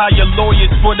 I get hire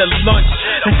lawyers for the lunch.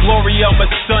 And glory of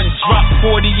my son, drop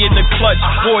 40 in the clutch.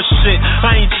 Bullshit,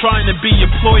 I ain't trying to be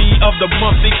employee of the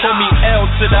month. They call me L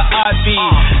to the IV,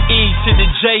 E to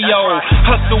the J-O.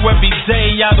 Hustle every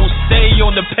day, I don't stay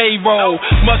on the payroll.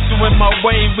 Muscle in my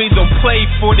way, we don't play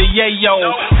for the yayo.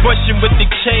 Brushing with the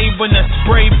K when I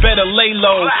spray, better lay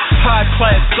low. High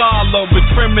class solo with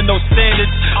criminal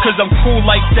standards, cause I'm cool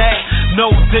like that.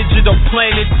 No digital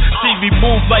planets, see me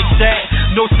move like that.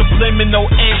 No subliminal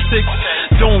antics.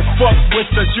 Don't fuck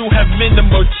with us, you have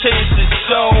minimal chances.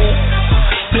 So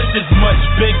this is much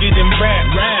bigger than rap.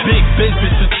 Big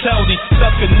business to tell these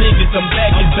sucker niggas I'm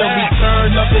back. It's the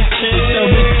return of the king. It's the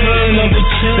return of the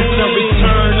king. It's the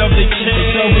return of the king.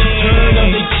 It's the return of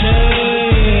the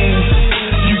king.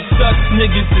 You suck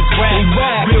niggas is rap.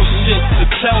 Real shit to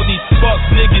tell these fuck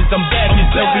niggas I'm back.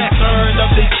 It's the return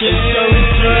of the king. It's the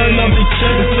return of the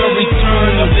king. It's the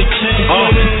return of the king. It's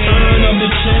the return of the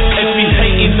king. If he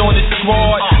hating on the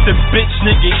squad, the bitch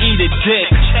nigga eat a dick.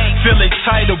 Feel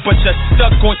entitled, but you're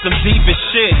stuck on some diva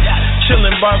shit.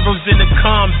 Killing rivals in the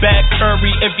combat,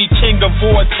 Curry. If he king of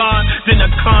all time, then a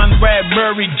Conrad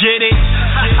Murray, get it?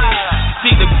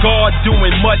 See the guard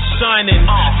doing much shining.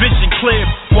 Vision clear,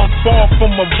 one fall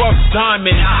from a rough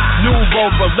diamond. New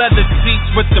Rover, leather seats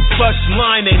with the plush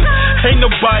lining. Ain't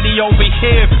nobody over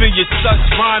here for your sucks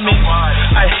rhyming.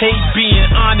 I hate being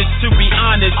honest, to be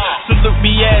honest. Salute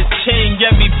me as king,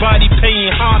 everybody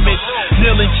paying homage.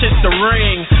 Kneeling, kiss the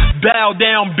ring. Bow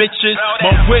down, bitches.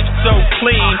 My whip so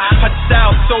clean, her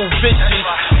style so vicious.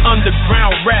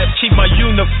 Underground rap, keep my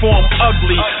uniform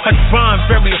ugly. I grind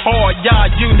very hard, y'all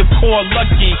unicorn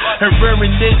lucky. And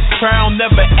wearing this crown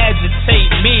never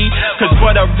agitate me, cause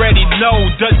what I already know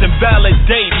doesn't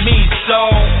validate me. So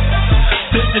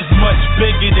this is much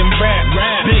bigger than rap.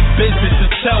 Big business to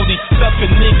tell these sucker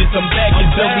niggas I'm back.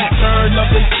 It's the return of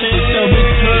the king. It's the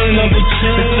return of the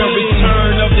king. It's the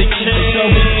return of the king. It's the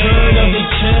return of the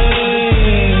king.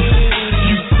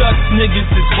 You suck niggas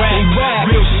is rap.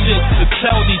 Real shit to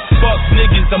tell these fuck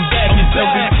niggas I'm back. It's the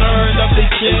return of the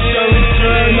king. It's the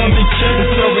return of the king.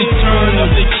 It's the return of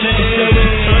the king. It's the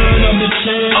return of the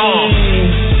king.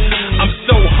 I'm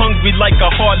so hungry like I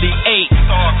hardly ate.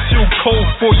 Too cold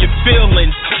for your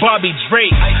feelings, Bobby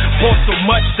Drake. Bought so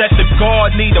much that the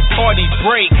guard need a party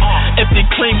break. If they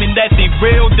claiming that they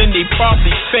real, then they probably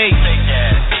fake.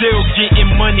 Still getting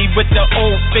money with the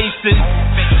old faces.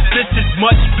 This is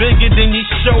much bigger than these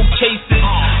showcases.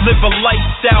 Live a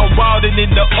lifestyle wildin' in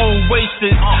the own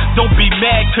oasis. Don't be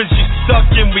mad cause you stuck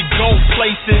and we go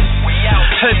places.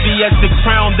 Heavy as the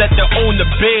crown that the owner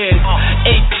bears.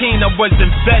 18 I was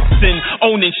investing,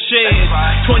 owning shares.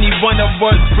 21 I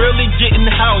was really getting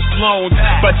house loans.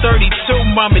 By 32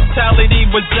 my mentality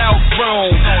was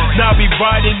outgrown. Now we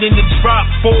riding in the drop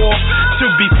 4. To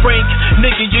be frank,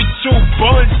 nigga, you too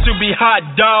buns to be hot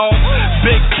dog.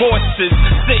 Big bosses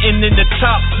sitting in the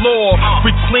top floor.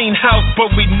 We clean house but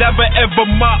we never ever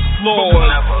mop floors.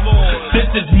 This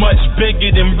is much bigger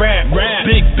than rap.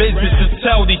 Big business to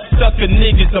tell these sucker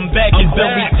niggas I'm back. It's the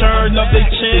return of the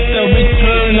chain. It's the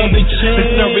return of the chain.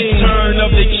 It's the return of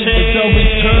the chain. It's the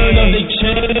return of the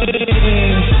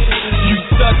chain. You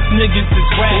suck niggas is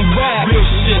rap. Real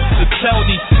shit to tell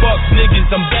these fuck niggas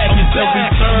I'm back. It's the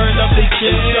return of the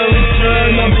chain. It's the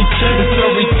return of the chain. It's the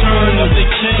return of the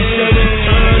chain. It's the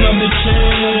return of the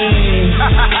chain.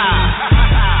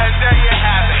 And there you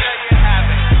have it.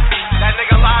 That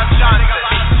nigga Live Johnson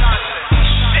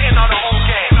sitting on the whole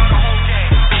game.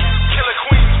 Killer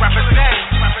Queens represent.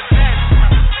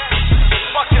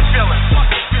 Fuck your feelings.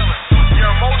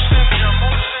 Your emotions.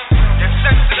 Your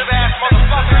sensitive ass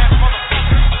motherfucker.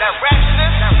 That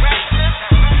ratchetness.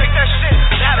 Take that shit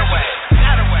that away.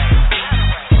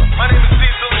 My name is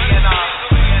Cecily and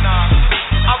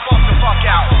I'm off the fuck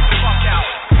out.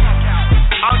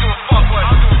 I don't give a fuck what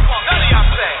none of y'all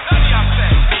say.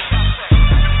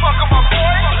 You fucking my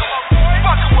boy,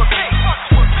 fucking with me.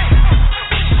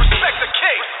 Respect the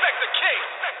king.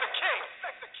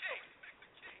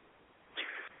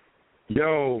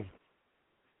 Yo,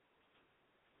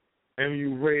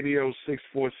 MU Radio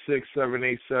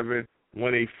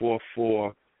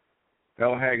 646-787-1844.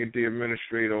 L. Haggood, the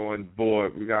administrator, on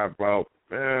board. We got about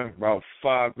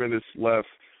 5 minutes left,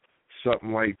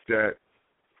 something like that.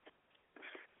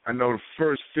 I know the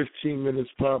first 15 minutes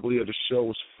probably of the show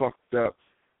was fucked up,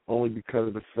 only because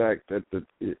of the fact that the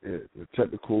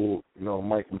technical,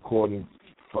 mic recording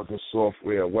fucking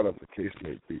software, whatever the case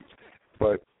may be.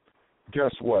 But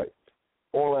guess what?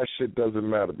 All that shit doesn't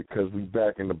matter because we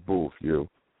back in the booth, you.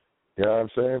 You know what I'm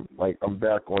saying? Like, I'm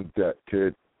back on deck,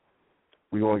 kid.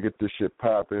 We gonna get this shit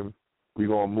popping. We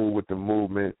gonna move with the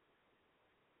movement.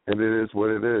 And it is what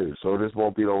it is. So this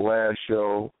won't be the last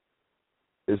show.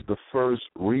 It's the first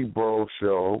Rebro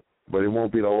show, but it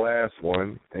won't be the last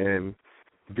one. And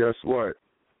guess what?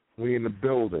 We in the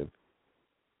building.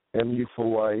 MU for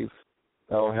life.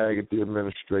 L. Haggood, the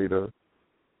administrator.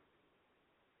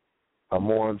 I'm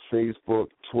on Facebook,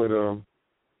 Twitter,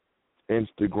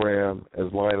 Instagram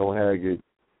as Lionel Haggood.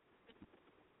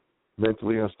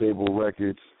 Mentally Unstable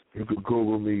Records. You could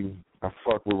Google me. I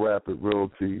fuck with Rapid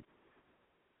Realty.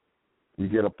 You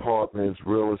get apartments,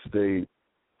 real estate.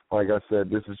 Like I said,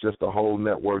 this is just a whole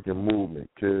networking movement,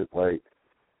 kid. Like,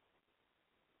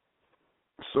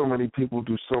 so many people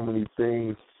do so many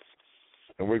things,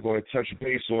 and we're going to touch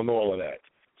base on all of that.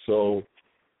 So,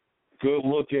 good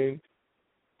looking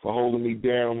for holding me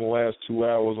down the last 2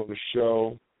 hours on the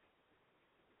show.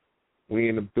 We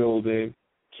in the building.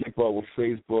 Keep up with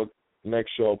Facebook.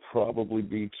 Next show will probably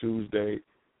be Tuesday.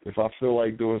 If I feel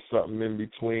like doing something in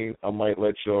between, I might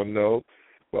let y'all know.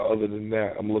 But other than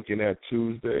that, I'm looking at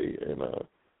Tuesday, and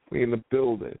we in the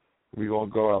building. We're going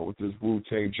to go out with this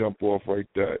Wu-Tang jump off right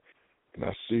there. And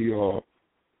I see y'all.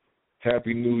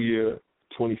 Happy New Year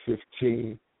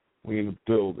 2015. We in the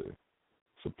building.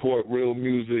 Support real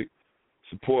music.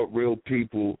 Support real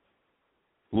people.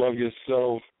 Love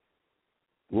yourself.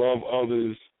 Love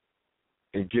others.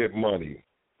 And get money.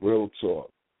 Real talk.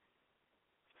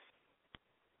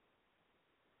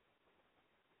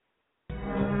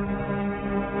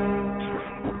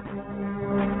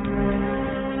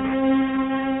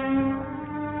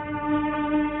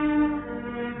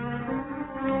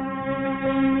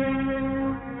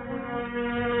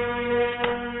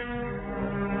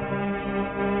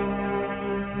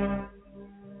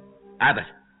 Abbott,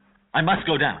 I must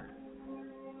go down.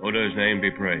 Buddha's name be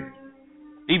praised.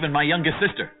 Even my youngest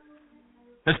sister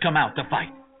has come out to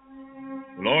fight.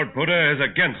 The Lord Buddha is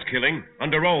against killing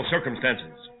under all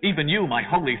circumstances. Even you, my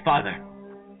holy father,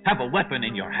 have a weapon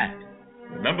in your hand.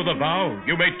 Remember the vow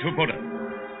you made to Buddha.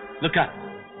 Look up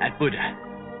at Buddha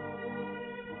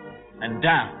and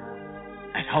down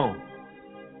at home.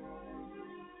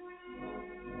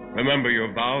 Remember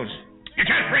your vows. You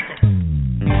can't break them.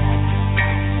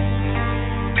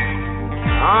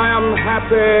 I am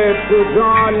happy to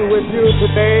join with you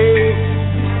today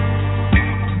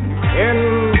in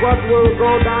what will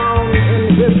go down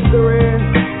in history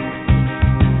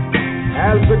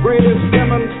as the greatest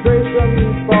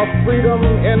demonstration for freedom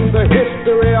in the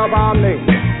history of our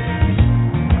nation.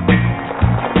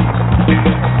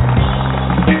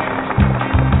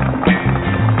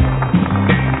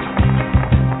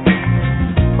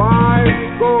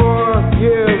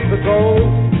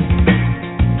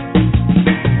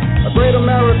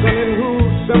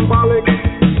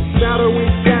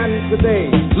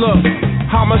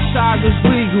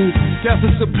 death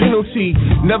is a penalty.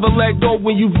 Never let go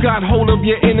when you've got hold of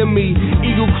your enemy.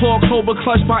 Eagle claw, cobra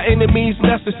clutch my enemies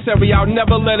necessary. I'll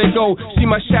never let it go. See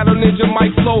my shadow ninja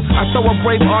mic flow. I throw a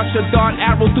brave archer dart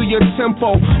arrow through your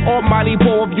tempo. Almighty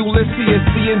bow of Ulysses,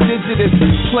 the indigenous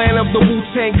plan of the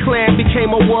Wu-Tang Clan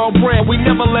became a world brand. We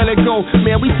never let it go.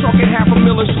 Man, we talking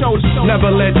 $500,000 shows.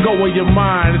 Never let go of your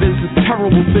mind. It is a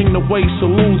terrible thing to waste or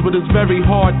lose, but it's very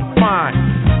hard to find.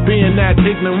 Being that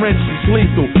ignorance is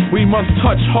lethal. We must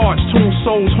touch hearts, tune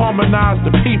souls, harmonize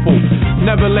the people.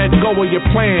 Never let go of your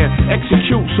plan.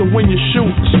 Execute so when you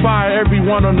shoot, inspire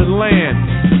everyone on the land.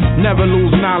 Never lose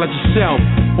knowledge of self,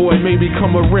 or it may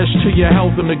become a risk to your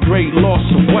health and a great loss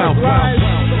of wealth. Rise to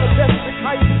the majestic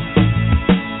heights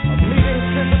of meeting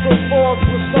physical force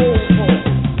with soul force.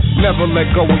 Never let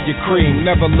go of your cream,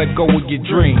 never let go of your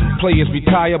dream. Players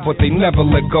retire, but they never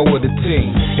let go of the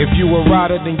team. If you a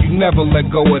rider, then you never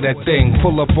let go of that thing.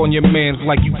 Pull up on your mans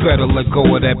like you better let go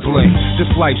of that bling.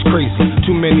 This life's crazy,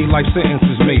 too many life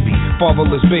sentences maybe.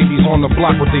 Fatherless babies on the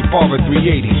block with their father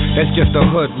 380. That's just the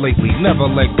hood lately, never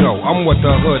let go. I'm what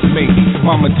the hood made me.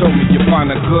 Mama told me you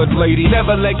find a good lady.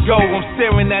 Never let go, I'm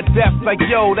staring at death like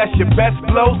yo, that's your best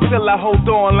blow. Still I hold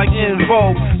on like in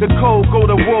vogue. The cold go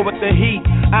to war with the heat.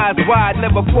 Eyes wide,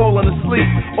 never falling asleep.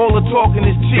 All the talking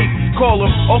is cheap. Call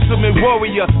him Ultimate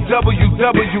Warrior,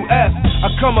 WWF. I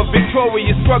come up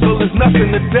victorious, struggle is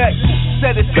nothing to deck.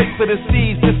 Set it straight for the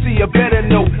seas to see a better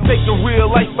note. Take the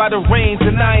real life by the reins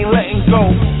and I ain't letting go.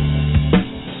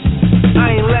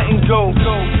 I ain't letting go.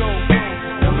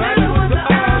 No matter what the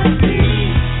odds be,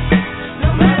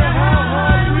 no matter how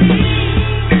hard we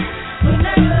we'll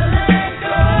never let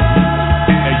go.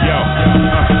 Hey yo,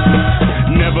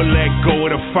 never let go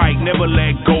of the fight, never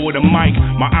let go of the mic.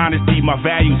 My honesty, my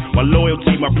values, my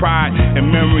loyalty, my pride, and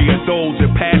memory of those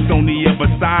that passed on the other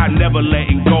side. Never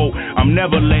letting go, I'm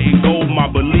never letting go. My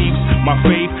beliefs, my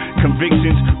faith,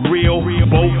 convictions, real.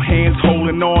 Both hands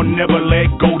holding on, never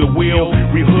let go the wheel.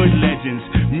 We hood legends,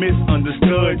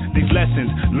 misunderstood. These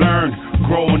lessons learned,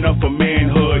 growing up for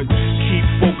manhood. Keep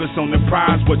focus on the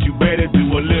prize, what you better do.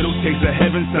 A little taste of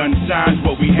heaven, sunshine's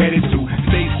what we headed to.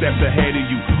 Stay steps ahead of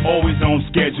you, always on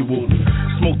schedule.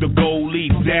 Smoke the gold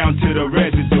leaf down to the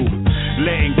residue.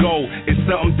 Letting go is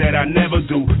something that I never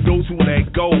do. Those who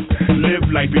let go live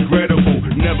life regrettable.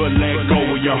 Never let go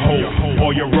of your hope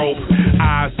or your rope.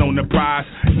 Eyes on the prize,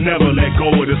 never let go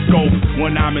of the scope.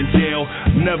 When I'm in jail,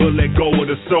 never let go of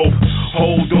the soap.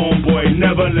 Hold on, boy,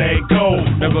 never let go.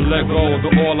 Never let go of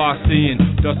the all I seen,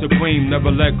 the supreme.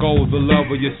 Never let go of the love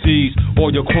of your seeds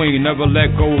or your queen. Never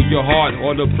let go of your heart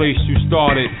or the place you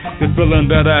started. The feeling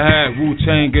that I had,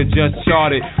 Wu-Tang had just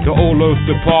charted. The old earth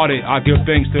departed, I give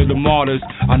thanks to the martyrs.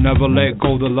 I never let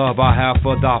go the love I have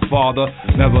for thy father.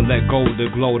 Never let go the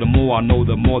glow. The more I know,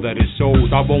 the more that it shows.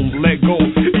 I won't let go,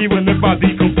 even if I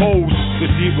decompose.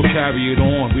 The deep will carry it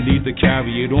on. We need to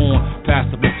carry it on. Pass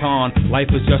the baton.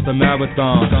 Life is just a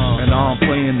marathon, and I'm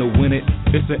playing to win it.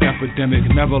 It's an epidemic.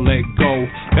 Never let go.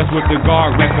 That's what the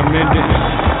God recommended.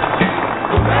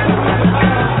 No matter what the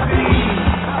odds be,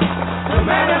 no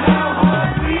matter how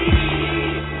hard we,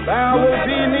 there will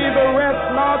be neither rest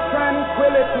nor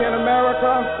tranquility in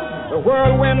America. The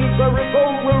whirlwinds of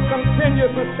revolt will continue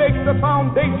to shake the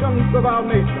foundations of our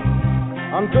nation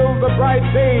until the bright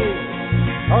day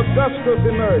of justice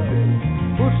emerges.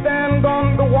 Who stand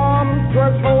on the warm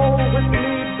threshold which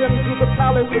leads into the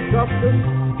palace of justice.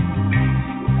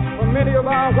 For many of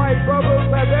our white brothers,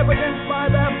 as evidenced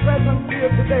by their presence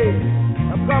here today,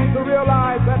 have come to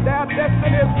realize that their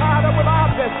destiny is tied up with our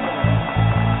destiny.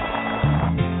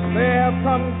 They have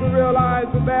come to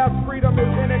realize that their freedom is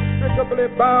inextricably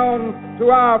bound to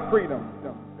our freedom.